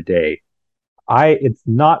about the other day. It's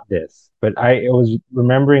not this, but I was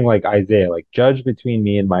remembering, like, Isaiah, like, judge between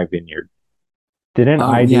me and my vineyard. Didn't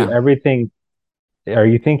I do everything? Are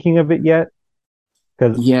you thinking of it yet?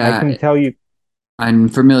 Because I can tell you. I'm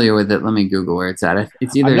familiar with it. Let me Google where it's at.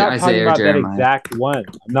 It's either Isaiah or Jeremiah. I'm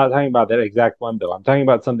not talking about that exact one, though. I'm talking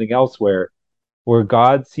about something else where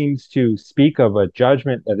God seems to speak of a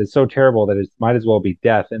judgment that is so terrible that it might as well be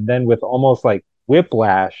death. And then, with almost like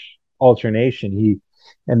whiplash alternation,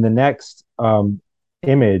 in the next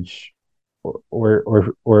image or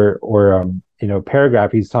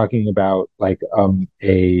paragraph, he's talking about like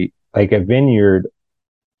a vineyard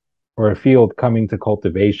or a field coming to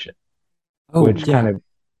cultivation. Kind of.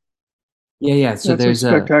 Yeah. So there's a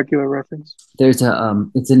spectacular reference. There's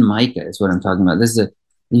it's in Micah is what I'm talking about.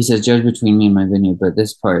 He says, judge between me and my vineyard. But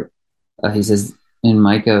this part, he says in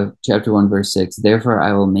Micah chapter 1, verse 6, therefore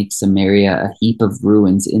I will make Samaria a heap of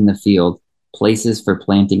ruins in the field, places for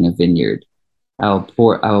planting a vineyard. I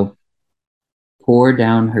will pour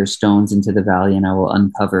down her stones into the valley, and I will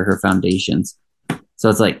uncover her foundations. So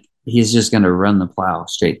it's like, he's just going to run the plow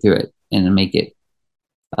straight through it and make it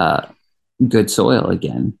good soil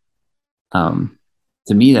again.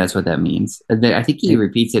 To me, that's what that means. I think he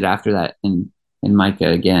repeats it after that in Micah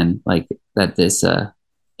again, like that.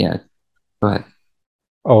 Yeah. Go ahead.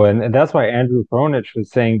 Oh, and that's why Andrew Kronich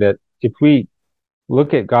was saying that if we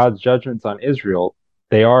look at God's judgments on Israel,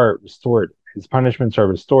 they are restored. His punishments are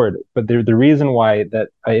restored. But the reason why that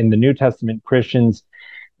in the New Testament Christians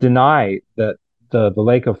deny that the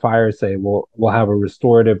lake of fire, say, will have a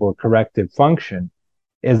restorative or corrective function,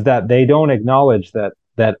 is that they don't acknowledge that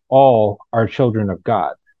all are children of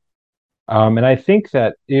God. And I think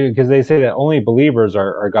that because they say that only believers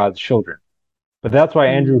are God's children. But that's why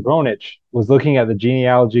Andrew Kronich was looking at the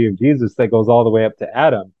genealogy of Jesus that goes all the way up to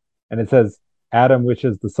Adam, and it says Adam, which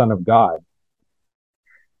is the son of God.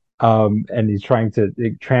 And he's trying to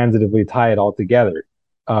transitively tie it all together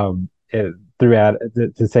to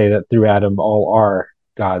say that through Adam all are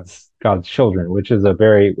God's children, which is a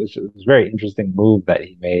very interesting move that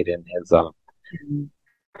he made in his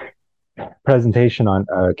presentation on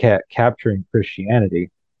capturing Christianity.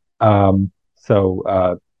 But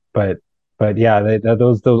yeah,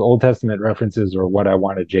 those Old Testament references are what I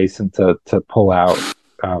wanted Jason to pull out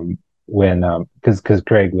when because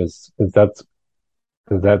Craig was because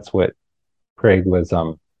that's what Craig was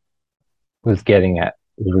getting at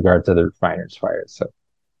with regard to the refiner's fire. So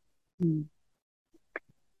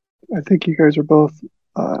I think you guys are both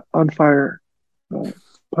on fire.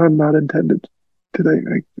 Pun not intended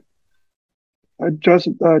today.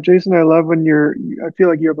 Jason, I love when I feel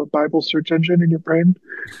like you have a Bible search engine in your brain,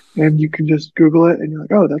 and you can just Google it, and you're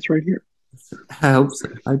like, oh, that's right here. I hope so.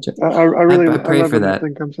 I pray for that.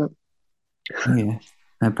 Thing comes up. Yeah,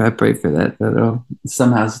 I pray for that. That'll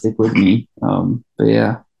somehow stick with me. But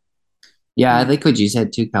yeah, I like what you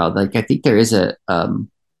said too, Kyle. Like, I think there is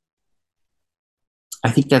I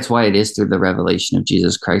think that's why it is through the revelation of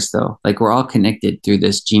Jesus Christ, though. Like, we're all connected through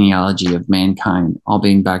this genealogy of mankind, all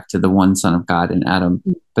being back to the one Son of God in Adam.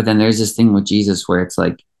 But then there's this thing with Jesus where it's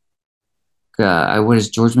like, what is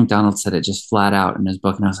George MacDonald said it just flat out in his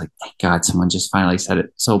book, and I was like, thank God, someone just finally said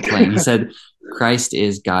it so plain. He said, Christ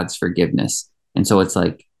is God's forgiveness, and so it's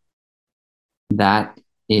like that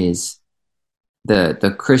is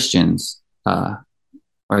the Christians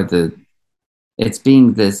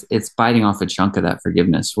it's biting off a chunk of that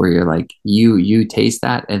forgiveness where you're like, you taste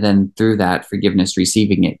that, and then through that forgiveness,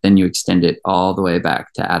 receiving it, then you extend it all the way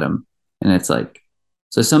back to Adam. And it's like,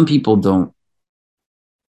 so some people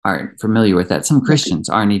aren't familiar with that. Some Christians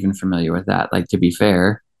aren't even familiar with that. Like, to be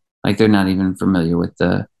fair, like they're not even familiar with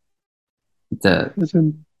that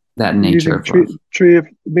nature of tree of,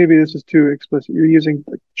 maybe this is too explicit. You're using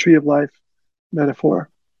the tree of life metaphor.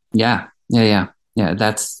 Yeah.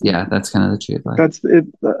 That's kind of the tree of life. That's it.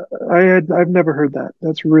 I've never heard that.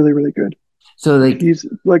 That's really, really good. So like, he's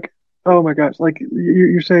like, oh my gosh, like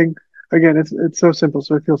you're saying again, it's so simple.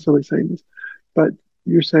 So I feel silly saying this, but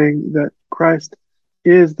you're saying that Christ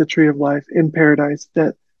is the tree of life in paradise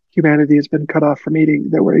that humanity has been cut off from eating,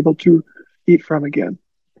 that we're able to eat from again.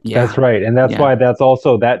 Yeah. That's right. And that's why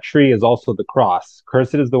that tree is also the cross.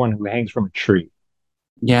 Cursed is the one who hangs from a tree.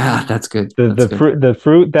 Yeah, that's good. The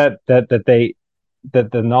fruit that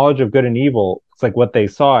the knowledge of good and evil, it's like what they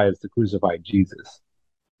saw is the crucified Jesus.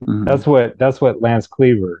 Mm-hmm. That's what Lance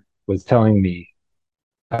Cleaver was telling me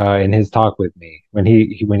in his talk with me when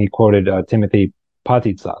he quoted Timothy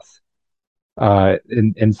Patitsas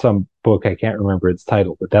in some book. I can't remember its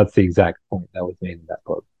title, but that's the exact point that was made in that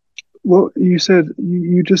book. Well, you said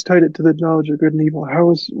you just tied it to the knowledge of good and evil.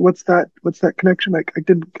 What's that connection? Like, I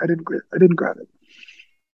didn't grab it.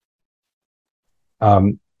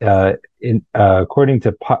 According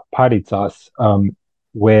to Patitsas,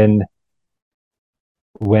 when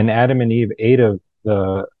Adam and Eve ate of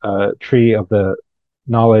the tree of the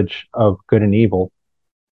knowledge of good and evil,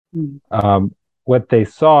 what they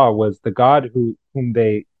saw was the God whom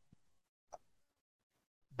they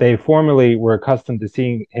formerly were accustomed to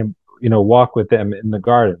seeing him, walk with them in the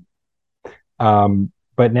garden.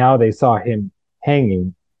 But now they saw him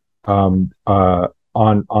hanging on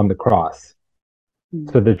the cross.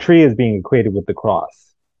 So the tree is being equated with the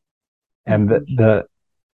cross, and the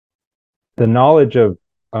knowledge of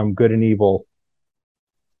good and evil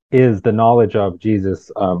is the knowledge of Jesus'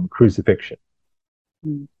 crucifixion.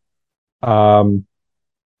 And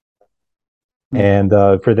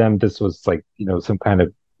for them, this was like some kind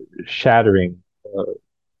of shattering,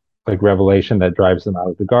 like revelation that drives them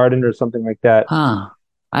out of the garden or something like that. I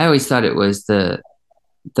always thought it was the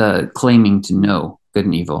claiming to know good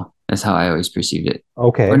and evil. That's how I always perceived it.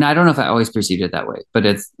 Okay. Or I don't know if I always perceived it that way, but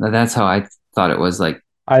that's how I thought it was. Like,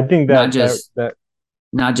 I think that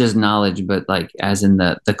not just knowledge, but like as in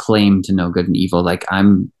the claim to know good and evil. Like,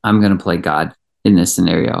 I'm going to play God in this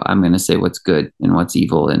scenario. I'm going to say what's good and what's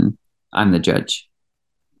evil, and I'm the judge.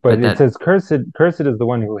 But But it says, cursed is the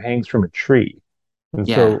one who hangs from a tree. And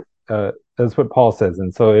yeah, so that's what Paul says.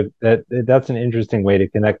 And so that's an interesting way to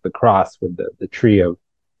connect the cross with the tree of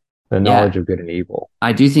the yeah. knowledge of good and evil.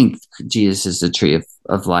 I do think Jesus is the tree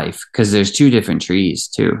of life, because there's two different trees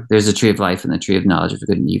too. There's the tree of life and the tree of knowledge of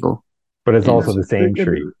good and evil. But it's And also the same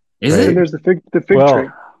tree, is right? And it? there's the fig Well, tree.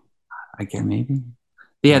 I can maybe.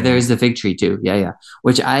 Yeah, there is the fig tree too. Yeah.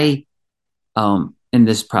 Which and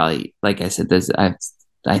this probably, like I said,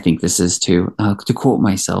 I think this is too, to quote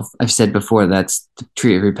myself, I've said before, that's the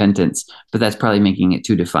tree of repentance, but that's probably making it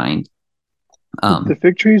too defined. The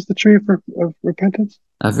fig tree is the tree of repentance.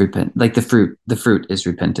 Of repent, like the fruit is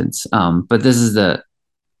repentance. But this is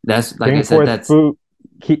that's like I said, that's fruit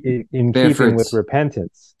in bear keeping with fruits.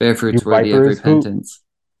 repentance. Bear fruits You worthy of vipers, repentance.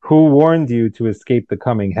 who warned you to escape the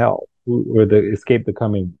coming hell, escape the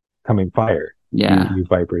coming fire? Yeah, you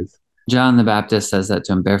vipers. John the Baptist says that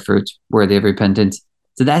to him: bear fruits worthy of repentance.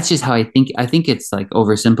 So that's just how I think. I think it's like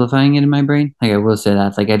oversimplifying it in my brain. Like I will say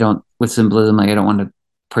that. Like I don't, with symbolism, like I don't want to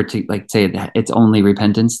say that it's only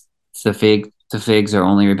repentance. It's the figs are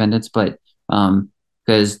only repentance, but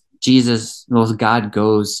because God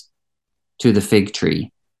goes to the fig tree.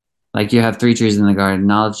 Like you have three trees in the garden: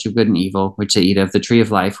 knowledge of good and evil, which they eat of; the tree of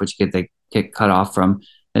life, which they get cut off from;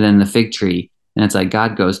 and then the fig tree. And it's like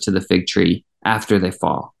God goes to the fig tree after they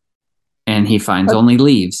fall, and he finds only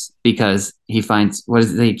leaves, because he finds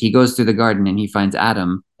he goes through the garden and he finds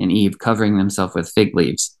Adam and Eve covering themselves with fig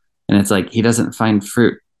leaves, and it's like he doesn't find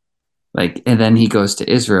fruit. Like, and then he goes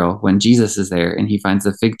to Israel when Jesus is there, and he finds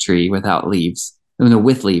the fig tree without leaves. No,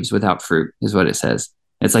 with leaves, without fruit, is what it says.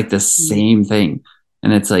 It's like the same thing,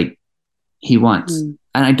 and it's like he wants. And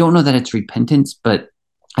I don't know that it's repentance, but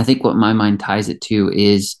I think what my mind ties it to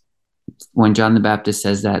is when John the Baptist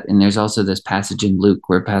says that. And there's also this passage in Luke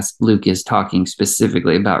where Luke is talking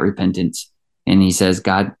specifically about repentance, and he says,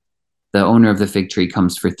 God, the owner of the fig tree,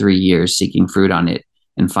 comes for 3 years seeking fruit on it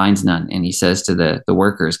and finds none, and he says to the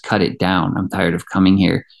workers, cut it down, I'm tired of coming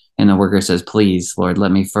here. And the worker says, please, Lord,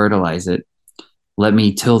 let me fertilize it, let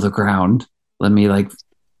me till the ground, let me like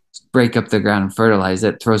break up the ground and fertilize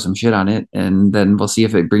it, throw some shit on it, and then we'll see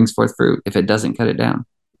if it brings forth fruit. If it doesn't, cut it down.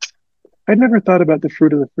 I'd never thought about the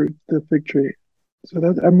fruit of the fig tree. So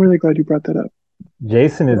I'm really glad you brought that up.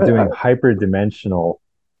 Jason is doing hyperdimensional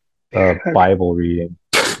Bible reading.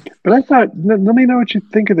 But I thought, let me know what you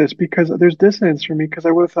think of this, because there's dissonance for me, because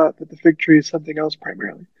I would have thought that the fig tree is something else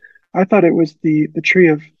primarily. I thought it was the tree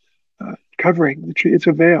of covering. The tree, it's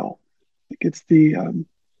a veil. Like it's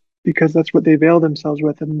because that's what they veil themselves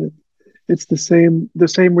with, and it's the same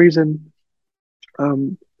reason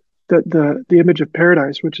that the image of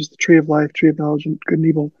paradise, which is the tree of life, tree of knowledge and good and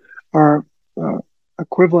evil, are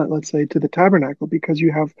equivalent, let's say, to the tabernacle, because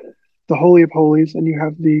you have the holy of holies, and you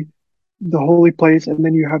have the holy place, and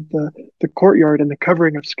then you have the courtyard and the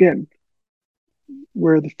covering of skin,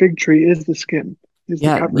 where the fig tree is the skin.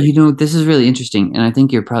 Yeah, this is really interesting, and I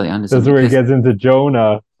think you're probably onto something. This is where he gets into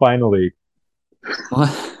Jonah, finally.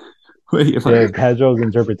 What? Pedro's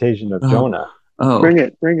interpretation of Jonah. Oh, bring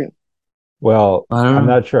it. Well, I'm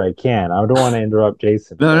not sure I can. I don't want to interrupt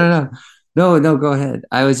Jason. No, go ahead.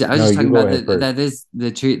 I was just talking about that is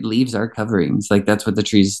the tree leaves are coverings. Like that's what the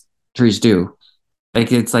trees do.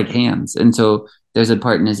 Like it's like hands. And so there's a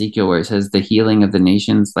part in Ezekiel where it says the healing of the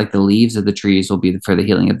nations, like the leaves of the trees will be for the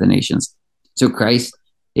healing of the nations. So Christ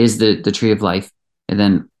is the tree of life. And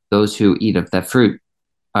then those who eat of that fruit,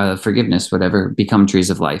 forgiveness, whatever, become trees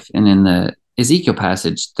of life. And in the Ezekiel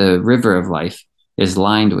passage, the river of life is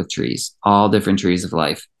lined with trees, all different trees of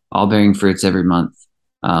life, all bearing fruits every month.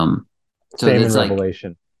 So same it's in like,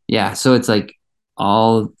 Revelation. Yeah. So it's like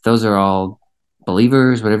those are all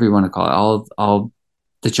believers, whatever you want to call it, all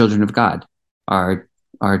the children of God are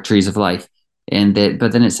trees of life.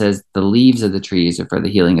 But then it says the leaves of the trees are for the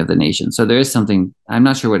healing of the nation. So there is something, I'm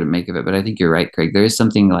not sure what to make of it, but I think you're right, Craig. There is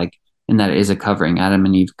something like in that it is a covering. Adam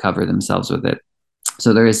and Eve cover themselves with it.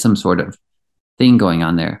 So there is some sort of thing going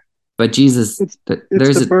on there. But Jesus, it's the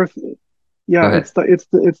birth. Yeah, it's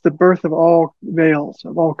the birth of all veils,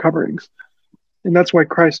 of all coverings. And that's why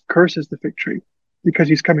Christ curses the fig tree, because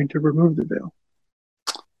he's coming to remove the veil.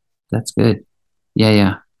 That's good.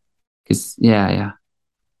 Yeah. Because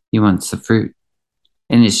he wants the fruit,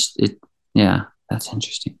 and that's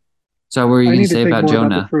interesting. So, what were you going to say about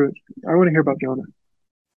Jonah? I want to hear about Jonah.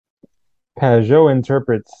 Pajot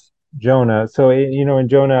interprets Jonah. So in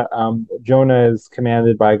Jonah, Jonah is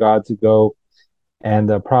commanded by God to go and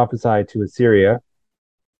prophesy to Assyria,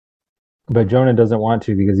 but Jonah doesn't want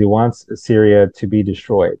to because he wants Assyria to be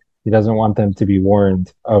destroyed. He doesn't want them to be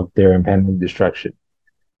warned of their impending destruction.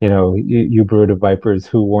 You brood of vipers,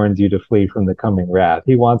 who warns you to flee from the coming wrath?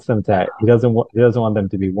 He wants them to. He doesn't want them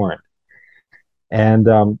to be warned. And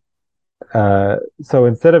so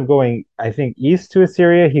instead of going, I think, east to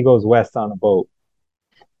Assyria, he goes west on a boat.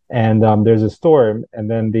 And there's a storm, and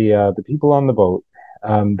then the people on the boat,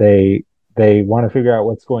 they want to figure out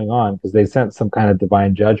what's going on because they sense some kind of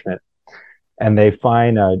divine judgment, and they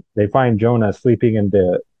find Jonah sleeping in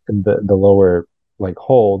the lower like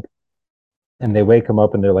hold, and they wake him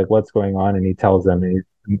up and they're like, "What's going on?" And he tells them, and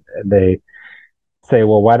they say,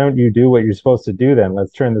 "Well, why don't you do what you're supposed to do then?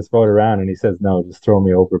 Let's turn this boat around." And he says, "No, just throw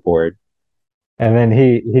me overboard." And then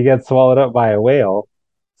he gets swallowed up by a whale.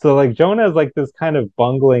 So like Jonah is like this kind of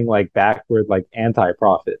bungling, like backward, like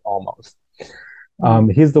anti-prophet almost.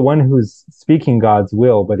 He's the one who's speaking God's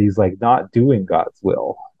will, but he's like not doing God's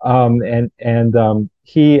will.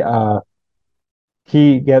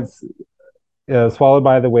 He gets swallowed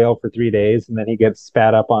by the whale for 3 days, and then he gets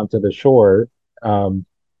spat up onto the shore. And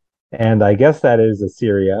I guess that is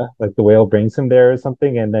Assyria. Like the whale brings him there or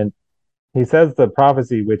something, and then he says the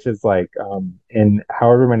prophecy, which is like in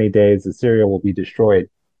however many days Assyria will be destroyed.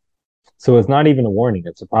 So it's not even a warning,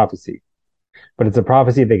 it's a prophecy. But it's a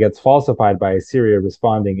prophecy that gets falsified by Assyria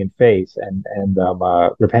responding in faith and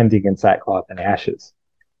repenting in sackcloth and ashes.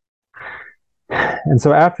 And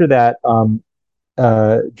so after that,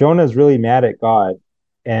 Jonah is really mad at God,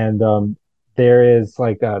 and there is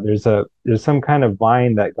like there's some kind of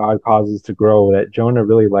vine that God causes to grow that Jonah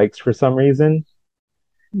really likes for some reason,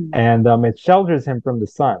 and it shelters him from the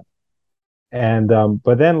sun. And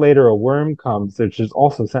but then later a worm comes, which is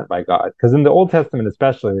also sent by God, because in the Old Testament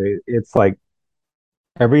especially, it's like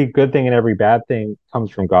every good thing and every bad thing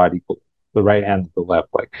comes from God equally. The right hand to the left,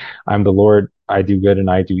 like I'm the Lord, I do good and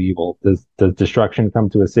I do evil. Does destruction come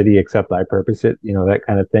to a city except I purpose it? That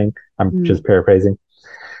kind of thing. I'm just paraphrasing.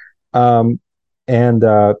 And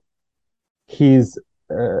he's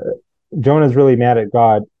Jonah's really mad at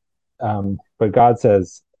God, but God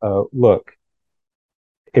says, look,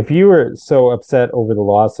 if you were so upset over the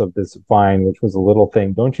loss of this vine, which was a little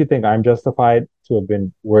thing, don't you think I'm justified to have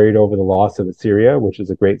been worried over the loss of Assyria, which is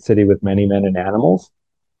a great city with many men and animals?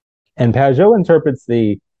 And Pajot interprets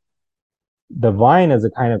the vine as a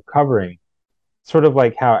kind of covering, sort of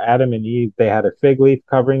like how Adam and Eve, they had a fig leaf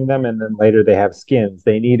covering them, and then later they have skins.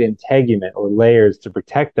 They need integument or layers to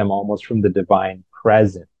protect them almost from the divine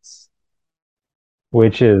presence,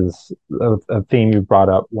 which is a theme you've brought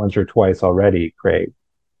up once or twice already, Craig.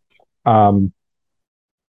 Sorry,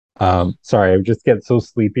 I just get so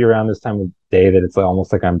sleepy around this time of day that it's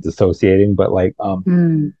almost like I'm dissociating, but like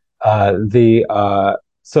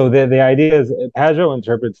so the idea is Pajot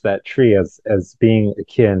interprets that tree as being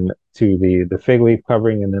akin to the fig leaf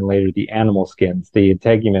covering, and then later the animal skins, the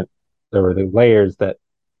integument or the layers that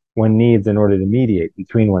one needs in order to mediate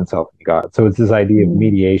between oneself and God. So it's this idea of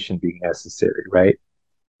mediation being necessary, right?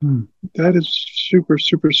 That is super,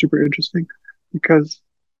 super, super interesting, because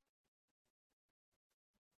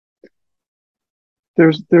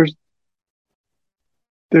there's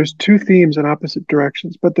two themes in opposite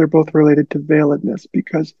directions, but they're both related to veiledness.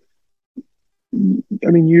 Because, I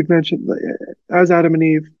mean, you'd mentioned as Adam and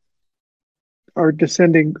Eve are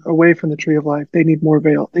descending away from the tree of life, they need more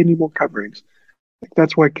veil, they need more coverings. Like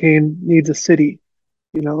that's why Cain needs a city.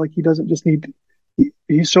 Like he doesn't just need.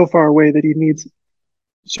 He's so far away that he needs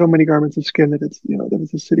so many garments of skin that it's that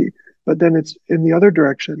it's a city. But then it's in the other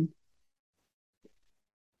direction.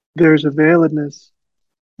 There's a veiledness.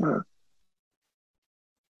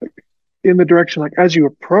 In the direction, like as you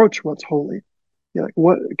approach what's holy, like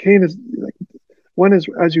what Cain is like, one is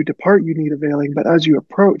as you depart you need a veiling, but as you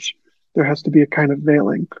approach there has to be a kind of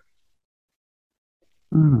veiling.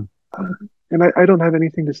 And I don't have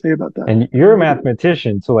anything to say about that. And you're a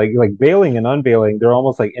mathematician, so like veiling and unveiling, they're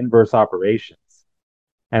almost like inverse operations,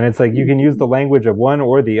 and it's like you can use the language of one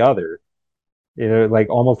or the other, like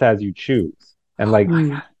almost as you choose. And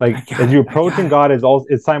as you approaching God is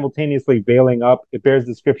simultaneously veiling up. It bears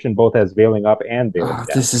description both as veiling up and veiling down.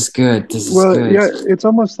 This is good. Good. Yeah, it's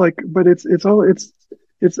almost like, but I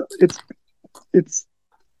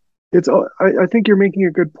think you're making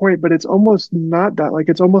a good point, but it's almost not that. Like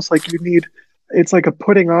it's almost like it's like a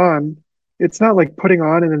putting on. It's not like putting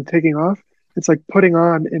on and then taking off. It's like putting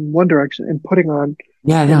on in one direction and putting on.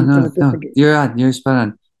 Yeah, no. You're spot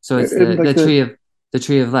on. So it's the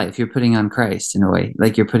tree of life. You're putting on Christ in a way,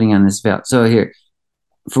 like you're putting on this veil. So here,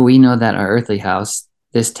 for we know that our earthly house,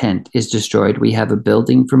 this tent, is destroyed. We have a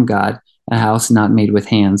building from God, a house not made with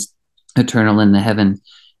hands, eternal in the heaven.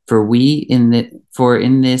 For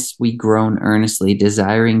in this we groan earnestly,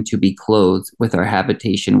 desiring to be clothed with our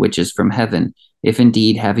habitation which is from heaven, if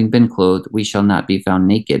indeed, having been clothed, we shall not be found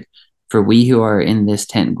naked. For we who are in this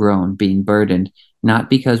tent groan, being burdened, not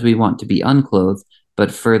because we want to be unclothed,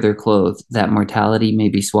 but further clothed, that mortality may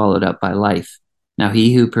be swallowed up by life. Now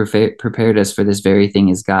he who prepared us for this very thing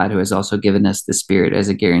is God, who has also given us the Spirit as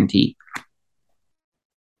a guarantee.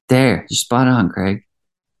 There, you're spot on, Craig.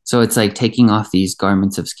 So it's like taking off these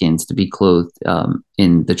garments of skins to be clothed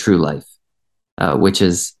in the true life, which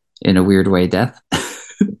is in a weird way death.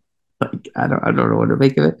 Like I don't know what to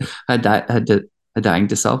make of it. A dying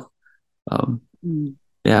to self.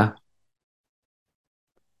 Yeah,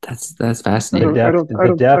 that's fascinating.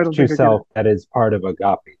 The death to self that is part of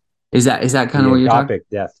agape. Is that kind of what you're talking? Agapic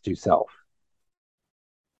death to self.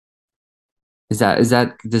 Is that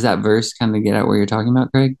does that verse kind of get at what you're talking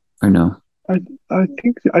about, Craig, or no? I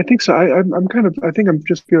think so. I think I'm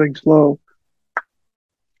just feeling slow.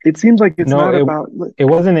 It seems like it's not about. It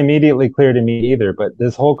wasn't immediately clear to me either, but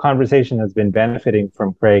this whole conversation has been benefiting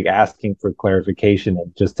from Craig asking for clarification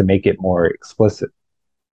and just to make it more explicit.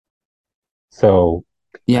 So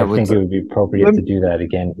yeah, I think it would be appropriate to do that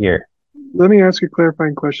again here. Let me ask a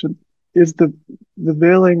clarifying question. Is the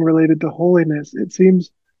veiling related to holiness? It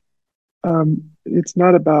seems it's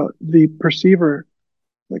not about the perceiver,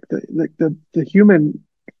 like the human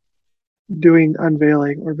doing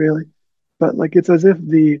unveiling or veiling, but like it's as if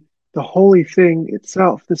the holy thing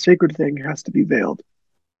itself, the sacred thing, has to be veiled.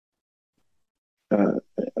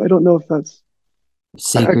 I don't know if that's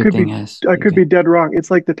sacred I could be dead wrong. It's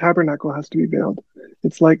like the tabernacle has to be veiled.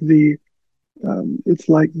 It's like the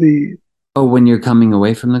oh, when you're coming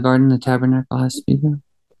away from the garden, the tabernacle has to be veiled.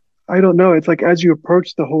 I don't know. It's like as you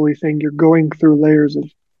approach the holy thing, you're going through layers of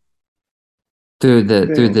through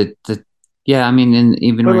the yeah. I mean, and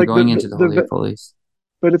even when you're going into the Holy of Holies.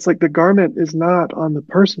 But it's like the garment is not on the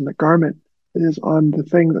person. The garment is on the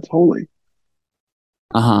thing that's holy.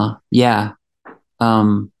 Yeah.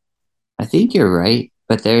 I think you're right,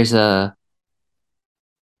 but there's I'm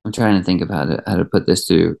trying to think of how to put this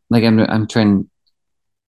to, like, I'm trying,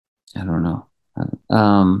 I don't know.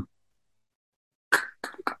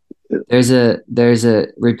 There's a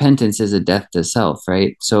repentance is a death to self,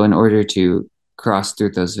 right? So in order to cross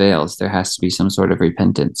through those veils, there has to be some sort of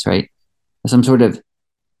repentance, right? Some sort of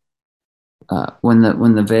when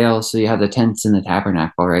the veil, so you have the tents in the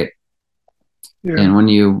tabernacle, right? Yeah. And when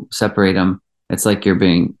you separate them, it's like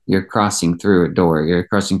you're crossing through a door, you're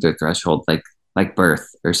crossing through a threshold, like birth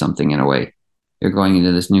or something in a way. You're going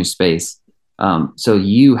into this new space. So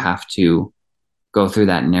you have to go through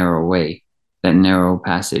that narrow way, that narrow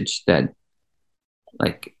passage, that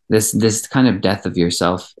like this kind of death of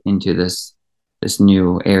yourself into this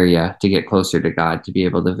new area to get closer to God, to be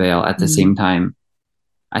able to veil at the same time.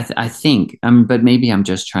 I think, but maybe I'm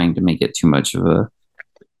just trying to make it too much of a.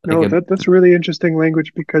 No, that's really interesting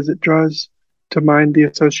language because it draws to mind the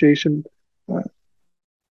association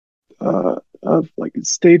of like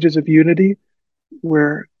stages of unity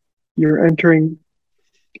where you're entering.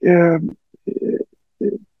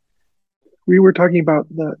 We were talking about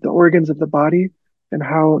the organs of the body and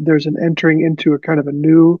how there's an entering into a kind of a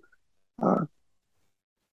new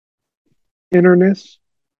innerness.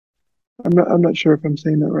 I'm not sure if I'm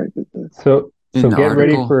saying that right, but so get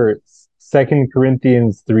ready for 2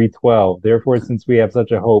 Corinthians 3:12. Therefore, since we have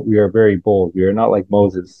such a hope, we are very bold. We are not like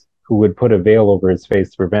Moses, who would put a veil over his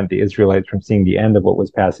face to prevent the Israelites from seeing the end of what was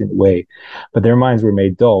passing away. But their minds were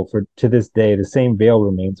made dull, for to this day the same veil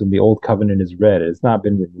remains when the old covenant is read. It has not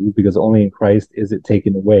been removed, because only in Christ is it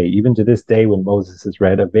taken away. Even to this day, when Moses is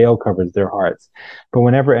read, a veil covers their hearts. But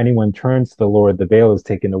whenever anyone turns to the Lord, the veil is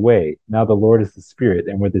taken away. Now the Lord is the Spirit,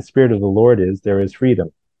 and where the Spirit of the Lord is, there is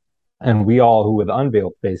freedom. And we all who with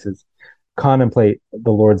unveiled faces contemplate the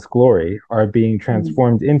Lord's glory are being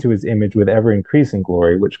transformed into his image with ever increasing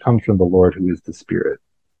glory, which comes from the Lord who is the Spirit.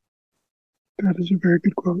 That is a very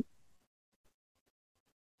good quote.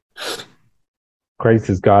 Christ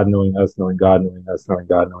is God knowing us, knowing God, knowing us, knowing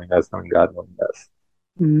God, knowing us, knowing God, knowing us.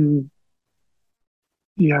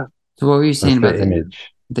 Yeah. So what were you saying about the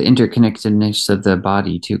image? The interconnectedness of the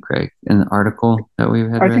body too, Craig, in the article that we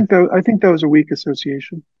had read? I think that was a weak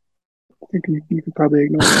association. I think you could probably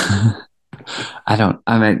ignore that. I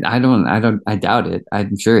doubt it.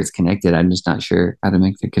 I'm sure it's connected. I'm just not sure how to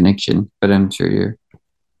make the connection, but I'm sure you're.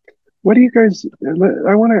 What do you guys,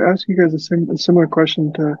 I want to ask you guys a similar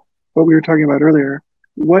question to what we were talking about earlier.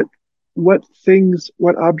 What things,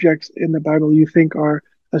 what objects in the Bible you think are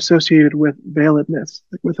associated with veiledness,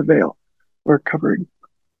 like with a veil or covering?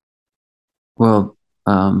 Well,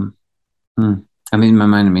 I mean, my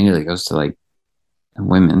mind immediately goes to like and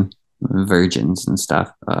women, virgins and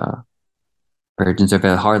stuff. Virgins are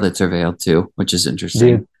veiled, harlots are veiled too, which is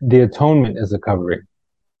interesting. The atonement is a covering.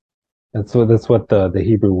 That's what the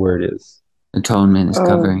Hebrew word is. Atonement is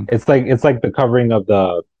covering. It's like the covering of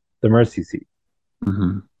the mercy seat.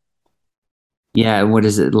 Mm-hmm. Yeah, what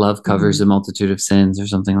is it? Love covers a multitude of sins, or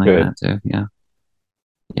something like that too. Yeah.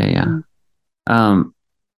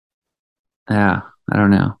 Yeah, I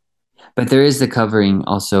don't know, but there is the covering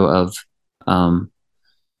also of,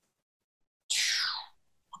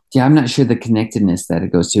 yeah, I'm not sure the connectedness that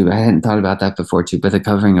it goes to. I hadn't thought about that before too, but the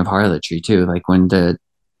covering of harlotry too, like when the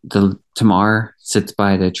Tamar sits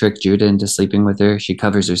by to trick Judah into sleeping with her, she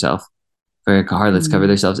covers herself. For harlots cover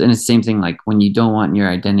themselves, and it's the same thing. Like when you don't want your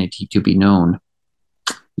identity to be known,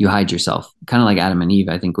 you hide yourself. Kind of like Adam and Eve,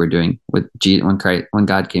 I think we're doing with when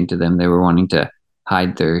God came to them, they were wanting to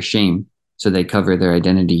hide their shame, so they cover their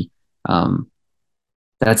identity.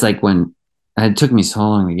 That's like when it took me so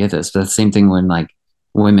long to get this, but the same thing when like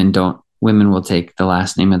women will take the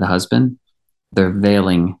last name of the husband. They're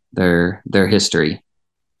veiling their history,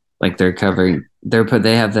 like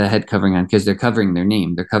they have the head covering on because they're covering their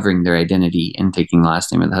name, they're covering their identity and taking the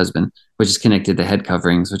last name of the husband, which is connected to head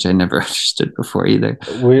coverings, which I never understood before either.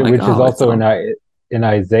 Which is also in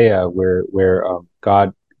Isaiah where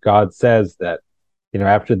God says that,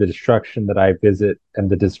 after the destruction that I visit and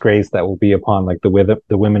the disgrace that will be upon like the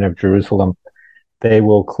women of Jerusalem, they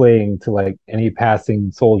will cling to like any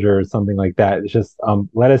passing soldier or something like that. It's just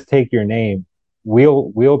let us take your name.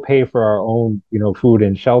 We'll pay for our own food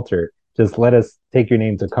and shelter. Just let us take your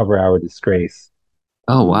name to cover our disgrace.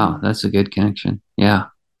 Oh wow, that's a good connection. Yeah.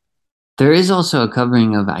 There is also a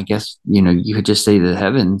covering of, I guess, you could just say the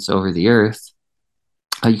heavens over the earth.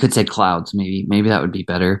 You could say clouds, maybe. Maybe that would be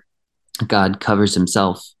better. God covers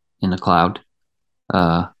himself in a cloud.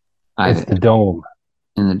 It's the dome.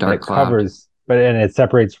 In the dark cloud. Covers, and it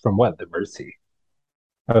separates from what? The mercy.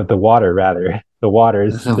 The water, rather. The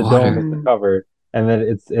waters. The dome is the cover. And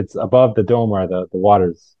then it's above the dome are the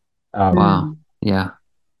waters. Wow. Yeah.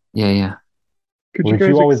 Which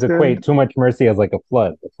you always equate too much mercy as like a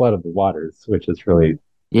flood, the flood of the waters, which is really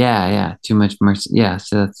too much mercy. Yeah,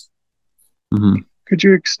 so that's. Mm-hmm. Could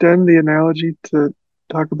you extend the analogy to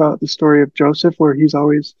talk about the story of Joseph, where he's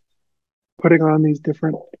always putting on these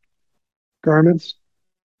different garments?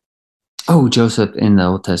 Oh, Joseph in the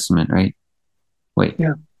Old Testament, right? Wait.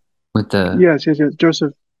 Yeah. With the yes,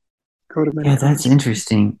 Joseph. Yeah, that's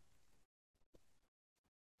interesting.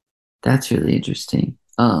 That's really interesting.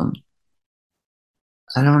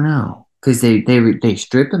 I don't know, because they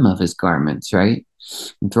strip him of his garments, right,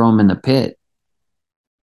 and throw him in the pit.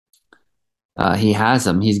 He has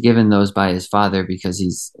them. He's given those by his father because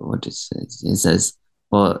he's it says.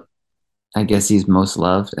 Well, I guess he's most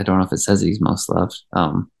loved. I don't know if it says he's most loved.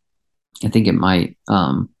 I think it might.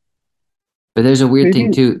 But there's a weird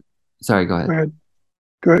thing too. Sorry, go ahead.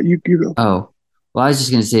 Go ahead. You go. Oh, well, I was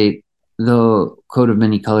just gonna say the coat of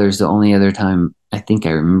many colors. The only other time I think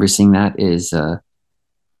I remember seeing that is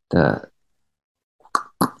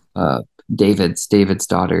David's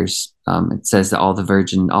daughters. It says that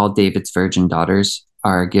all David's virgin daughters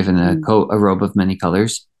are given a robe of many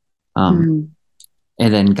colors, and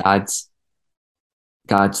then God's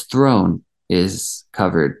throne is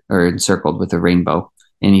covered or encircled with a rainbow,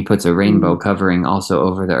 and he puts a rainbow covering also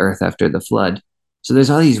over the earth after the flood. So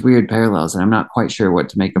there's all these weird parallels, and I'm not quite sure what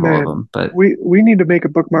to make of all of them. But we need to make a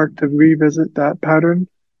bookmark to revisit that pattern,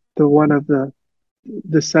 the one of the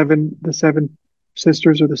seven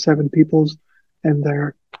sisters or the seven peoples, and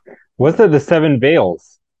their. What's the seven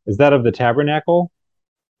veils? Is that of the tabernacle?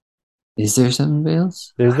 Is there seven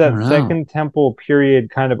veils? There's that Second Temple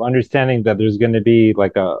period kind of understanding that there's going to be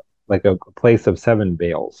like a place of seven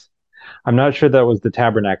veils. I'm not sure that was the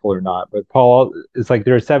tabernacle or not, but Paul, it's like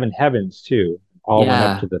there are seven heavens too. Paul went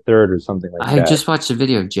up to the third or something like that. I just watched a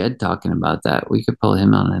video of Jed talking about that. We could pull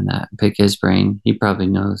him on that, pick his brain. He probably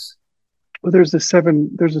knows. Well, there's the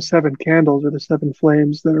seven candles or the seven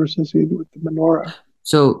flames that are associated with the menorah.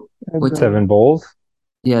 So with seven bowls?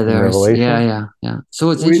 Yeah, there's yeah. So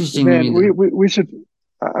it's interesting. We should.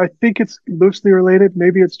 I think it's loosely related.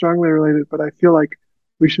 Maybe it's strongly related, but I feel like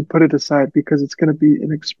we should put it aside because it's going to be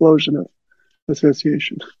an explosion of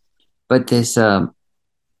association. But this, I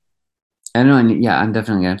know. I'm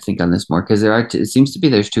definitely going to think on this more because it seems to be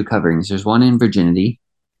there's two coverings. There's one in virginity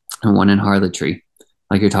and one in harlotry.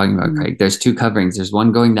 Like you're talking about, Craig. There's two coverings. There's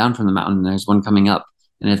one going down from the mountain and there's one coming up.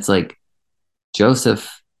 And it's like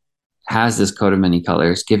Joseph has this coat of many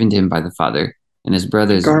colors given to him by the father, and his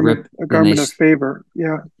brothers rip a garment of favor.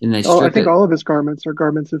 Yeah. And they I think all of his garments are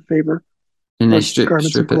garments of favor. And they strip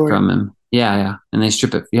it from him. Yeah. And they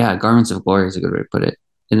strip it. Yeah, garments of glory is a good way to put it.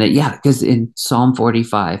 And that, yeah, because in Psalm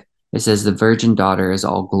 45, it says the virgin daughter is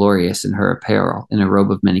all glorious in her apparel, in a robe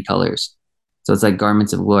of many colors. So it's like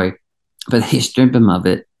garments of glory. But they strip him of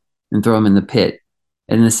it and throw him in the pit.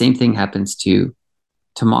 And the same thing happens to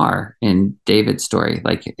Tamar in David's story.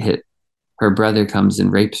 Like her brother comes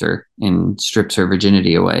and rapes her and strips her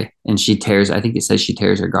virginity away. And she tears, I think it says she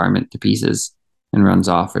tears her garment to pieces and runs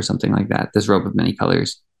off or something like that. This robe of many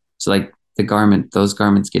colors. So like those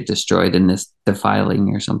garments get destroyed in this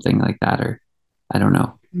defiling or something like that. Or I don't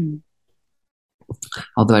know. Mm.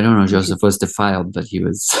 Although I don't know, Joseph was defiled, but he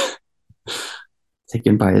was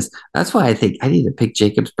taken by his. That's why I think I need to pick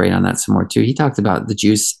Jacob's brain on that some more too. He talked about the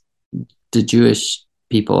Jewish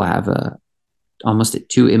people have almost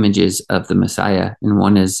two images of the Messiah, and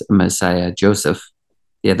one is a Messiah Joseph,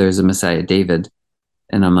 the other is a Messiah David.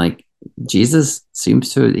 And I'm like, Jesus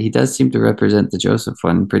he does seem to represent the Joseph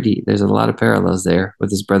one pretty. There's a lot of parallels there with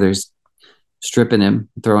his brothers stripping him,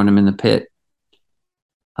 throwing him in the pit.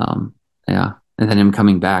 Yeah, and then him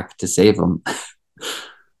coming back to save him.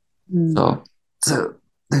 So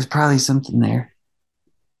there's probably something there.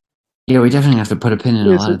 Yeah, we definitely have to put a pin in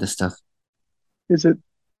a lot of this stuff.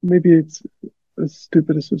 Maybe it's a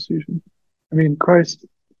stupid association. I mean, Christ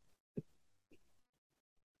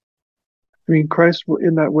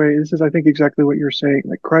in that way, this is, I think, exactly what you're saying.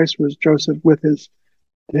 Like Christ was Joseph with his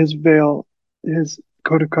veil, his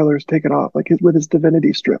coat of colors taken off, like with his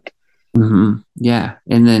divinity stripped. Mm-hmm. Yeah.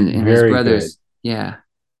 And then his brothers, good. yeah.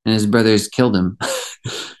 And his brothers killed him.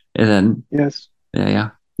 And then, yes. Yeah.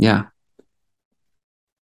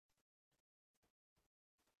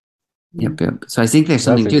 Yep. So I think there's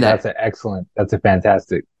something to that. That's a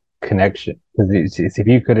fantastic connection. Because if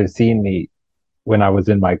you could have seen me when I was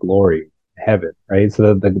in my glory, heaven, right?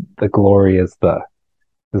 So the glory is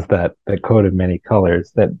that coat of many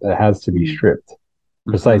colors that has to be stripped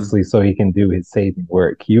precisely so he can do his saving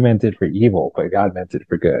work. You meant it for evil, but God meant it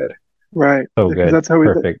for good. Right. So good. That's how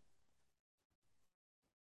perfect.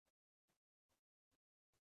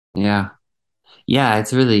 Yeah.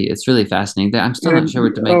 It's really fascinating. I'm still not sure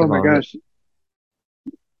what to make of all of it. Oh my gosh.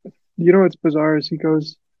 You know what's bizarre is he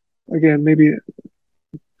goes, again, maybe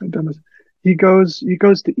I've done this. He goes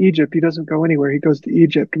to Egypt. He doesn't go anywhere. He goes to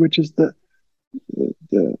Egypt, which is the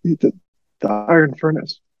iron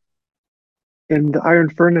furnace. And the iron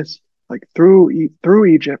furnace, like through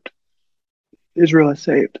Egypt, Israel is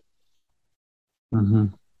saved. Mm-hmm.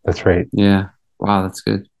 That's right. Yeah. Wow, that's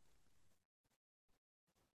good.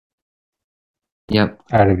 Yep.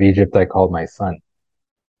 Out of Egypt, I called my son.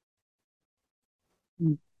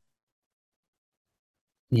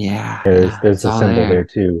 Yeah. There's a symbol there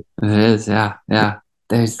too. It is. Yeah.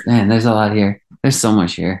 There's a lot here. There's so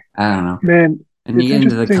much here. I don't know. Man. And you get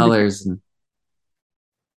into the colors and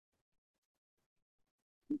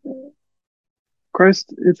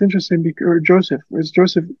Christ, it's interesting because Joseph,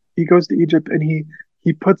 he goes to Egypt and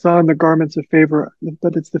he puts on the garments of favor,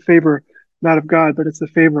 but it's the favor not of God, but it's the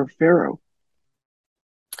favor of Pharaoh.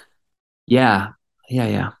 Yeah.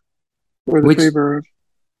 Or the favor of.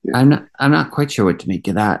 Yeah. I'm not quite sure what to make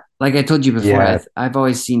of that. Like I told you before, I've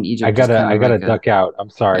always seen Egypt. I gotta duck out. I'm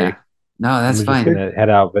sorry. Yeah. No, that's fine. I'm just gonna head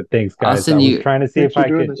out, but thanks, guys. I was trying to see if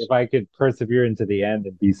I could persevere into the end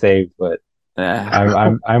and be saved, but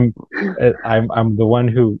I'm the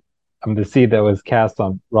one I'm the seed that was cast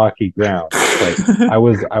on rocky ground. Like I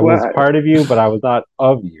was part of you, but I was not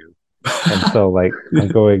of you. And so like I'm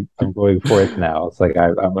going forth now. It's like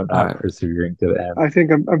I'm not persevering to the end. I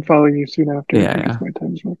think I'm following you soon after. Yeah. It's my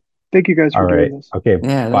time as well. Thank you guys for doing this. Okay.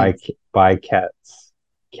 Yeah. Bye cats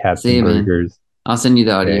and burgers. I'll send you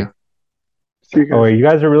the audio. Okay. See you guys. Oh, you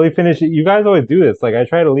guys are really finishing. You guys always do this. Like I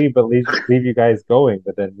try to leave, but leave you guys going,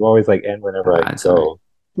 but then you always like end whenever I go.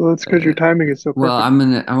 Well, it's because your timing is so perfect. Well,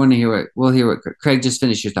 I want to hear what Craig just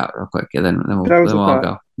finish your thought real quick, and then we'll all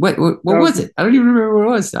go. What was it? I don't even remember what it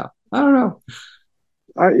was now. I don't know.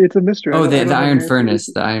 It's a mystery. Oh, the iron furnace.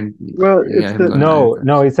 The iron. Well, it's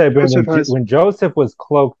no. He said when Joseph was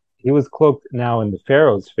cloaked, he was cloaked now in the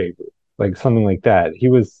Pharaoh's favor, like something like that. He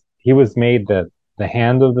was made the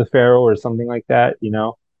hand of the Pharaoh or something like that, you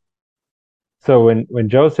know. So when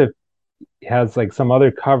Joseph has like some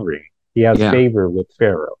other covering, he has favor with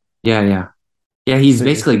Pharaoh. Yeah. He's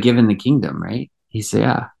basically given the kingdom, right? He's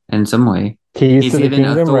in some way. He's given the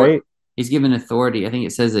kingdom, right? He's given authority. I think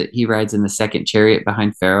it says that he rides in the second chariot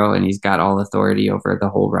behind Pharaoh, and he's got all authority over the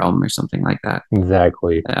whole realm, or something like that.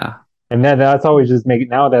 Exactly. Yeah. And that's always just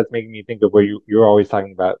that's making me think of where you're always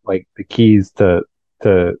talking about, like the keys to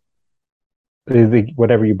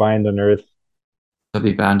whatever you bind on earth will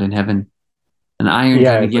be bound in heaven. And iron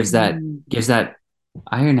kind of gives that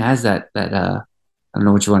iron has that I don't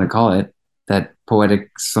know what you want to call it, that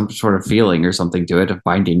poetic some sort of feeling or something to it, a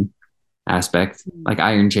binding aspect, like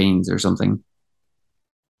iron chains or something.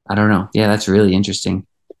 I don't know. Yeah, that's really interesting.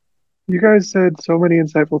 You guys said so many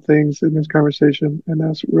insightful things in this conversation, and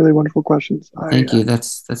that's really wonderful questions. Thank you.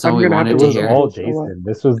 That's all I'm we gonna have to wanted It to was listen hear. to all this a lot. Jason.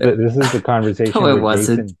 This is the No, conversation it where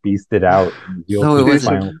wasn't. Jason beasted out and revealed No, it his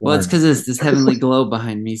wasn't. final Well, it's form. because it's this heavenly glow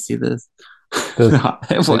behind me. See this? This, No,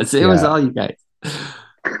 it was. It was yeah. all you guys.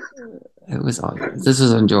 It was all you guys. This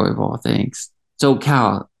was enjoyable. Thanks. So,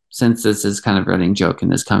 Cal, since this is kind of running joke in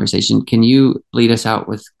this conversation, can you lead us out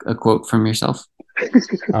with a quote from yourself?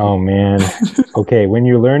 Oh man. Okay, when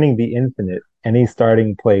you're learning the infinite, any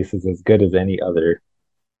starting place is as good as any other.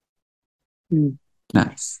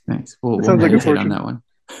 Nice. We'll Sounds like a meditate on fortune. that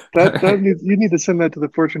one. You need to send that to the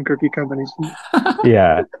fortune cookie companies.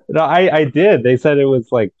 Yeah. No, I did. They said it was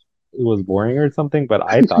like it was boring or something, but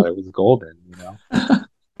I thought it was golden, you know.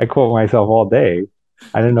 I quote myself all day.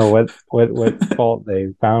 I don't know what fault they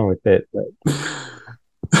found with it,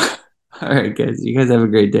 but All right, guys. You guys have a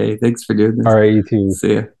great day. Thanks for doing this. all right, you too.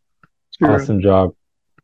 See ya. Awesome job.